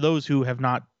for those who have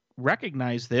not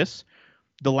recognized this,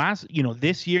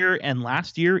 this year and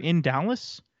last year in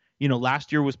Dallas,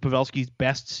 last year was Pavelski's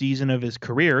best season of his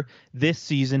career. This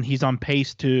season, he's on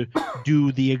pace to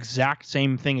do the exact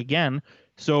same thing again.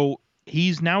 So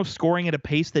he's now scoring at a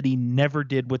pace that he never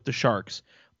did with the Sharks,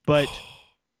 but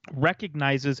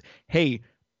recognizes, hey,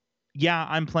 yeah,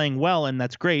 I'm playing well, and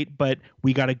that's great, but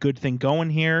we got a good thing going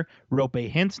here. Rope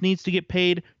Hintz needs to get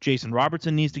paid. Jason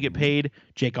Robertson needs to get paid.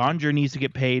 Jake Onger needs to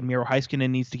get paid. Miro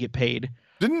Heiskanen needs to get paid.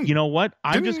 You know what?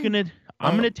 I'm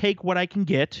gonna take what I can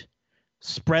get,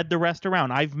 spread the rest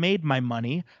around. I've made my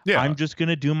money. Yeah. I'm just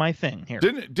gonna do my thing here.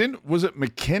 Was it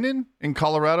McKinnon in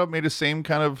Colorado made the same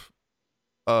kind of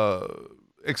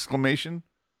exclamation?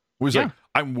 Was like,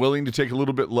 I'm willing to take a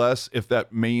little bit less if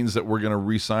that means that we're going to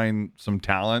re-sign some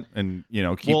talent and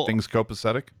keep things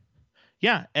copacetic.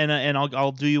 Yeah, and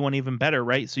I'll do you one even better,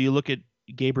 right? So you look at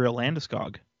Gabriel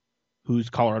Landeskog, who's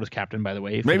Colorado's captain, by the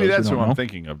way. Maybe that's who I'm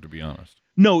thinking of, to be honest.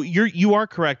 No, you are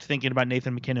correct thinking about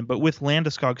Nathan McKinnon, but with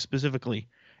Landeskog specifically,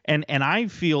 and I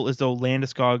feel as though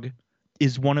Landeskog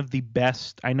is one of the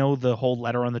best. I know the whole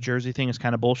letter on the jersey thing is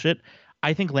kind of bullshit.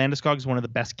 I think Landeskog is one of the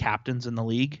best captains in the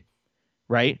league,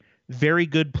 right? Very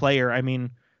good player. I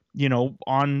mean,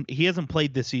 he hasn't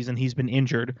played this season. He's been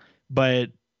injured,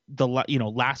 but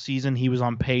last season he was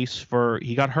on pace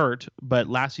he got hurt, but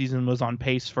last season was on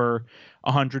pace for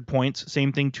 100 points.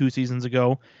 Same thing 2 seasons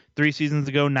ago, 3 seasons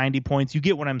ago, 90 points. You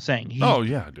get what I'm saying?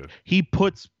 Dude. He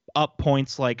puts up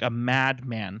points like a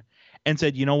madman and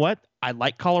said, you know what? I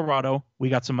like Colorado. We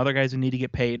got some other guys who need to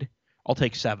get paid. I'll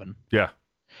take 7. Yeah.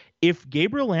 If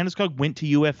Gabriel Landeskog went to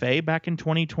UFA back in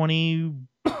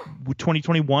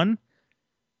 2021,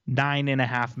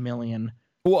 $9.5 million.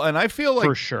 Well, and I feel like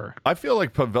for sure. I feel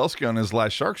like Pavelski on his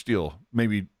last Sharks deal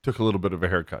maybe took a little bit of a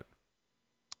haircut.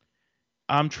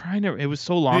 I'm trying to. It was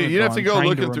so long ago. You have to go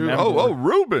looking through. Oh,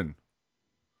 Ruben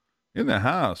in the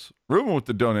house. Ruben with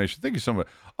the donation. Thank you so much.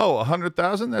 Oh,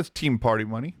 $100,000. That's team party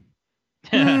money.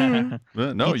 No,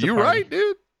 you're right,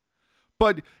 dude.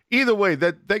 But either way,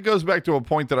 that goes back to a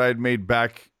point that I had made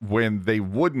back when they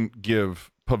wouldn't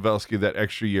give Pavelski that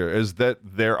extra year, is that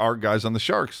there are guys on the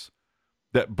Sharks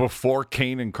that before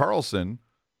Kane and Carlson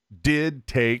did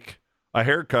take a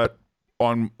haircut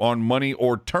on money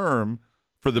or term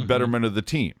for the betterment of the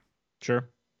team. Sure.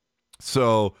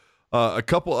 So a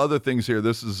couple other things here.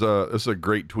 This is a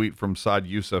great tweet from Saad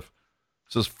Youssef.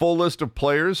 It says, full list of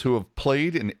players who have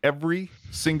played in every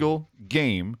single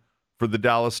game for the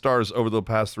Dallas Stars over the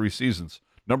past 3 seasons.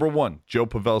 Number 1, Joe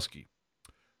Pavelski.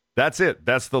 That's it.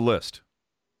 That's the list.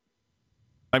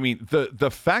 I mean,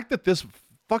 the fact that this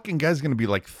fucking guy's going to be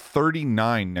like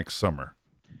 39 next summer.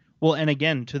 Well, and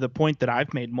again, to the point that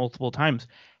I've made multiple times,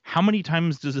 how many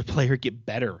times does a player get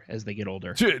better as they get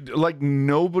older? Dude, like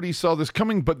nobody saw this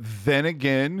coming, but then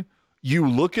again, you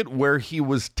look at where he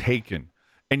was taken.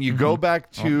 And you go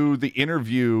back to the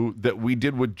interview that we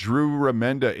did with Drew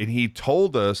Remenda, and he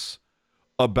told us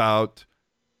about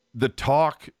the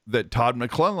talk that Todd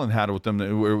McClellan had with them,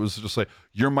 where it was just like,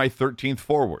 you're my 13th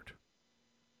forward.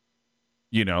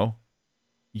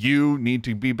 You need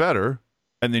to be better,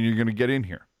 and then you're going to get in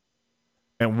here.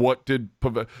 And what did,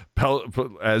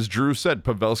 as Drew said,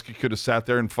 Pavelski could have sat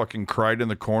there and fucking cried in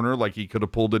the corner like he could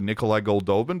have pulled a Nikolai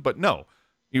Goldobin, but no.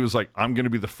 He was like, I'm going to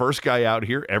be the first guy out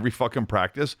here every fucking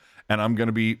practice, and I'm going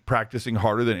to be practicing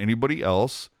harder than anybody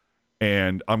else,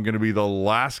 and I'm going to be the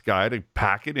last guy to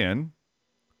pack it in.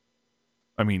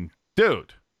 I mean,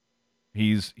 dude,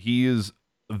 he is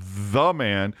the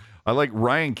man. I like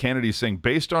Ryan Kennedy saying,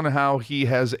 based on how he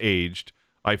has aged,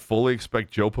 I fully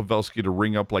expect Joe Pavelski to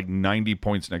ring up like 90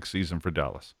 points next season for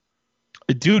Dallas.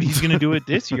 Dude, he's going to do it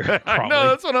this year. Probably. I know,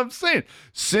 that's what I'm saying.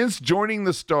 Since joining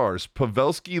the Stars,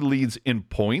 Pavelski leads in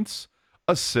points,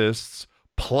 assists,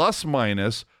 plus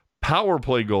minus, power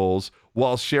play goals,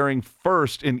 while sharing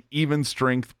first in even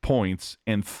strength points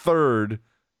and third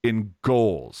in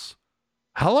goals.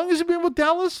 How long has he been with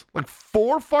Dallas? Like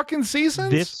 4 fucking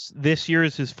seasons? This year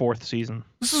is his 4th season.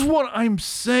 This is what I'm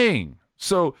saying.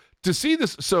 So to see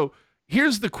this, so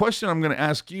here's the question I'm going to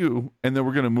ask you, and then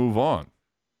we're going to move on.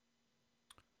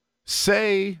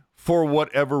 Say, for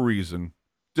whatever reason,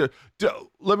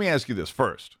 let me ask you this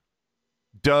first.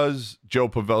 Does Joe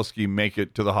Pavelski make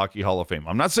it to the Hockey Hall of Fame?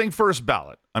 I'm not saying first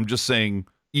ballot. I'm just saying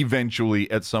eventually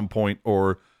at some point,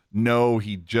 or no,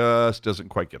 he just doesn't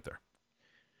quite get there.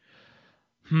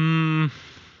 Man.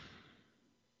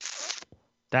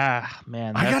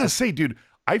 I gotta say, dude,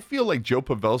 I feel like Joe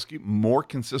Pavelski, more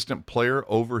consistent player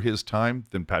over his time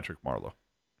than Patrick Marleau.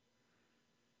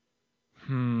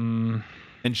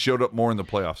 And showed up more in the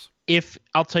playoffs.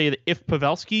 I'll tell you, if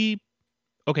Pavelski,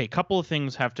 okay, a couple of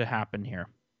things have to happen here.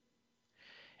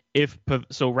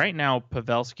 So right now,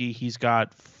 Pavelski, he's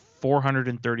got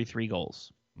 433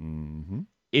 goals. Mm-hmm.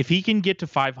 If he can get to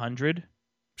 500,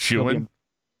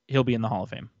 he'll be in the Hall of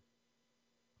Fame.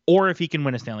 Or if he can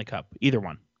win a Stanley Cup, either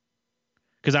one.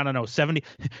 Because I don't know,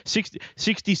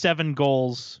 67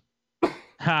 goals.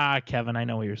 Kevin, I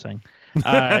know what you're saying.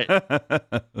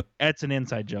 That's an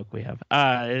inside joke we have.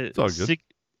 It's all good.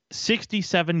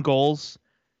 67 goals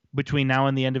between now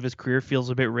and the end of his career feels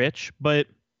a bit rich, but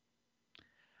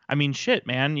I mean, shit,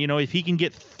 man. You know, if he can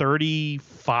get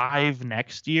 35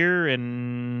 next year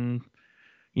and,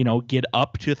 you know, get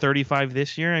up to 35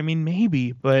 this year, I mean,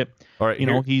 maybe. But, all right,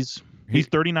 know, he's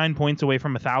 39 points away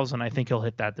from 1,000. I think he'll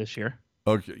hit that this year.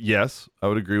 Okay, yes, I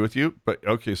would agree with you. But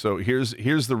okay, so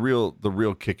here's the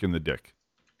real kick in the dick.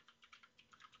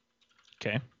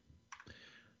 Okay.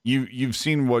 You've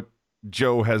seen what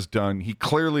Joe has done. He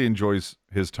clearly enjoys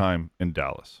his time in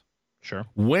Dallas. Sure.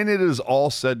 When it is all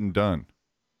said and done,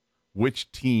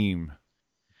 which team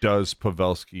does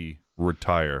Pavelski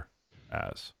retire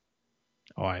as?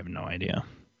 Oh, I have no idea.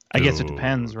 I guess it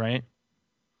depends, right?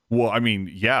 Well, I mean,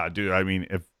 yeah, dude. I mean,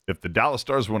 if the Dallas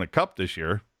Stars win a cup this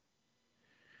year,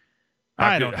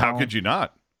 how could you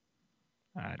not?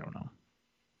 I don't know.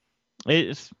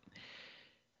 It's.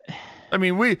 I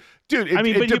mean, it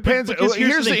depends.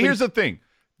 Here's the thing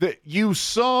that you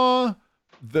saw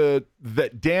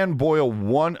that Dan Boyle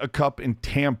won a cup in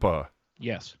Tampa.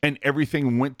 Yes. And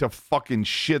everything went to fucking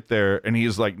shit there. And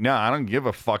he's like, nah, I don't give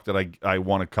a fuck that I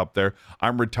won a cup there.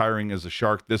 I'm retiring as a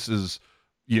Shark. This is,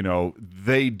 you know,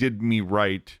 they did me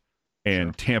right and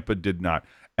sure. Tampa did not.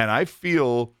 And I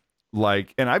feel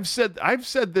like, and I've said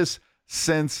this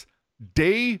since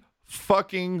day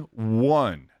fucking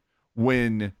one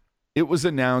when it was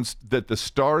announced that the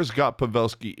Stars got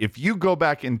Pavelski. If you go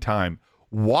back in time,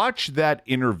 watch that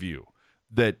interview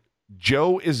that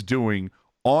Joe is doing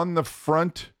on the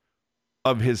front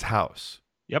of his house.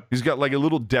 Yep. He's got like a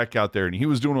little deck out there, and he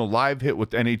was doing a live hit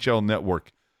with NHL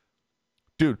Network.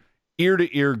 Dude,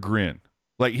 ear-to-ear grin.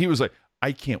 Like, he was like,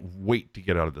 I can't wait to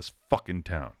get out of this fucking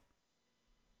town.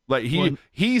 Like,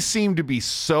 he seemed to be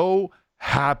so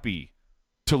happy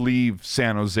to leave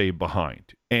San Jose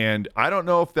behind. And I don't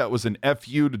know if that was an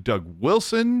FU to Doug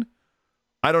Wilson.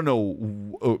 I don't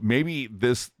know. Maybe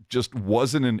this just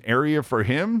wasn't an area for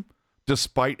him,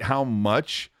 despite how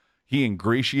much he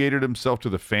ingratiated himself to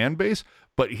the fan base.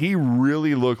 But he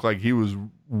really looked like he was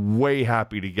way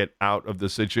happy to get out of the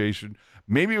situation.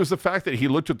 Maybe it was the fact that he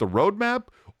looked at the roadmap,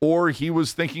 or he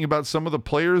was thinking about some of the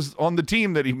players on the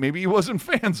team that he wasn't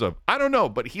fans of. I don't know,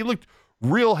 but he looked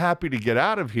real happy to get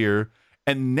out of here.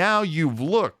 And now you've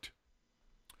looked.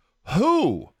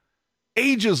 Who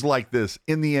ages like this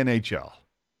in the NHL?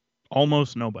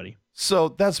 Almost nobody. So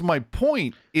that's my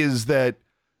point, is that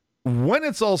when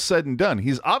it's all said and done,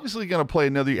 he's obviously going to play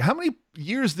another year. How many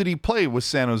years did he play with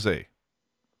San Jose?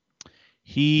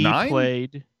 He 9?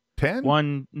 played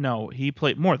 10? No, he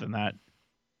played more than that.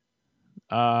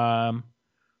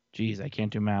 Geez, I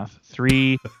can't do math.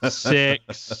 3,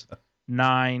 6,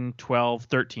 9, 12,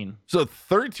 13. So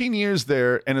 13 years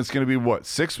there, and it's going to be what,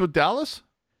 6 with Dallas?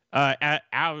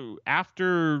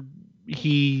 After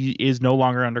he is no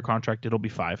longer under contract, it'll be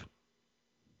 5.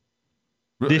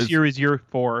 This year is year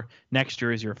 4. Next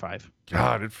year is year 5.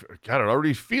 God, it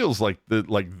already feels like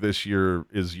this year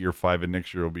is year 5 and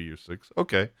next year will be year 6.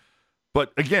 Okay,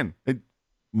 but again,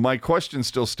 my question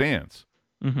still stands.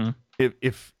 Mm-hmm.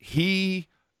 If he,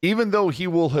 even though he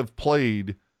will have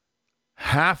played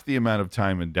half the amount of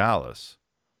time in Dallas,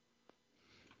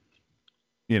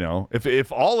 you know,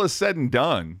 if all is said and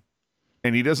done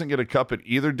and he doesn't get a cup at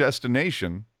either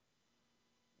destination,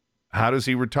 how does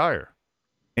he retire?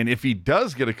 And if he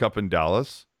does get a cup in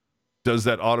Dallas, does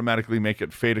that automatically make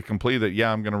it fait accompli that,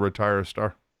 yeah, I'm going to retire a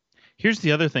Star? Here's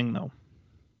the other thing, though.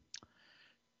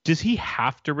 Does he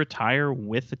have to retire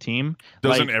with the team?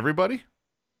 Doesn't everybody?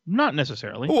 Not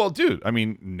necessarily. Well, dude, I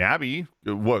mean, Nabby,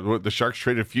 what the Sharks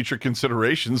traded future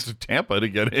considerations to Tampa to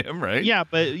get him, right? Yeah,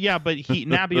 but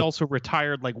Nabby also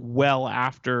retired like well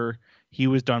after he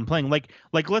was done playing. Like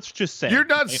let's just say you're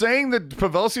not saying that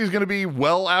Pavelski is going to be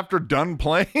well after done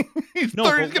playing. He's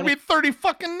going to be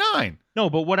 30-fucking-9.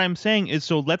 No, but what I'm saying is,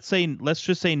 so let's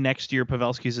just say next year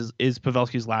Pavelski's is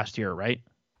Pavelski's last year, right?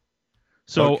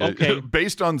 So okay.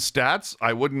 Based on stats,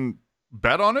 I wouldn't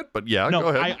bet on it, but yeah, no, go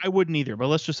ahead. I wouldn't either, but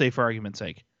let's just say for argument's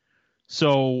sake.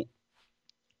 So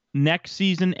next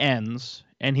season ends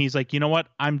and he's like, you know what?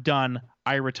 I'm done.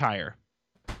 I retire.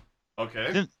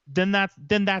 Okay. Then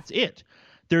that's it.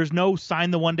 There's no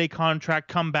sign the 1-day contract,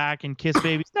 come back and kiss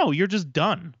babies. No, you're just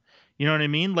done. You know what I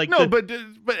mean? Like no, but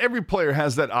every player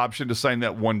has that option to sign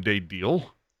that 1-day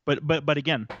deal. But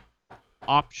again,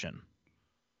 option.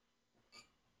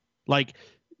 Like,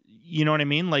 you know what I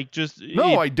mean? Like, just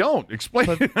no, I don't. Explain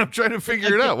it. I'm trying to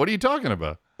figure it out. What are you talking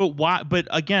about? But why? But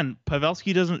again,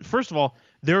 Pavelski doesn't. First of all,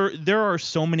 there are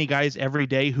so many guys every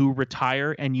day who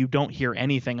retire and you don't hear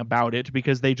anything about it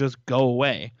because they just go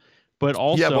away. But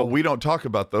also, yeah, but we don't talk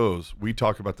about those. We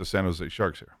talk about the San Jose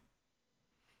Sharks here.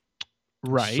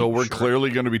 Right. So we're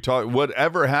clearly going to be talking.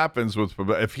 Whatever happens with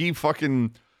if he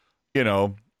fucking, you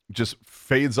know, just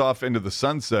fades off into the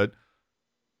sunset.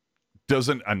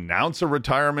 Doesn't announce a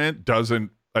retirement,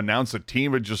 doesn't announce a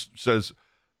team. It just says,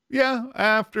 yeah,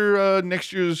 after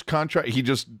next year's contract, he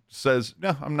just says,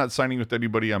 no, I'm not signing with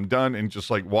anybody. I'm done. And just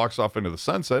like walks off into the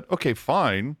sunset. Okay,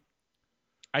 fine.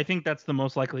 I think that's the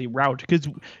most likely route because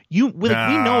we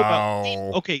know about.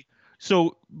 Okay,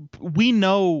 so we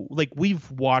know, like, we've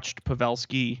watched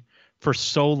Pavelski for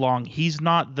so long. He's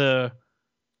not the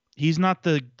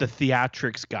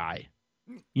theatrics guy.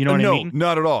 You know what I mean? No,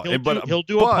 not at all. He'll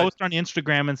do a post on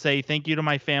Instagram and say, thank you to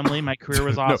my family. My career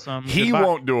was awesome. No, he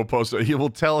won't do a post. He will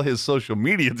tell his social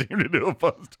media team to do a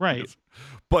post. Right.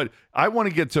 But I want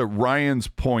to get to Ryan's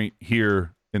point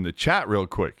here in the chat real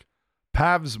quick.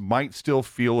 Pavs might still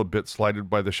feel a bit slighted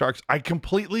by the Sharks. I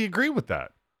completely agree with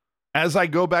that. As I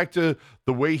go back to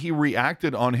the way he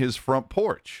reacted on his front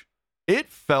porch, it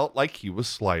felt like he was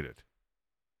slighted.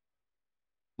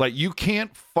 Like, you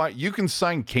can't fight. You can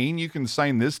sign Kane. You can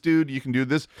sign this dude. You can do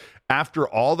this. After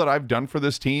all that I've done for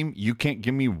this team, you can't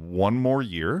give me one more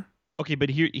year. Okay, but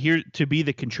here to be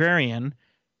the contrarian,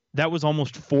 that was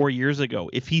almost 4 years ago.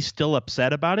 If he's still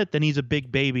upset about it, then he's a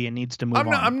big baby and needs to move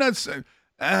on. I'm not saying,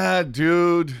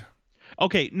 dude.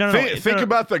 Okay, no. Think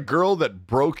about the girl that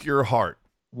broke your heart.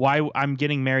 Why? I'm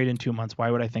getting married in 2 months. Why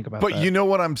would I think about that? But you know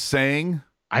what I'm saying?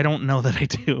 I don't know that I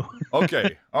do.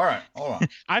 Okay. All right. Hold on.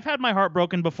 I've had my heart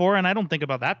broken before, and I don't think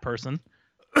about that person.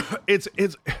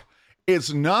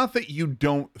 It's not that you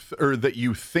don't or that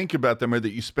you think about them or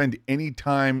that you spend any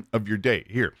time of your day.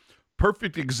 Here,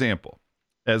 perfect example.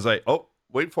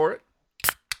 Wait for it.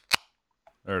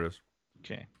 There it is.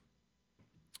 Okay.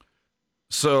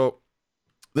 So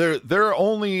there are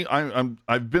only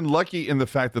I've been lucky in the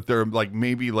fact that there are like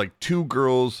maybe like 2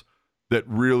 girls that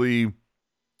really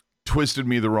twisted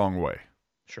me the wrong way.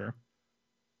 Sure.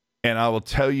 And I will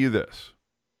tell you this.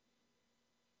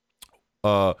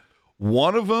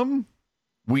 One of them,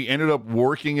 we ended up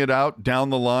working it out down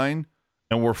the line,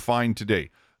 and we're fine today.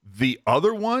 The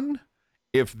other one,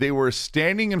 if they were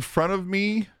standing in front of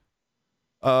me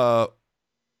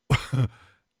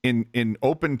in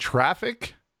open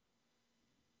traffic,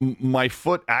 my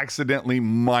foot accidentally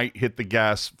might hit the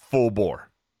gas full bore.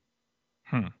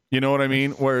 You know what I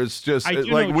mean? Where it's just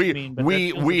like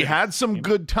we had some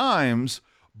good times,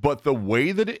 but the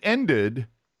way that it ended,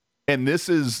 and this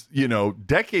is,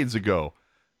 decades ago,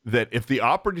 that if the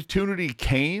opportunity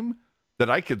came that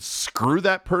I could screw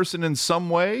that person in some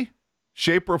way,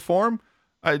 shape or form,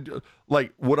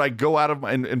 would I go out of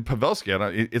my, and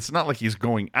Pavelski, it's not like he's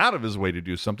going out of his way to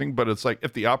do something, but it's like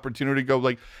if the opportunity go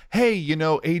like, hey,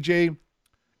 AJ,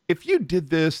 if you did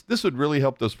this would really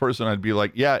help this person. I'd be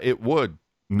like, yeah, it would.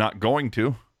 Not going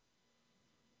to.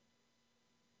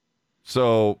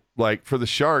 So, like, for the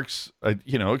Sharks,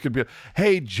 it could be,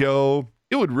 hey, Joe,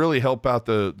 it would really help out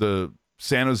the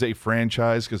San Jose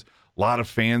franchise because a lot of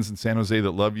fans in San Jose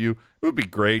that love you. It would be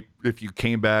great if you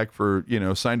came back for,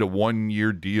 signed a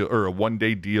 1-year deal or a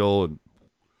 1-day deal and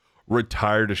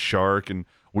retired a Shark, and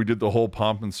We did the whole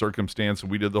pomp and circumstance,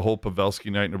 and we did the whole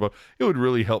Pavelski night, and it would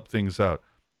really help things out.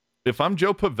 If I'm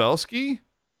Joe Pavelski,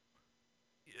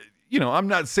 I'm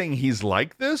not saying he's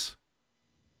like this,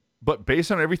 but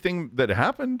based on everything that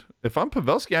happened, if I'm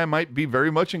Pavelski, I might be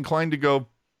very much inclined to go,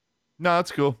 no,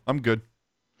 it's cool. I'm good.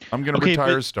 I'm going to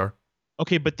retire as Star.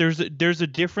 Okay, but there's a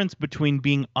difference between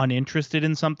being uninterested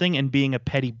in something and being a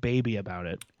petty baby about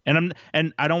it. And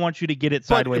I don't want you to get it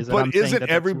sideways. But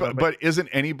isn't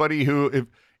anybody who,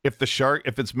 if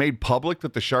it's made public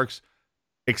that the Sharks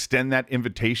extend that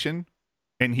invitation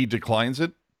and he declines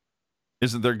it,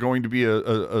 isn't there going to be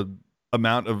a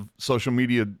amount of social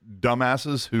media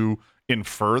dumbasses who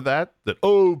infer that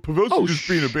Pavelski's just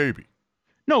being a baby?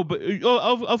 No, but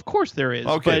of course there is.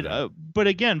 Okay,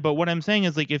 but what I'm saying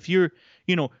is, like, if you're,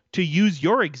 to use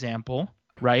your example,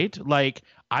 right? Like,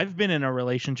 I've been in a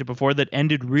relationship before that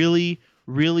ended really,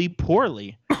 really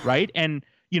poorly, right? And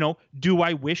do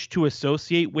I wish to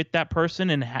associate with that person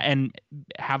and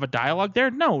have a dialogue there?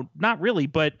 No, not really.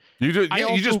 But you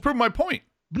just proved my point.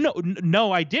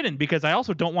 No, I didn't, because I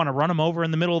also don't want to run them over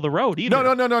in the middle of the road either.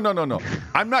 No.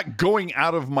 I'm not going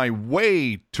out of my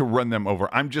way to run them over.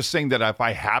 I'm just saying that if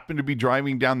I happen to be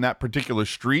driving down that particular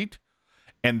street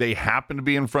and they happen to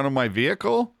be in front of my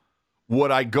vehicle,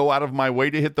 would I go out of my way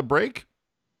to hit the brake?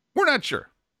 We're not sure.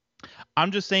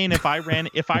 I'm just saying, if I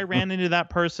ran into that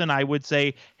person, I would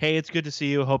say, "Hey, it's good to see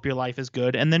you. Hope your life is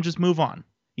good," and then just move on.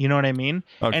 You know what I mean?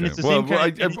 Okay. And it's the same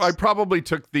kind I probably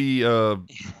took the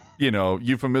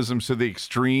euphemisms to the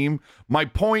extreme. My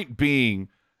point being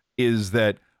is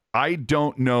that I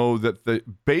don't know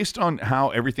that based on how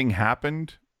everything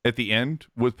happened at the end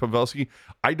with Pavelski,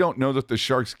 I don't know that the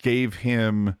Sharks gave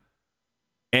him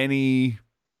any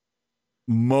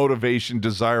motivation,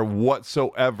 desire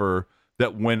whatsoever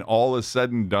that when all is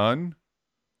said and done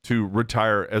to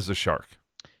retire as a Shark.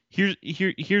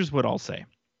 Here's what I'll say.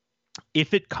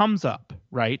 If it comes up,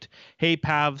 right? Hey,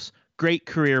 Pavs, great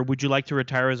career. Would you like to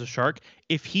retire as a Shark?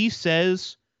 If he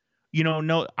says,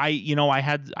 no,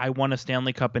 I won a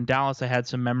Stanley Cup in Dallas. I had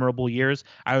some memorable years.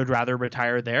 I would rather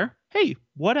retire there. Hey,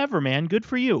 whatever, man. Good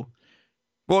for you.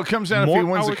 Well, it comes down if he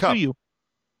wins the cup.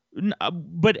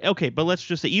 But let's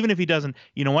just say, even if he doesn't,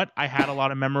 you know what? I had a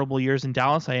lot of memorable years in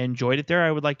Dallas. I enjoyed it there.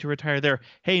 I would like to retire there.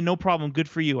 Hey, no problem. Good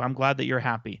for you. I'm glad that you're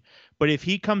happy. But if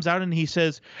he comes out and he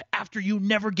says, after you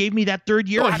never gave me that third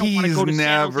year, I don't want to go to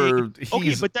San Jose.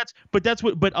 Okay,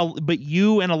 but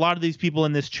you and a lot of these people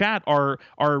in this chat are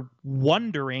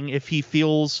wondering if he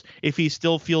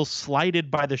still feels slighted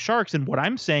by the Sharks. And what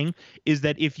I'm saying is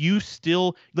that if you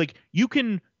still, like, you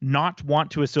can not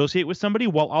want to associate with somebody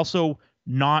while also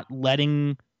not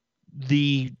letting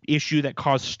the issue that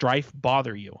caused strife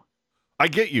bother you. I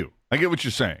get you. I get what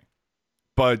you're saying.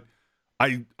 But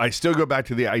I still go back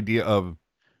to the idea of,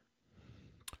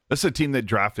 that's a team that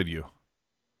drafted you.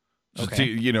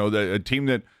 Okay. A team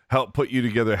that helped put you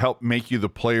together, helped make you the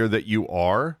player that you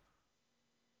are.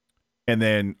 And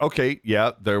then,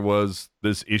 there was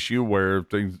this issue where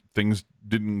things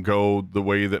didn't go the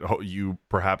way that you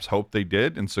perhaps hoped they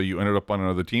did, and so you ended up on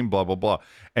another team, blah, blah, blah.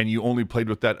 And you only played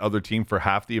with that other team for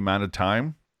half the amount of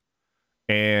time,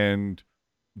 and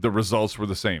the results were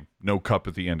the same. No cup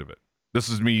at the end of it. This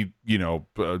is me,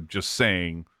 just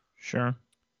saying. Sure.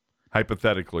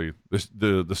 Hypothetically,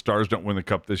 the Stars don't win the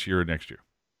cup this year or next year.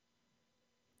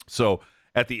 So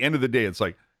at the end of the day, it's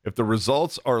like, if the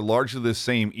results are largely the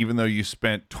same, even though you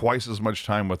spent twice as much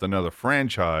time with another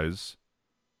franchise,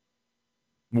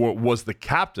 was the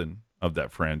captain of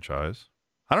that franchise,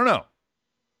 I don't know.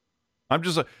 I'm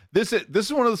just like, this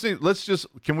is one of those things.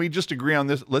 Can we just agree on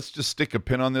this? Let's just stick a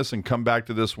pin on this and come back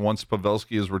to this once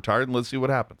Pavelski is retired, and let's see what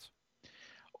happens.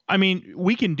 I mean,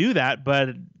 we can do that, but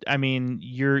I mean,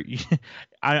 you're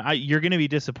going to be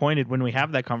disappointed when we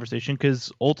have that conversation,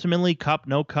 because ultimately, cup,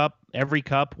 no cup, every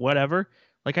cup, whatever.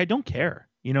 Like, I don't care.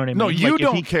 You know what I mean? No, you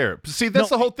don't care. See, that's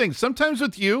the whole thing. Sometimes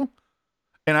with you,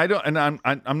 and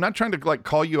I'm not trying to like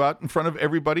call you out in front of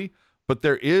everybody, but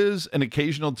there is an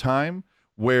occasional time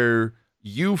where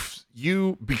you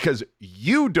because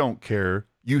you don't care,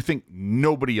 you think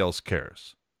nobody else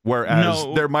cares. Whereas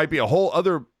there might be a whole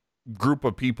other group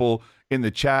of people in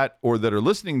the chat or that are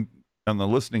listening on the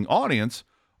listening audience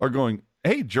are going,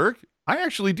 "Hey, jerk, I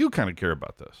actually do kind of care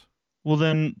about this." Well,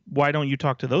 then why don't you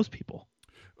talk to those people?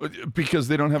 Because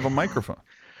they don't have a microphone.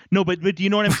 No, but do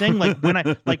you know what I'm saying? Like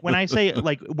when I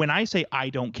say I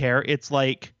don't care, it's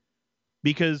like,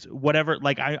 because whatever,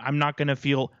 like I'm not going to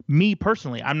feel, me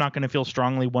personally, I'm not going to feel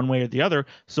strongly one way or the other.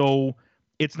 So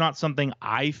it's not something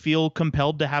I feel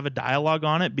compelled to have a dialogue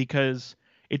on it, because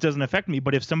it doesn't affect me.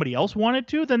 But if somebody else wanted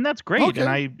to, then that's great,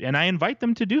 Okay. and I invite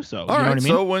them to do so. All you know right. what I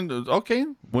mean?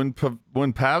 So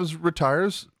when Pavs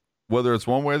retires, whether it's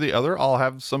one way or the other, I'll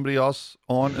have somebody else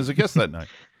on as a guest that night.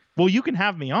 Well, you can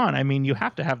have me on. I mean, you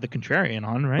have to have the contrarian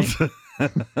on, right?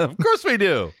 Of course we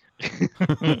do.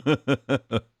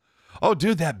 Oh,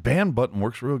 dude, that ban button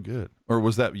works real good. Or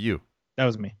was that you? That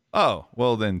was me. Oh,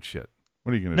 well then, shit.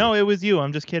 What are you gonna do? No, it was you.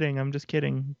 I'm just kidding. I'm just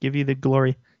kidding. Give you the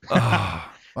glory.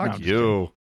 Ah, No, fuck I'm just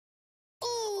you.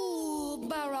 Ooh,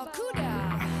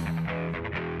 Barracuda.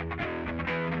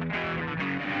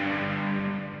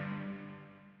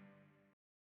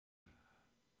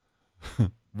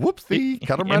 Whoopsie,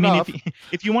 cut him I right mean, off.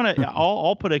 if you want to,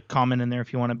 I'll put a comment in there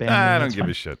if you want to ban me. I don't that's give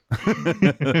a fine.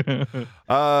 shit.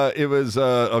 It was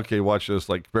okay. Watch this,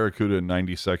 like Barracuda in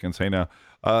 90 seconds. Hey now,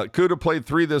 Cuda played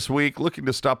 3 this week, looking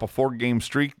to stop a 4-game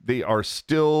streak. They are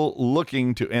still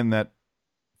looking to end that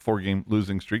 4-game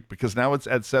losing streak because now it's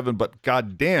at 7. But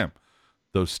goddamn,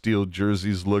 those steel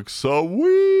jerseys look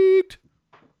sweet.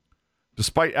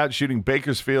 Despite outshooting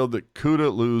Bakersfield, the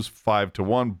Cuda lose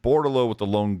 5-1. Bordelot with the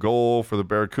lone goal for the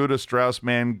Barracuda. Strauss,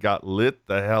 man, got lit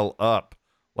the hell up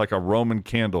like a Roman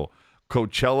candle.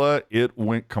 Coachella, it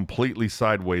went completely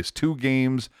sideways. 2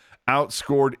 games,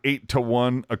 outscored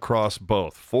 8-1 across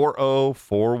both.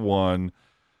 4-0,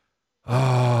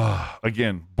 4-1.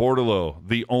 Again, Bordelot,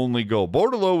 the only goal.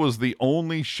 Bordelot was the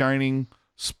only shining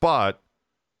spot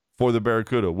for the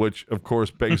Barracuda, which, of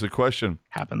course, begs the question.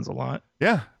 Happens a lot.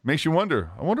 Yeah, makes you wonder.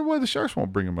 I wonder why the Sharks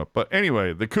won't bring him up. But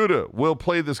anyway, the Cuda will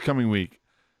play this coming week.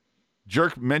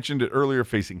 Jerk mentioned it earlier,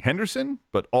 facing Henderson,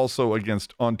 but also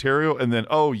against Ontario. And then,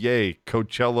 oh, yay,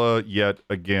 Coachella yet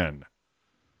again.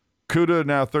 Cuda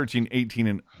now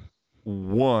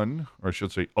 13-18-1, or I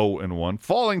should say 0-1,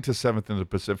 falling to 7th in the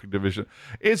Pacific Division.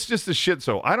 It's just a shit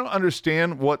show. I don't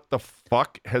understand what the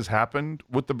fuck has happened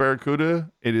with the Barracuda.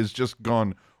 It has just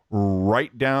gone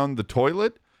right down the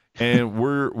toilet. And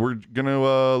we're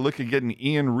gonna look at getting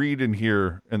Ian Reed in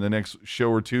here in the next show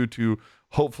or two to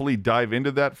hopefully dive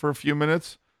into that for a few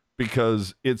minutes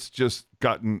because it's just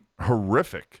gotten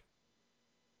horrific.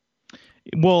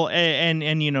 Well,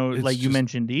 and you know, It's like you just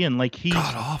mentioned, Ian, like he's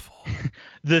God awful.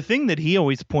 the thing that he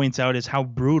always points out is how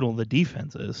brutal the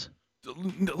defense is.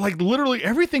 Like literally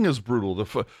everything is brutal.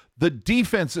 The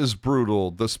defense is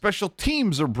brutal. The special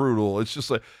teams are brutal. It's just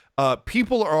like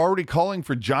people are already calling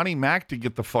for Johnny Mac to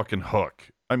get the fucking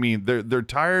hook. I mean, they're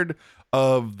tired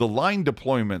of the line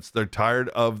deployments. They're tired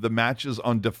of the matches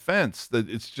on defense. That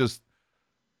it's just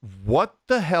what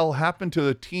the hell happened to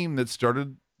the team that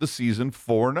started the season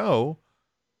 4-0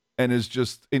 and is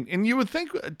just and you would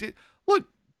think look,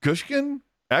 Gushkin,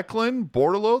 Eklund,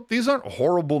 Bordelot, these aren't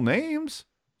horrible names.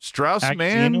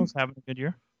 Strauss-Mann, Axino's having a good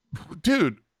year.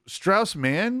 dude,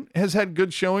 Strauss-Mann has had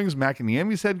good showings.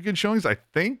 McAniemi's had good showings. I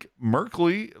think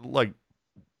Merkley like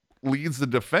leads the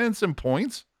defense in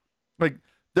points. Like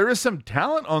there is some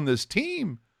talent on this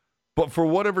team, but for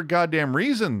whatever goddamn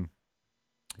reason,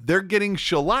 they're getting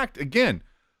shellacked again.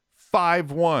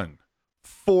 5-1,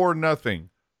 4-0,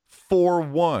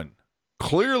 4-1.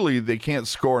 Clearly, they can't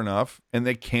score enough, and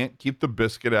they can't keep the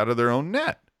biscuit out of their own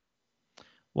net.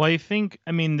 Well, I think,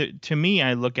 I mean, to me,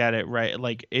 I look at it, right,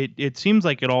 like it seems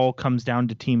like it all comes down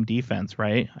to team defense,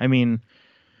 right? I mean,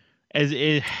 as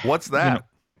it, What's that?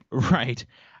 you know, right.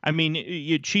 I mean,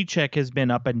 Cicek has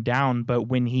been up and down, but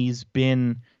when he's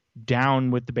been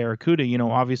down with the Barracuda, you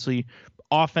know, obviously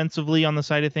offensively on the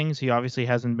side of things, he obviously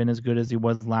hasn't been as good as he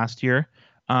was last year.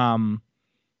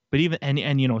 But even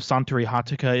and you know, Santeri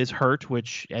Hatakka is hurt,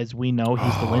 which, as we know,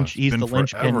 he's the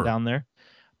linchpin down there.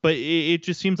 But it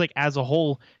just seems like as a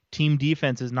whole, team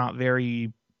defense is not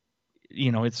very,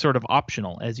 you know, it's sort of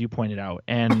optional, as you pointed out.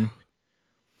 And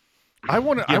I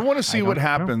want to see what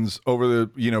happens over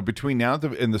the, you know, between now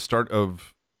and the start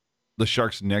of the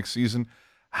Sharks next season.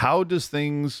 How does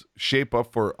things shape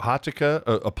up for Hatakka,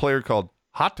 a player called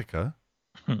Hatakka,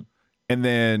 and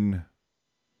then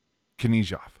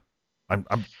Knyzhov?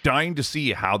 I'm dying to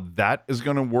see how that is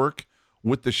going to work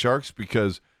with the Sharks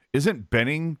because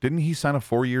didn't he sign a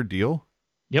 4-year deal?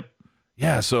 Yep.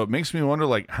 Yeah, so it makes me wonder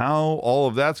like how all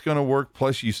of that's going to work.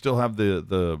 Plus you still have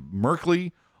the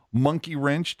Merkley monkey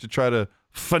wrench to try to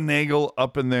finagle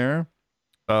up in there.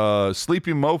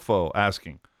 Sleepy Mofo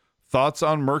asking, thoughts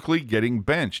on Merkley getting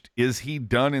benched? Is he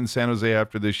done in San Jose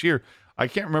after this year? I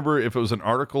can't remember if it was an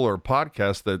article or a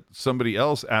podcast that somebody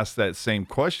else asked that same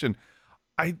question.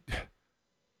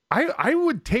 I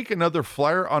would take another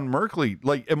flyer on Merkley.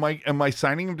 Like, am I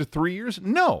signing him to 3 years?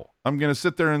 No. I'm going to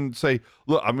sit there and say,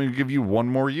 look, I'm going to give you one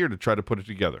more year to try to put it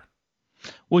together.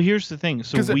 Well, here's the thing.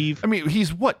 So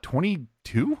he's what,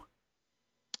 22?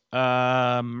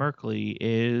 Merkley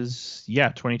is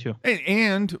 22.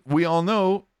 And we all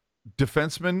know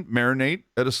defensemen marinate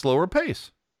at a slower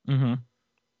pace. Mm-hmm.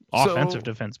 Offensive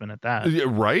defenseman at that. Yeah,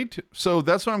 right? So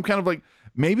that's why I'm kind of like,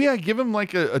 maybe I give him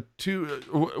like a two.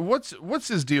 What's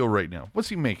his deal right now? What's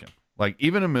he making? Like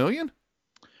even $1 million?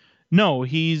 No,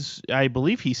 I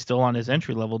believe he's still on his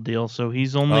entry level deal, so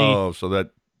he's only. Oh, so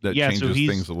that Yeah, so changes he's-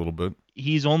 things a little bit.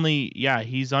 He's only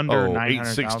he's under Oh,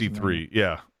 900,000. 863.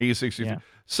 Yeah, 863. Yeah.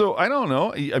 So I don't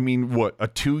know. I mean, what, a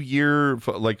 2-year,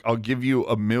 like I'll give you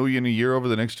 $1 million a year over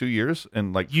the next 2 years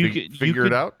and like figure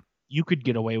it out? You could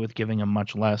get away with giving him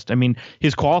much less. I mean,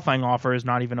 his qualifying offer is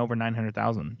not even over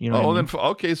 900,000. You know. Oh, what I mean? then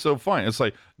okay, so fine. It's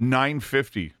like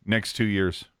 950 next 2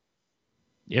 years.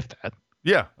 If that.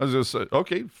 Yeah, I was just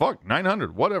okay, fuck,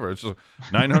 900, whatever. It's just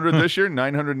 900 this year,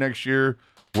 900 next year.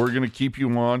 We're gonna keep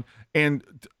you on. And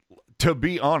to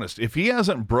be honest, if he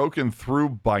hasn't broken through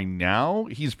by now,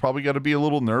 he's probably got to be a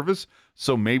little nervous.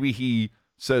 So maybe he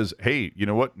says, "Hey, you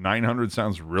know what? 900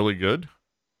 sounds really good."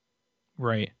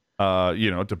 Right.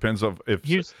 It depends on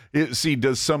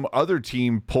does some other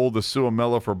team pull the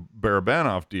Suomela for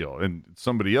Barabanov deal, and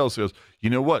somebody else goes,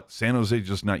 "You know what? San Jose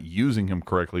just not using him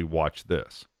correctly. Watch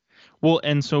this." Well,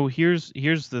 and so here's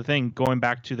the thing. Going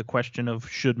back to the question of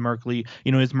should Merkley,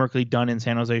 is Merkley done in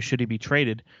San Jose? Should he be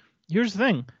traded? Here's the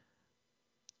thing.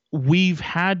 We've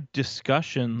had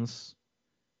discussions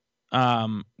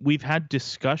about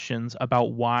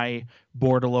why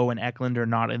Bordelot and Eklund are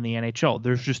not in the NHL.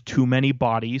 There's just too many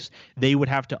bodies. They would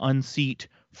have to unseat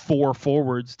 4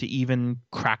 forwards to even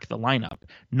crack the lineup.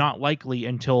 Not likely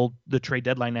until the trade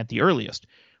deadline at the earliest.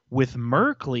 With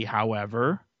Merkley,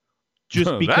 however,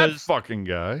 just because that fucking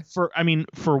guy.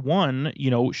 For one,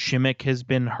 Shimmick has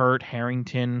been hurt,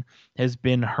 Harrington has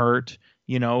been hurt,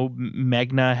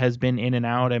 Megna has been in and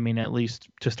out. I mean, at least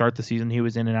to start the season, he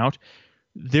was in and out.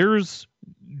 If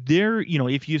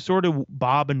you sort of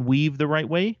bob and weave the right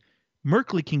way,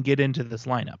 Merkley can get into this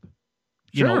lineup.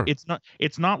 Sure. It's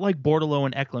not like Bordelot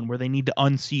and Eklund where they need to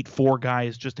unseat 4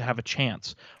 guys just to have a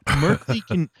chance.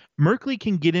 Merkley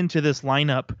can get into this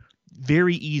lineup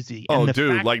very easy. Oh,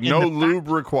 dude, like no lube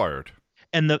required.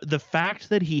 And the fact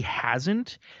that he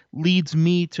hasn't leads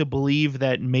me to believe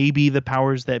that maybe the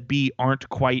powers that be aren't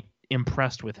quite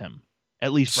impressed with him,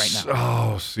 at least right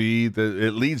now. Oh, see,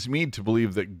 it leads me to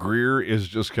believe that Greer is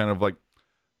just kind of like,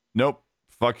 nope,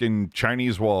 fucking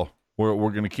Chinese wall. We're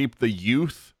going to keep the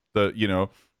youth, the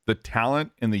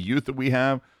talent and the youth that we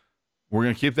have. We're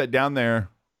going to keep that down there.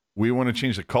 We want to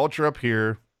change the culture up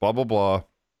here, blah, blah, blah.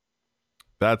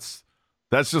 That's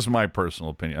just my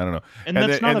personal opinion. I don't know. And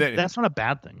that's not a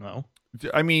bad thing, though.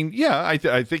 I mean, yeah, I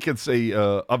think it's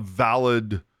a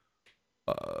valid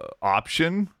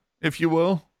option, if you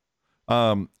will.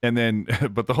 And then,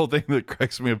 but the whole thing that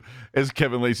cracks me up is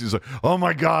Kevin Lacey's like, "Oh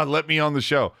my God, let me on the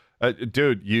show,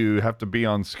 dude. You have to be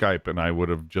on Skype, and I would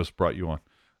have just brought you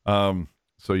on.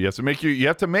 So you have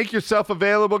to make yourself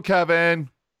available, Kevin."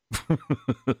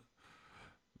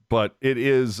 But it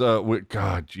is,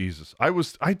 God, Jesus.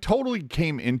 I totally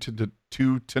came into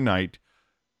tonight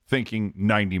thinking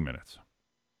 90 minutes.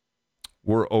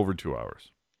 We're over 2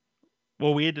 hours.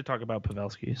 Well, we had to talk about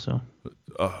Pavelski, so.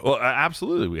 Well,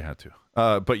 absolutely we had to.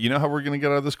 But you know how we're going to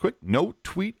get out of this quick? No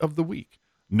tweet of the week.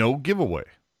 No giveaway.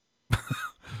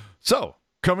 So,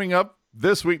 coming up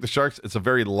this week, the Sharks, it's a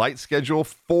very light schedule.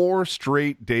 4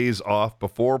 straight days off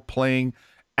before playing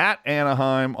at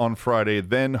Anaheim on Friday,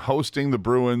 then hosting the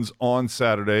Bruins on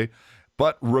Saturday.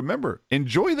 But remember,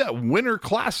 enjoy that Winter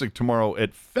Classic tomorrow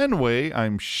at Fenway.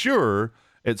 I'm sure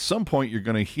at some point you're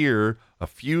going to hear a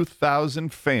few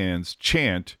thousand fans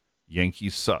chant,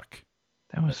 "Yankees suck."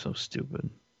 That was so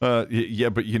stupid. Yeah,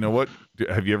 but you know what?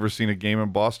 Have you ever seen a game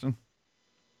in Boston?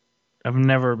 I've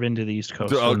never been to the East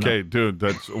Coast. Okay, dude,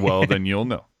 then you'll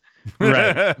know.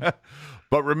 Right.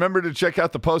 But remember to check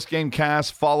out the post-game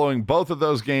cast following both of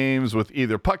those games with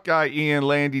either Puck Guy, Ian,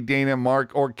 Landy, Dana,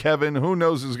 Mark, or Kevin. Who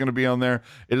knows who's going to be on there?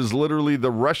 It is literally the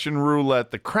Russian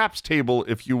roulette, the craps table,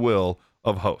 if you will,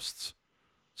 of hosts.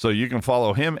 So you can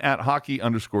follow him at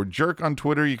hockey_jerk on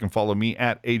Twitter. You can follow me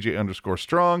at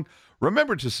AJ_strong.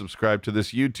 Remember to subscribe to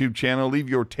this YouTube channel. Leave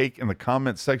your take in the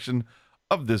comment section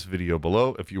of this video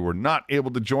below if you were not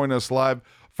able to join us live.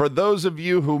 For those of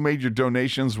you who made your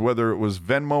donations, whether it was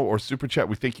Venmo or Super Chat,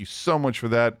 we thank you so much for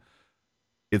that.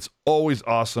 It's always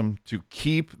awesome to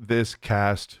keep this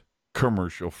cast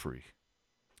commercial free.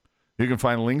 You can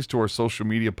find links to our social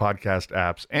media podcast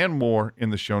apps and more in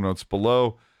the show notes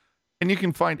below. And you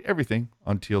can find everything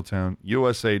on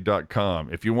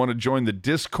tealtownusa.com. If you want to join the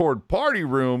Discord party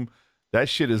room, that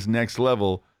shit is next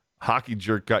level. Hockey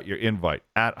Jerk got your invite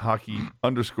at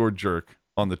hockey_jerk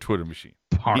on the Twitter machine.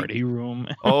 Party room.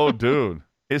 Oh, dude.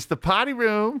 It's the party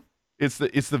room. It's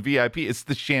the VIP. It's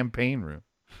the champagne room.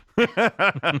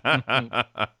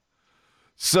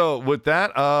 So with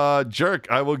that, Jerk,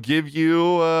 I will give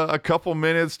you a couple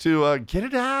minutes to get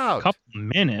it out. Couple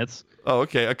minutes. Oh,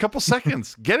 okay. A couple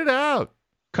seconds. Get it out.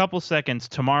 Couple seconds.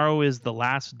 Tomorrow is the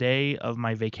last day of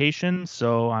my vacation,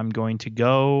 so I'm going to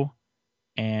go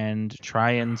and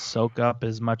try and soak up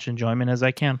as much enjoyment as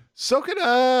I can. Soak it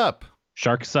up.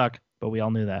 Sharks suck, but we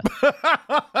all knew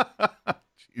that.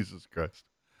 Jesus Christ.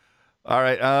 All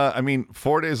right. I mean,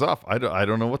 4 days off. I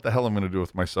don't know what the hell I'm going to do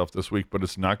with myself this week, but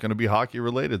it's not going to be hockey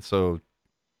related. So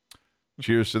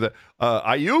cheers to that.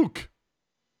 Ayuk.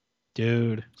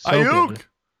 Dude. So Ayuk. good.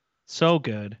 So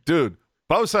good. Dude.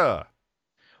 Bosa.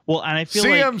 Well, and I feel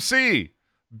like CMC.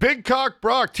 Big Cock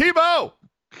Brock. Tebow.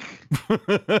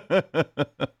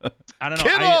 I don't know.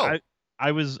 Kittle!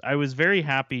 I was very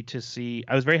happy to see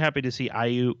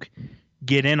Ayuk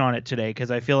get in on it today,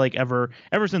 because I feel like ever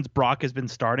since Brock has been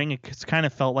starting, it's kind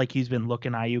of felt like he's been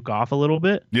looking Ayuk off a little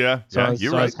bit. Yeah, So,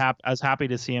 you're right. I was happy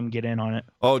to see him get in on it.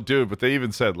 Oh, dude, but they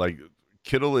even said, like,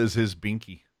 Kittle is his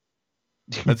binky.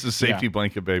 That's his safety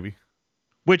blanket, baby.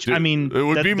 Which, Dude, I mean, it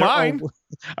would be mine.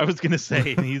 I was gonna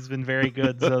say he's been very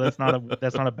good, so that's not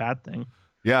a bad thing.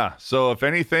 Yeah. So if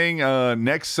anything,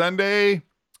 next Sunday,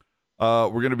 we're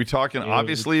going to be talking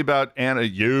obviously about Anna.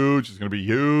 Huge. It's going to be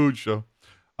huge. So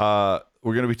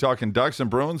we're going to be talking Ducks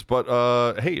and Bruins.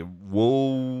 But hey,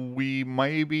 will we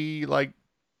maybe I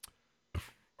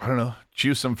don't know,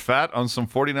 chew some fat on some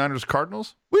 49ers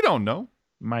Cardinals? We don't know.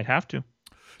 Might have to.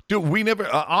 Dude, we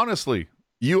never, honestly,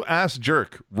 you ask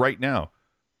Jerk right now,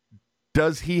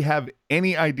 does he have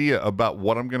any idea about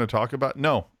what I'm going to talk about?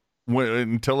 No.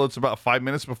 Until it's about 5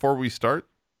 minutes before we start,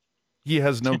 he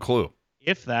has no clue.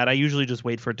 If that, I usually just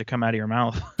wait for it to come out of your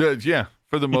mouth. Yeah,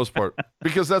 for the most part,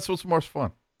 because that's what's most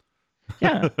fun.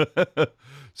 Yeah.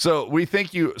 So we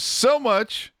thank you so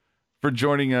much for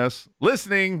joining us,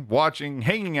 listening, watching,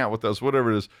 hanging out with us,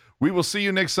 whatever it is. We will see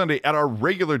you next Sunday at our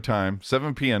regular time,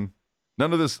 7 p.m.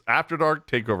 None of this after dark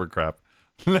takeover crap.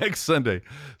 Next Sunday,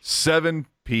 7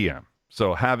 p.m.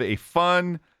 So have a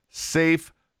fun,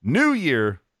 safe New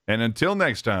Year. And until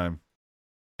next time,